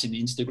lot of us in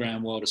the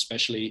Instagram world,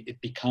 especially,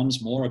 it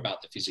becomes more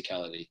about the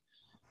physicality,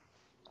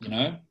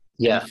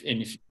 Yeah.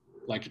 And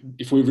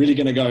if we're really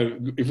going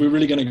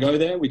to go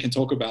there, we can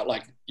talk about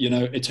like,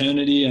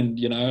 eternity and,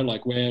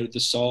 like where the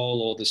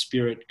soul or the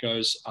spirit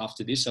goes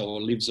after this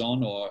or lives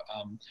on, or,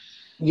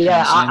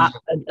 yeah, I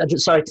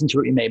sorry to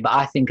interrupt you, mate, but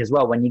I think as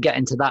well, when you get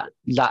into that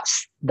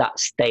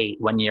state,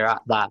 when you're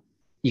at that,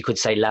 you could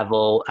say,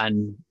 level,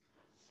 and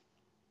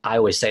I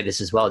always say this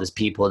as well, there's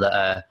people that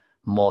are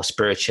more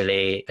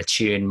spiritually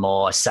attuned,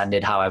 more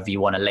ascended, however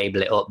you want to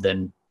label it up,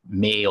 than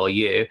me or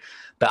you.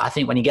 But I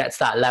think when you get to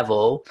that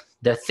level,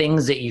 the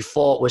things that you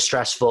thought were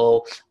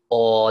stressful,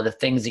 or the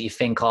things that you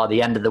think are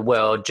the end of the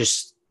world,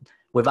 just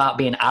without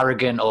being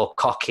arrogant or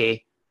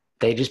cocky,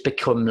 they just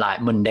become like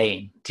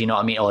mundane. Do you know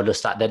what I mean? Or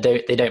just like they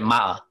don't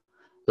matter.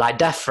 Like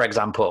death, for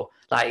example.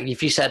 Like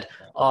if you said,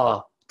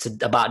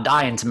 about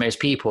dying to most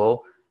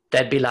people,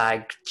 they'd be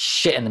like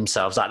shitting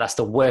themselves. Like that's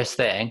the worst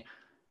thing.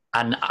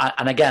 And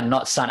again,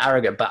 not to sound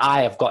arrogant, but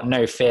I have got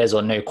no fears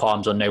or no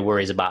qualms or no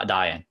worries about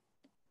dying,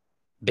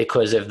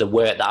 because of the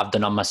work that I've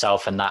done on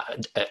myself and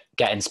that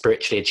getting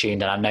spiritually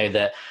attuned. And I know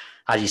that,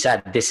 as you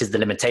said, this is the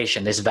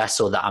limitation, this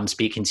vessel that I'm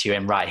speaking to you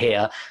in right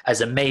here,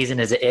 as amazing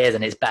as it is,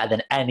 and it's better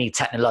than any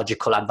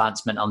technological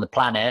advancement on the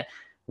planet.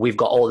 We've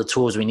got all the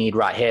tools we need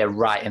right here,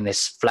 right in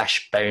this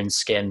flesh, bone,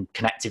 skin,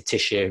 connective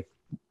tissue,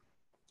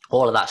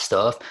 all of that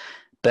stuff.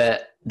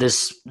 But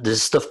there's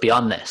stuff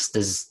beyond this.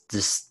 There's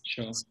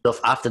Sure. stuff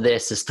after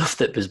this, there's stuff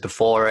that was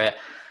before it.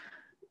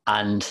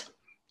 And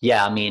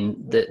yeah, I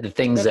mean, the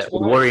things that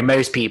would worry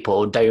most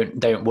people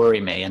don't worry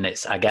me. And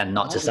it's, again,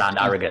 not to sound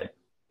arrogant.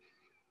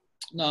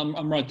 No,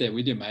 I'm right there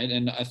with you, mate.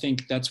 And I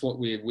think that's what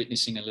we're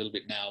witnessing a little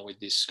bit now with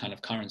this kind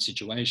of current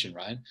situation,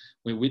 right?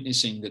 We're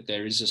witnessing that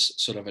there is a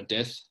sort of a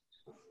death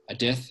a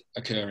death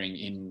occurring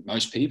in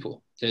most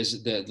people.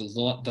 There's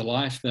the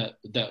life that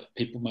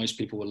most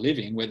people are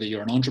living, whether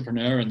you're an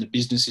entrepreneur and the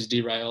business is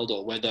derailed,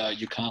 or whether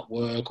you can't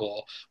work,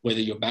 or whether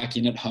you're back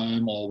in at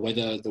home, or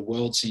whether the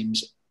world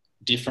seems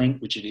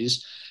different, which it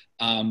is.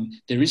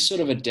 There is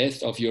sort of a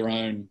death of your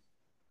own,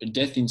 a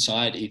death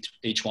inside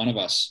each one of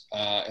us,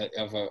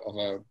 of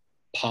a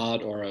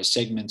part or a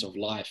segment of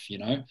life, you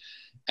know.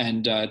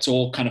 And it's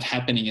all kind of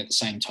happening at the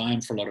same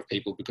time for a lot of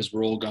people, because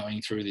we're all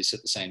going through this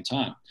at the same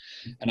time.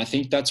 And I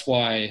think that's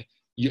why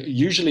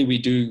usually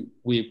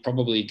we're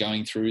probably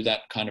going through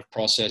that kind of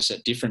process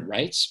at different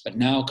rates, but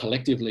now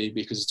collectively,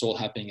 because it's all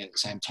happening at the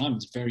same time,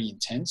 it's very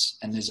intense,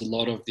 and there's a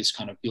lot of this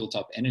kind of built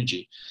up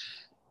energy.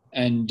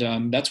 And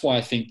that's why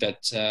I think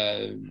it's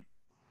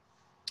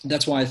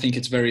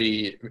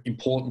very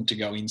important to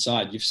go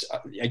inside.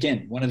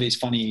 Again, one of these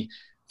funny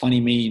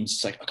memes.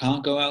 It's like, I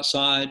can't go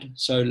outside,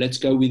 so let's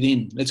go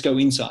within. Let's go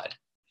inside,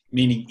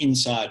 meaning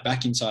inside,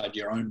 back inside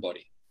your own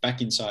body,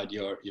 back inside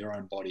your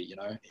own body, you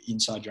know,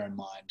 inside your own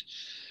mind.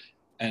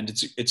 And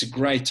it's a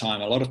great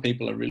time. A lot of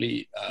people are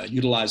really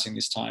utilizing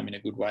this time in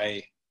a good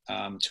way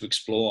to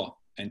explore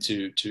and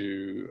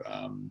to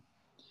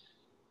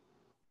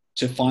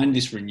find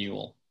this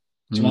renewal,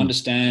 to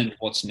understand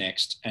what's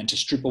next, and to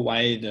strip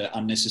away the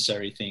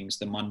unnecessary things,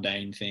 the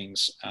mundane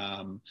things.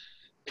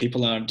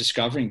 People are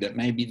discovering that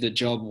maybe the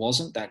job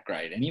wasn't that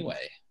great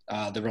anyway.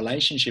 The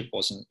relationship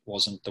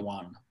wasn't the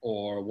one,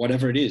 or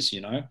whatever it is,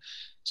 you know.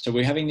 So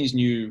we're having these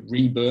new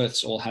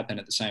rebirths all happen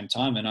at the same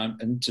time.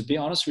 And to be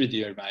honest with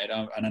you, mate,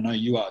 and I know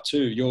you are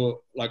too,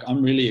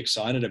 I'm really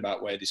excited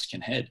about where this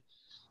can head.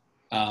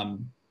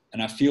 And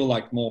I feel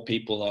like more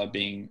people are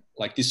being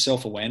like this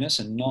self-awareness,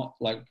 and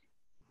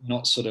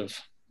not sort of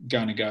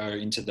going to go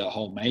into the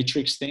whole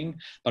matrix thing,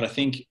 but I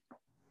think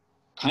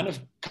kind of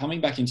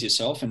coming back into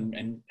yourself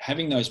and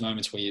having those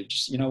moments where you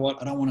just, you know what,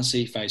 I don't want to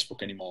see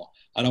Facebook anymore.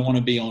 I don't want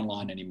to be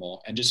online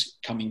anymore. And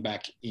just coming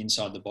back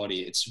inside the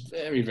body, it's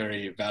very,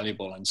 very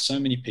valuable. And so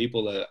many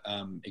people are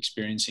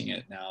experiencing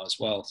it now as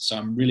well. So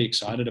I'm really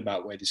excited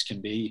about where this can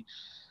be,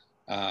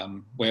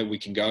 where we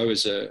can go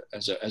as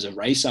a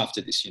race after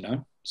this, you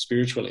know,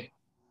 spiritually.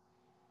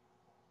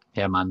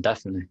 Yeah, man,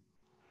 definitely.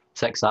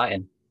 It's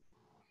exciting.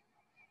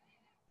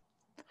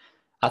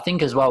 I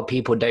think as well,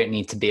 people don't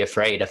need to be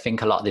afraid. I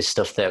think a lot of this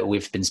stuff that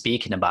we've been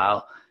speaking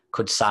about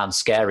could sound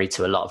scary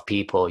to a lot of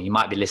people. You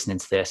might be listening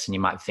to this and you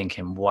might be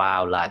thinking,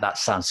 wow, like that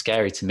sounds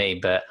scary to me,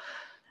 but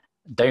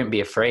don't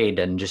be afraid.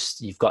 And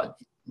just,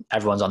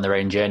 everyone's on their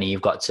own journey.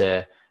 You've got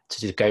to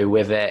just go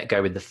with it,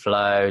 go with the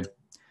flow,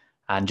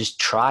 and just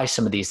try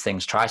some of these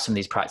things, try some of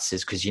these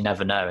practices, because you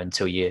never know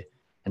until you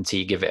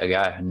give it a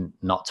go, and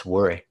not to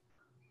worry.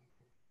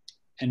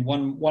 And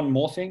one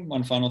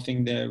final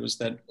thing there was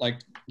that, like,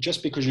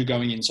 just because you're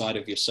going inside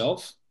of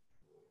yourself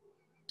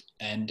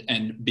and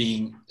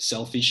being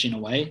selfish in a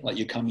way, like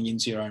you're coming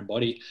into your own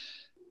body,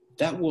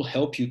 that will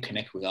help you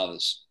connect with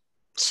others.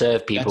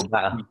 Serve people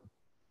better.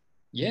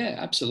 Yeah,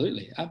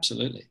 absolutely.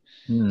 Absolutely.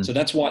 So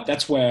that's what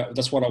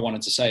I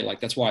wanted to say. Like,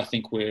 that's why I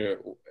think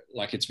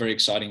it's very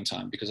exciting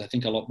time, because I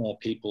think a lot more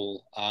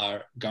people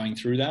are going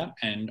through that,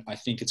 and I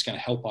think it's going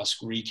to help us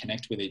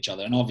reconnect with each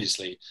other. And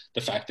obviously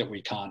the fact that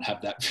we can't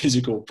have that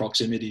physical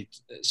proximity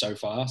so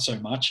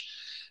much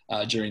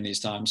during these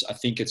times, I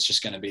think it's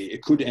just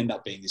it could end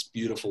up being this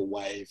beautiful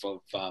wave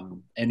of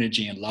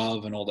energy and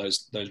love and all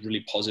those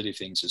really positive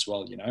things as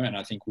well, you know. And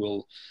I think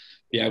we'll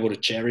be able to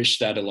cherish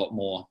that a lot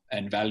more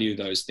and value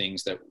those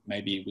things that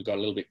maybe we got a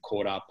little bit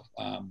caught up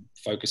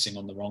focusing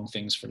on the wrong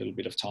things for a little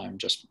bit of time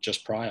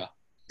just prior.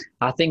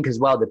 I think as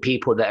well, the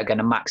people that are going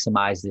to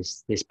maximize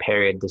this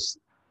period,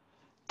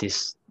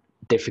 this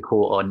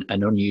difficult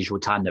and unusual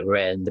time that we're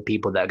in, the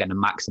people that are going to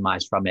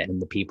maximize from it,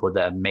 and the people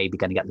that are maybe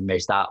going to get the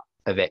most out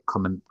of it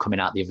coming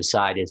out the other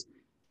side, is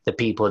the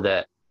people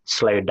that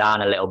slowed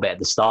down a little bit at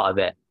the start of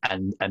it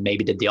and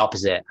maybe did the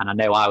opposite. And I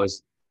know I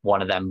was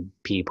one of them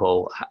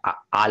people.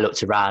 I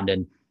looked around,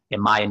 and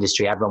in my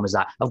industry, everyone was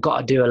like, I've got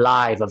to do a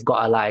live, I've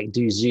got to like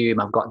do Zoom,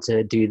 I've got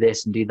to do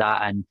this and do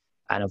that. And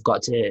I've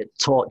got to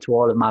talk to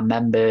all of my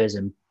members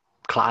and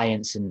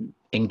clients and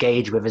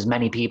engage with as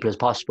many people as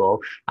possible.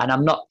 And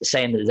I'm not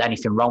saying that there's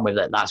anything wrong with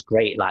it. That's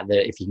great. Like,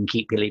 if you can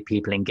keep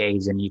people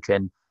engaged and you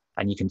can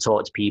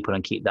talk to people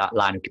and keep that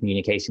line of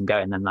communication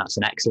going, then that's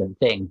an excellent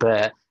thing.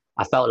 But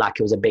I felt like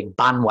it was a big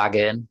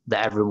bandwagon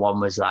that everyone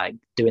was like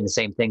doing the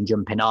same thing,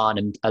 jumping on.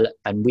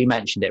 And we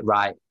mentioned it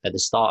right at the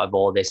start of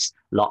all this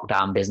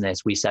lockdown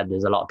business. We said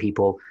there's a lot of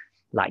people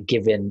like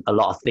giving a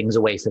lot of things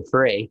away for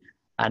free.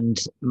 And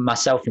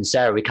myself and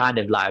Sarah, we kind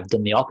of like have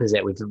done the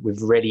opposite.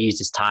 We've really used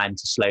this time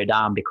to slow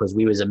down, because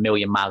we was a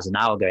million miles an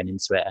hour going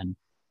into it,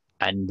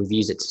 and we've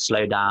used it to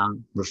slow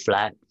down,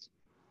 reflect,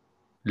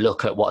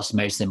 look at what's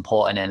most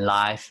important in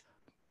life,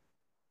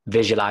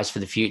 visualize for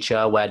the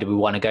future. Where do we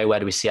want to go? Where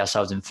do we see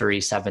ourselves in 3,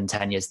 7,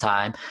 10 years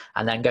time?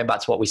 And then going back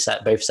to what we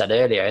both said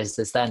earlier, is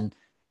this then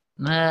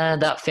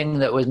that thing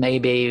that was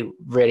maybe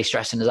really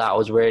stressing us out, I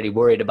was really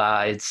worried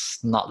about,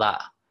 it's not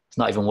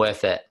even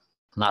worth it.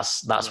 And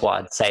that's what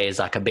I'd say is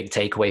like a big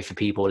takeaway for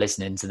people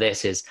listening to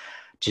this, is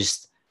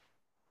just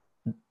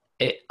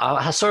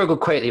I saw a good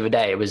quote the other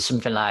day. It was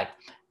something like,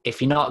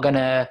 if it's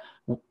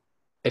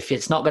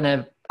not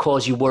gonna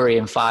cause you worry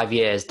in 5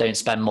 years, don't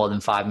spend more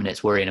than 5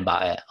 minutes worrying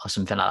about it, or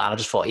something like that. And I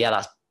just thought, yeah,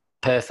 that's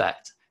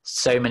perfect.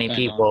 So many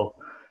people,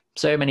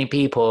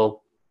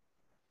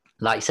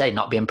 like you say,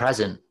 not being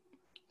present.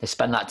 They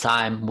spend that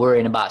time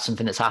worrying about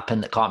something that's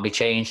happened that can't be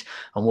changed,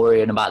 and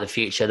worrying about the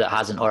future that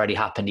hasn't already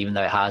happened, even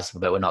though it has,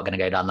 but we're not going to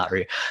go down that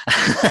route.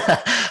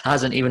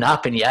 Hasn't even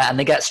happened yet. And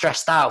they get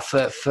stressed out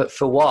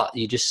for what?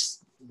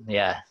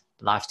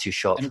 Life's too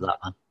short for that,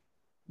 man.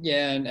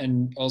 Yeah.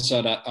 And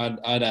also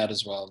I'd add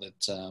as well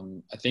that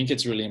I think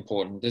it's really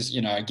important. There's,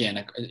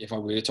 again, if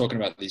we were talking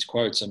about these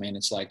quotes, I mean,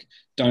 it's like,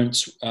 don't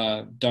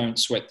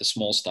sweat the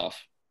small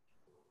stuff.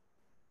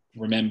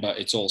 Remember,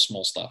 it's all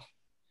small stuff.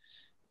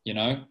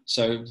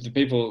 So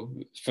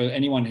for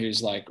anyone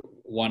who's like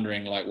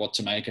wondering like what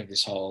to make of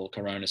this whole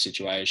corona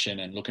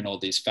situation and looking at all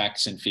these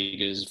facts and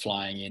figures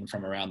flying in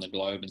from around the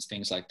globe and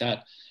things like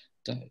that,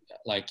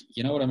 like,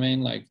 you know what I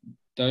mean? Like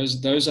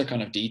those are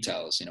kind of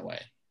details in a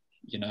way,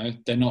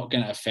 they're not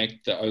going to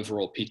affect the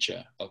overall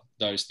picture of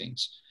those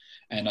things.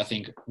 And I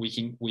think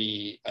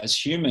we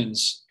as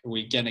humans,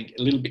 we get a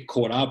little bit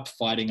caught up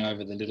fighting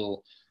over the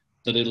little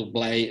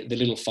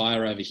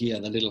fire over here,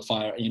 the little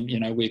fire,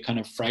 we're kind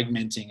of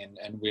fragmenting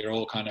and we're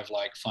all kind of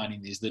like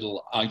finding these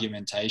little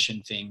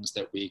argumentation things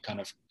that we kind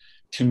of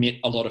commit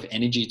a lot of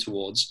energy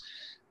towards,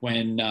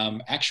 when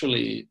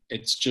actually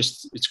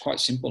it's quite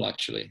simple.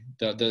 Actually,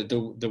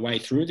 the way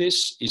through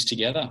this is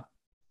together,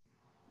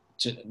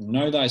 to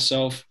know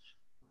thyself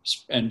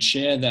and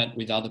share that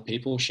with other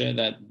people, share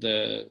that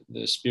the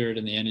spirit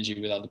and the energy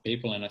with other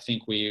people. And I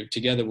think we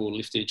together will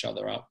lift each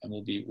other up, and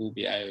we'll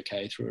be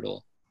A-okay through it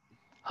all.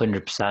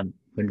 100%.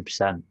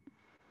 And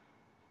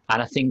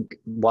I think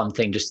one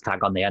thing just to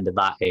tag on the end of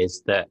that is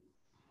to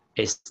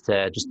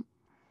just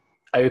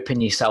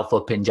open yourself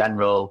up in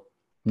general,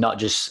 not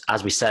just,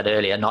 as we said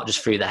earlier, not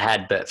just through the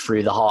head, but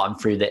through the heart and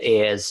through the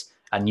ears,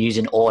 and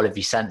using all of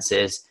your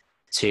senses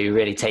to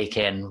really take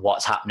in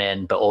what's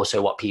happening, but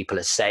also what people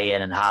are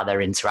saying and how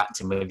they're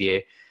interacting with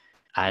you.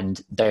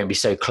 And don't be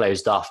so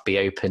closed off, be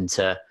open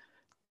to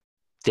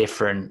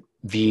different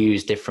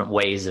views, different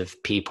ways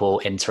of people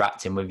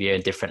interacting with you,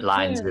 and different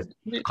lines of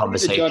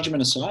conversation. Leave the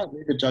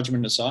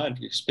judgment aside,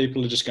 because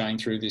people are just going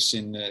through this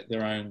in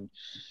their own.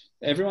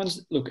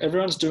 Everyone's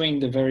doing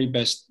the very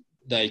best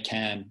they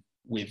can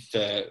with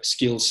the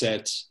skill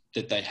sets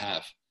that they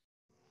have.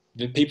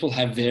 The people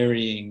have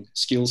varying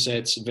skill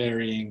sets,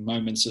 varying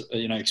moments,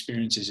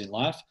 experiences in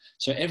life.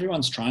 So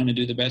everyone's trying to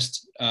do the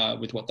best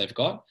with what they've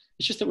got.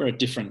 It's just that we're at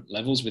different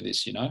levels with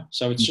this,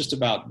 So it's just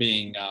about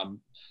being.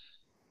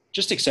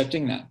 Just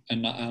accepting that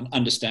and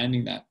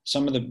understanding that.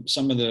 Some of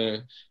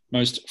the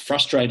most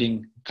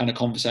frustrating kind of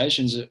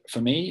conversations for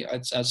me,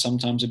 it's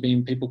sometimes have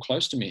been people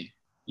close to me.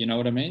 You know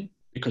what I mean?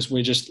 Because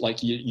we're just like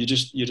you're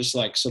just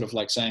like sort of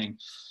like saying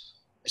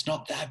it's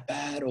not that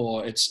bad,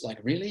 or it's like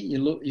really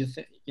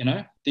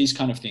these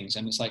kind of things.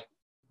 And it's like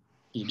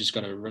you just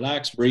got to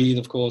relax, breathe,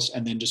 of course,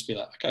 and then just be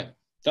like, okay,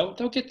 they'll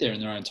get there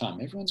in their own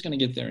time. Everyone's going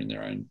to get there in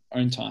their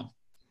own time.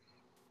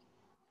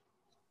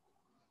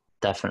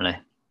 Definitely.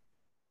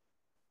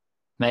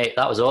 Mate,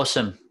 that was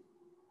awesome.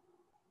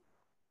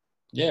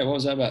 Yeah, what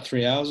was that, about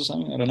 3 hours or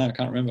something? I don't know, I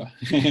can't remember.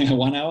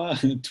 1 hour,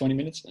 20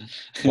 minutes?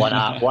 1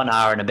 hour, 1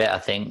 hour and a bit, I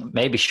think.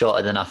 Maybe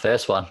shorter than our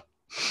first one.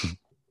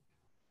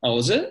 Oh,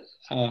 was it?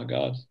 Oh,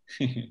 God.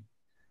 Get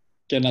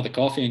another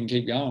coffee and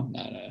keep going.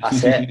 No.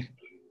 That's it.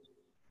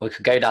 We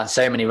could go down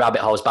so many rabbit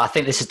holes, but I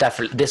think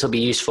this will be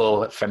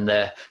useful from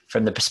the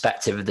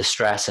perspective of the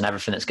stress and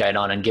everything that's going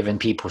on, and giving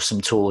people some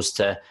tools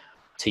to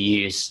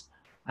use.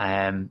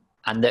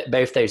 And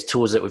both those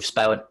tools that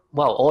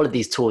all of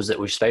these tools that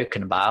we've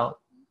spoken about,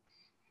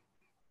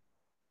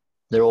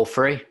 they're all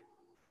free.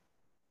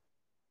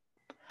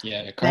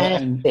 Yeah.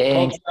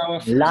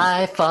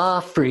 Life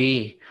are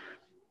free.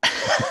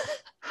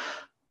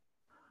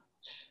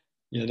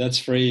 Yeah, that's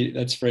free.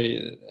 That's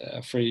free.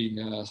 Free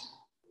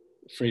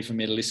for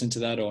me to listen to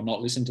that or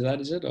not listen to that,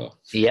 is it? Or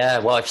yeah.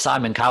 Well, if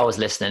Simon Cowell's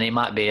listening, he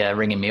might be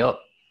ringing me up.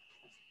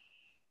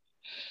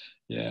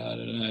 Yeah, I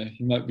don't know.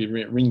 You might be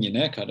wringing your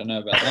neck. I don't know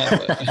about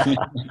that.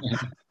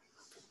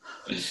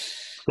 But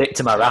Stick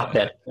to my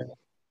rapping.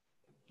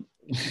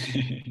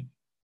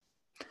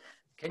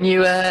 Can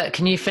you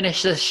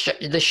finish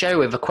the show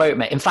with a quote,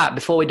 mate? In fact,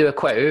 before we do a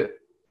quote,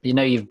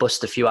 you've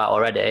busted a few out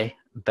already,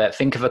 but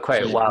think of a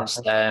quote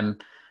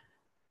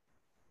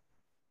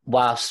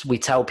whilst we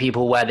tell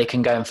people where they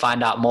can go and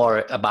find out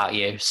more about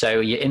you.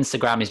 So your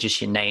Instagram is just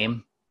your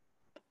name.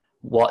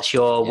 What's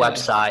your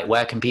website?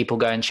 Where can people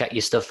go and check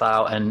your stuff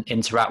out and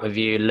interact with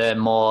you, learn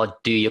more,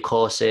 do your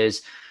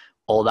courses,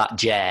 all that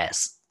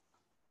jazz?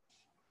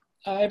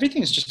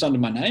 Everything's just under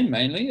my name,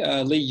 mainly.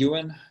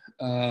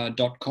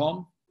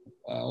 LeighEwin.com,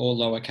 all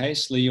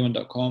lowercase.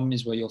 LeighEwin.com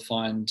is where you'll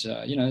find,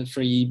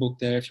 free ebook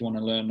there if you want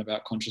to learn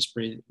about conscious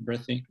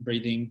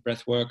breathing,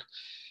 breath work.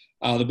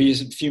 There'll be a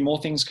few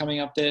more things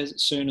coming up there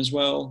soon as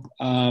well.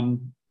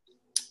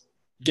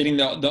 Getting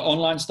the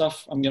online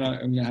stuff, I'm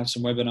gonna have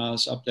some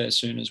webinars up there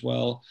soon as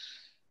well.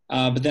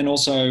 But then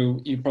also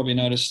you've probably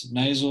noticed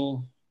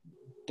Nasal,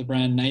 the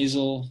brand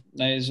nasal.io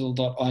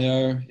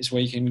is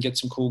where you can get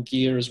some cool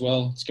gear as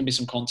well. There's going to be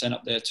some content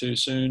up there too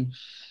soon.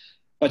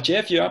 But yeah,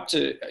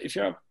 if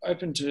you're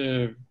open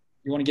to,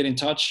 you want to get in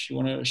touch, you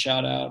want to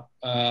shout out,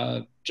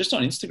 just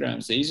on Instagram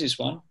is the easiest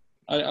one.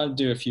 I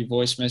do a few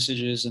voice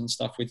messages and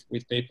stuff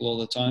with people all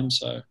the time.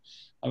 So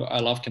I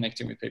love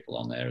connecting with people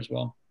on there as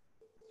well.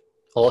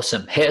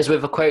 Awesome. Hit us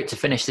with a quote to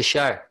finish the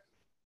show.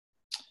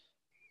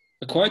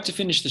 A quote to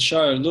finish the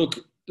show. Look,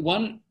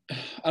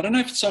 I don't know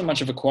if it's so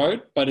much of a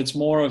quote, but it's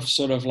more of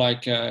sort of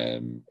like,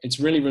 it's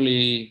really,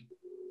 really,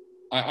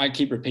 I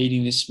keep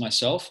repeating this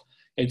myself.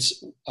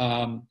 It's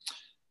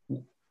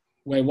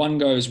where one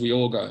goes, we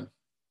all go.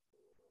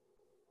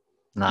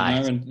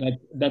 Nice. You know, and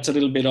that's a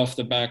little bit off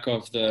the back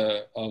of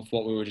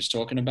what we were just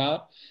talking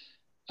about.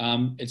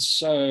 It's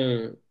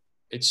so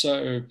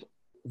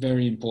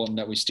very important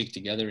that we stick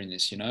together in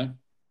this, you know.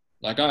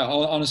 Like I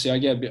honestly,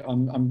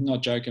 I'm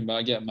not joking, but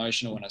I get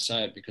emotional when I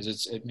say it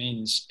because it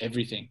means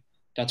everything.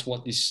 That's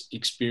what this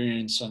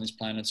experience on this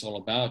planet's all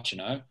about, you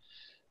know.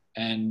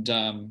 And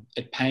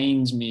it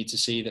pains me to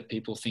see that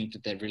people think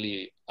that they're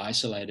really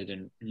isolated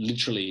and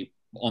literally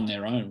on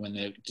their own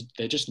when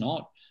they're just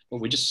not.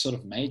 But we're just sort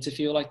of made to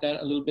feel like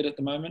that a little bit at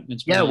the moment. And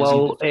it's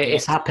really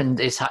it's happened.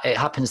 It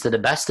happens to the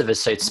best of us,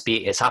 so to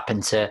speak. It's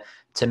happened to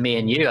me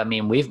and you. I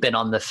mean, we've been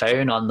on the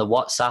phone, on the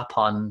WhatsApp,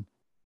 on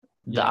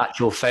the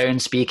actual phone,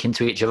 speaking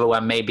to each other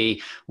when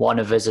maybe one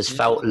of us has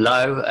felt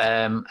low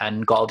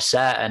and got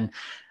upset. And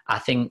I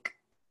think,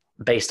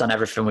 based on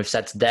everything we've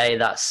said today,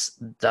 that's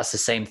the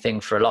same thing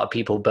for a lot of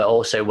people. But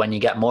also when you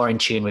get more in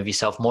tune with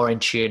yourself, more in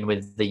tune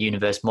with the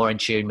universe, more in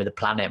tune with the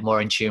planet,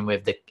 more in tune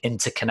with the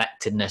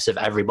interconnectedness of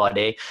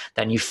everybody,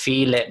 then you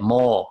feel it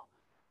more.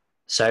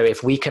 So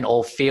if we can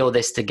all feel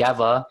this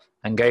together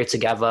and go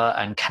together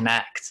and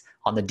connect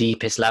on the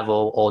deepest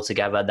level all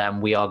together,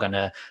 then we're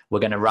gonna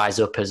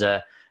rise up as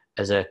a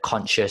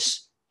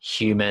conscious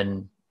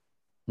human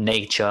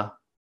nature,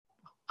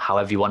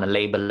 however you want to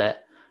label it.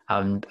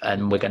 And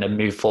we're going to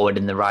move forward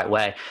in the right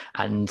way.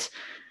 And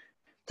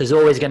there's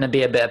always going to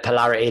be a bit of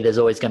polarity. There's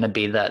always going to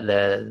be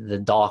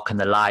the dark and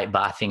the light.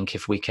 But I think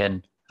if we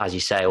can, as you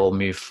say, all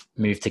move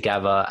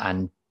together,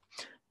 and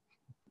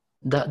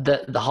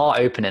the heart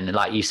opening,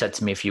 like you said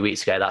to me a few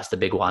weeks ago, that's the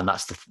big one.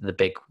 That's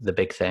the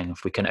big thing.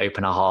 If we can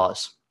open our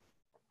hearts,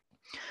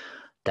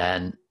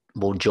 then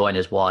we'll join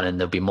as one, and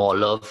there'll be more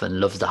love. And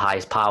love's the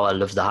highest power.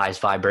 Love's the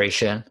highest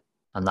vibration.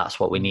 And that's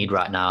what we need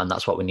right now. And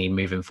that's what we need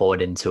moving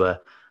forward into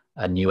a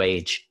new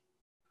age.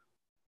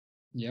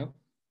 Yep.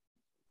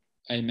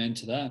 Amen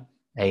to that.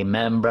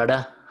 Amen,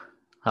 brother.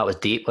 That was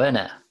deep, wasn't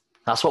it?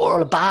 That's what we're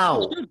all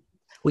about.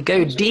 We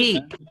go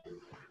deep. Good,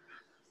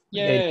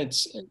 yeah,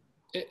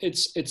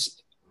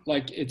 it's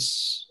like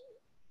it's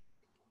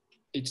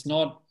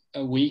not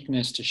a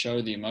weakness to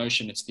show the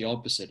emotion. It's the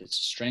opposite. It's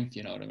a strength.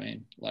 You know what I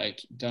mean?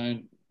 Like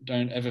don't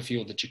ever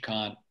feel that you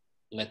can't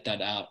let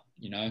that out.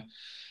 You know.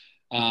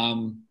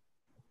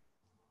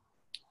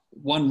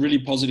 One really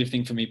positive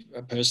thing for me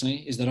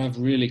personally is that I've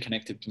really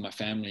connected to my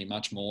family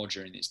much more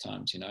during these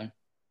times, you know,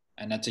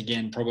 and that's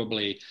again,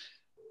 probably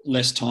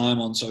less time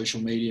on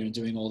social media and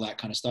doing all that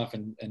kind of stuff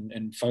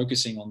and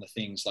focusing on the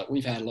things. Like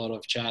we've had a lot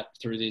of chat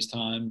through these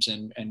times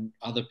and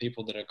other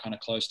people that are kind of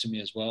close to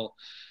me as well.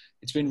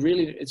 It's been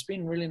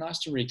really nice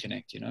to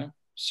reconnect, you know?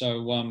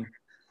 So,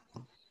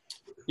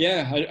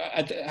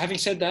 having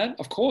said that,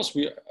 of course,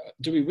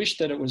 do we wish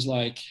that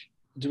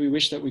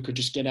we could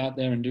just get out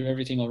there and do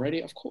everything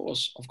already? Of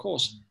course.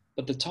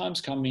 But the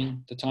time's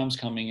coming.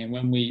 And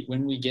when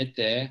we get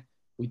there,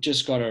 we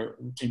just got to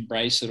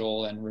embrace it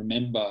all and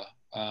remember,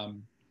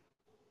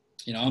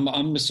 you know,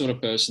 I'm the sort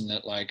of person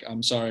that, like,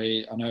 I'm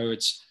sorry, I know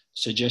it's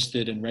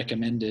suggested and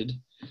recommended,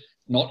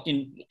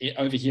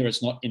 over here,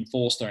 it's not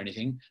enforced or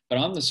anything, but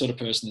I'm the sort of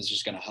person that's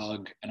just going to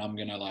hug and I'm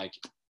going to like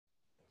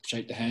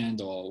shake the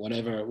hand or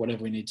whatever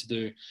we need to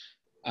do.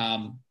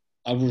 I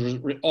will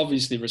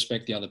obviously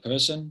respect the other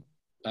person,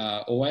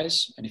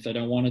 always, and if they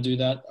don't want to do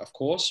that, of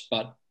course,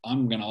 but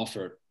I'm going to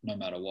offer it no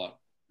matter what.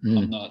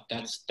 I'm not,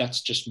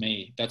 that's just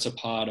me. That's a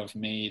part of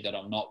me that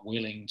I'm not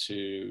willing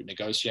to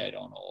negotiate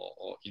on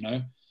or you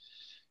know,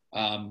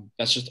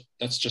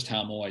 that's just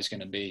how I'm always going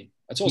to be.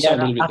 It's also a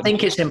little bit, I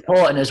think it's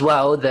important as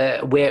well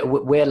that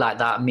we're like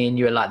that. Me and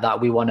you are like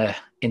that. We want to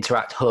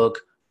interact, hug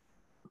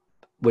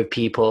with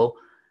people.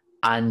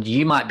 And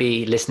you might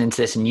be listening to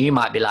this and you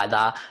might be like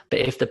that.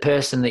 But if the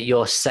person that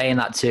you're saying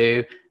that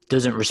to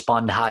doesn't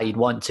respond how you'd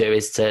want to,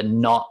 is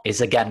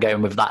again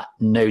going with that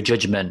no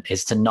judgment,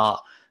 is to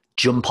not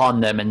jump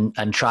on them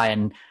and try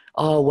and,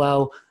 oh,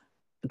 well,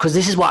 because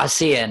this is what I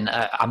see. And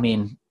I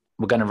mean,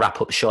 we're going to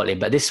wrap up shortly,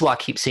 but this is what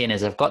I keep seeing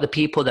is I've got the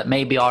people that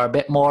maybe are a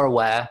bit more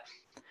aware.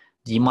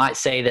 You might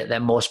say that they're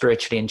more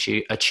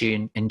spiritually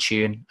attuned.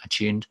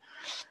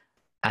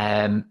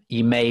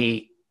 You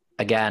may,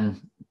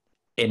 again,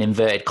 in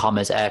inverted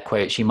commas, air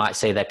quotes, you might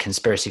say they're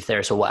conspiracy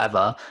theorists or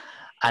whatever.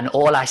 And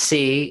all I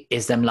see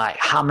is them like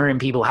hammering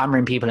people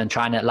and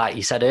trying to, like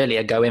you said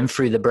earlier, go in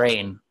through the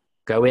brain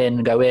go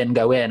in, go in,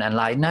 go in. And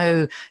like,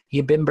 no,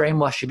 you've been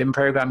brainwashed, you've been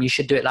programmed, you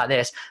should do it like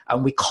this.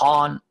 And we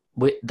can't,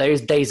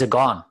 those days are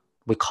gone.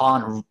 We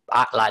can't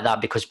act like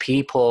that because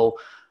people,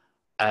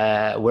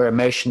 we're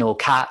emotional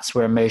cats,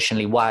 we're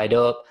emotionally wired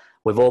up.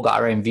 We've all got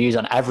our own views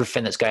on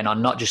everything that's going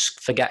on, not just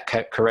forget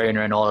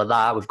Corona and all of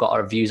that. We've got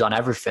our views on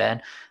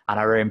everything and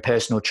our own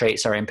personal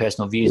traits, our own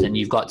personal views. And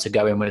you've got to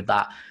go in with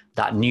that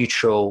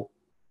neutral,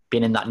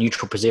 being in that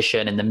neutral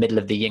position in the middle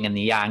of the yin and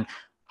the yang,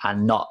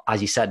 and not,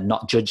 as you said,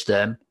 not judge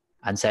them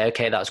and say,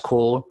 okay, that's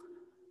cool.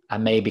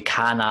 And maybe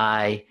can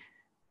I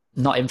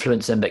not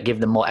influence them, but give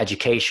them more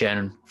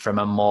education from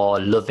a more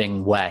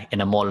loving way,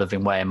 in a more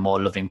loving way, and more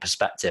loving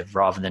perspective,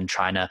 rather than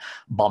trying to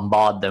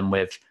bombard them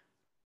with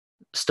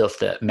stuff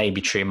that may be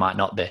true, might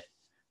not be.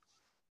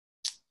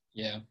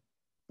 Yeah,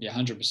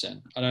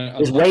 100%.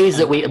 There's ways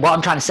that what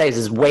I'm trying to say is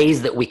there's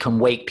ways that we can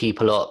wake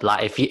people up.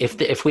 Like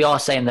if we are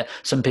saying that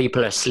some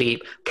people are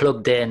asleep,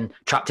 plugged in,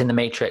 trapped in the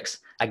matrix,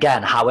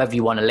 again, however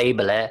you want to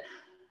label it,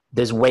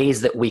 there's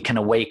ways that we can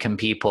awaken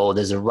people.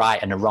 There's a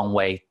right and a wrong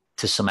way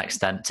to some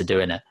extent to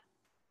doing it.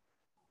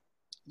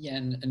 Yeah,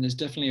 and there's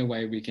definitely a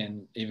way we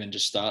can even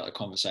just start a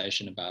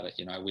conversation about it,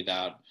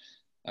 without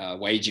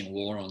waging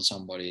war on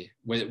somebody,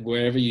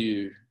 whatever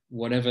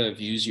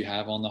views you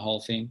have on the whole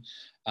thing.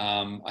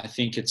 I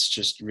think it's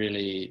just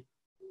really,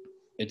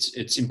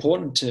 it's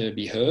important to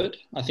be heard.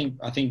 I think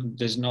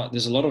there's not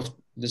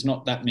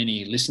that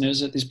many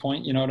listeners at this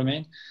point. You know what I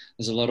mean?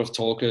 There's a lot of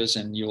talkers,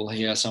 and you'll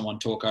hear someone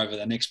talk over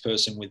the next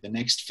person with the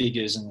next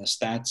figures and the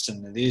stats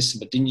and the this,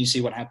 but didn't you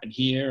see what happened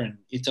here? And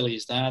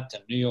Italy's that,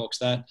 and New York's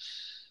that.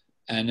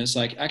 And it's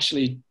like,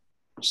 actually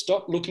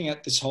stop looking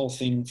at this whole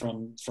thing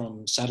from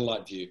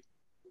satellite view.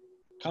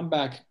 Come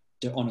back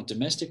on a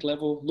domestic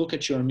level, look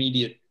at your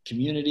immediate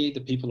community,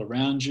 the people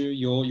around you,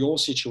 your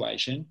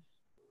situation,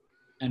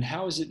 and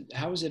how is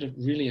it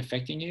really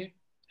affecting you?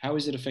 How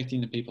is it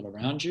affecting the people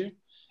around you?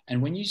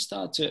 And when you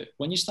start to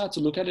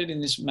look at it in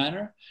this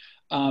manner,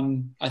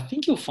 I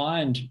think you'll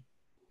find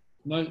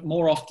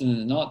more often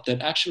than not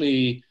that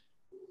actually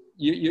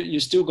you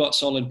still got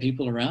solid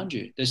people around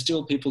you. There's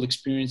still people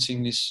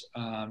experiencing this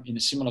in a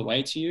similar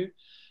way to you.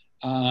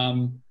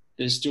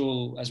 There's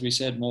still, as we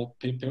said, more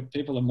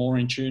people are more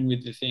in tune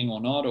with the thing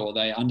or not, or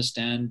they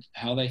understand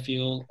how they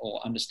feel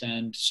or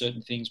understand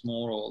certain things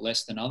more or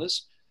less than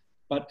others.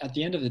 But at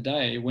the end of the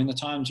day, when the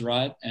time's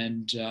right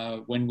and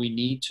when we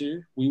need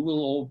to, we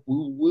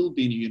will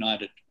be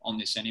united on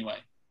this anyway.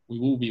 We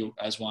will be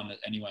as one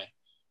anyway.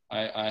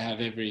 I have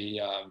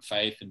every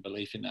faith and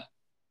belief in that.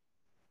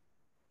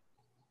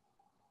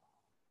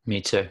 Me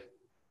too.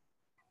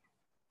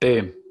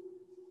 Boom.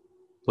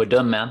 We're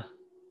done, man.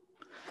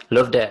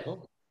 Loved it.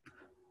 Cool.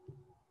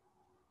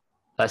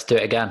 Let's do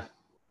it again.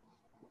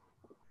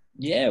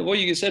 Yeah, well,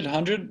 you said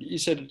 100. You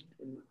said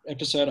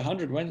episode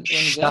 100. When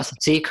is that? That's a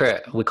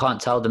secret. We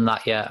can't tell them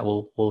that yet.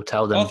 We'll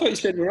tell them. Oh, I thought you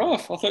said we're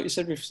off. I thought you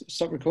said we've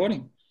stopped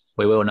recording.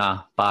 We will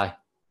now. Bye.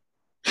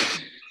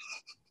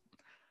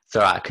 It's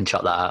all right. I can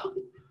chop that out.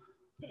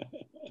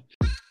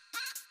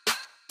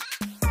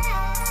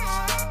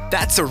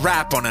 That's a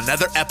wrap on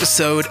another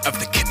episode of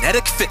the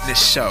Kinetic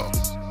Fitness Show.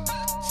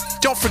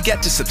 Don't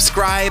forget to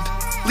subscribe,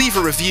 leave a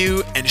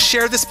review, and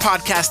share this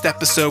podcast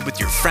episode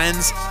with your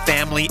friends,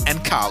 family,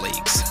 and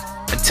colleagues.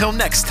 Until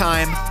next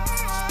time,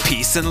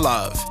 peace and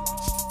love.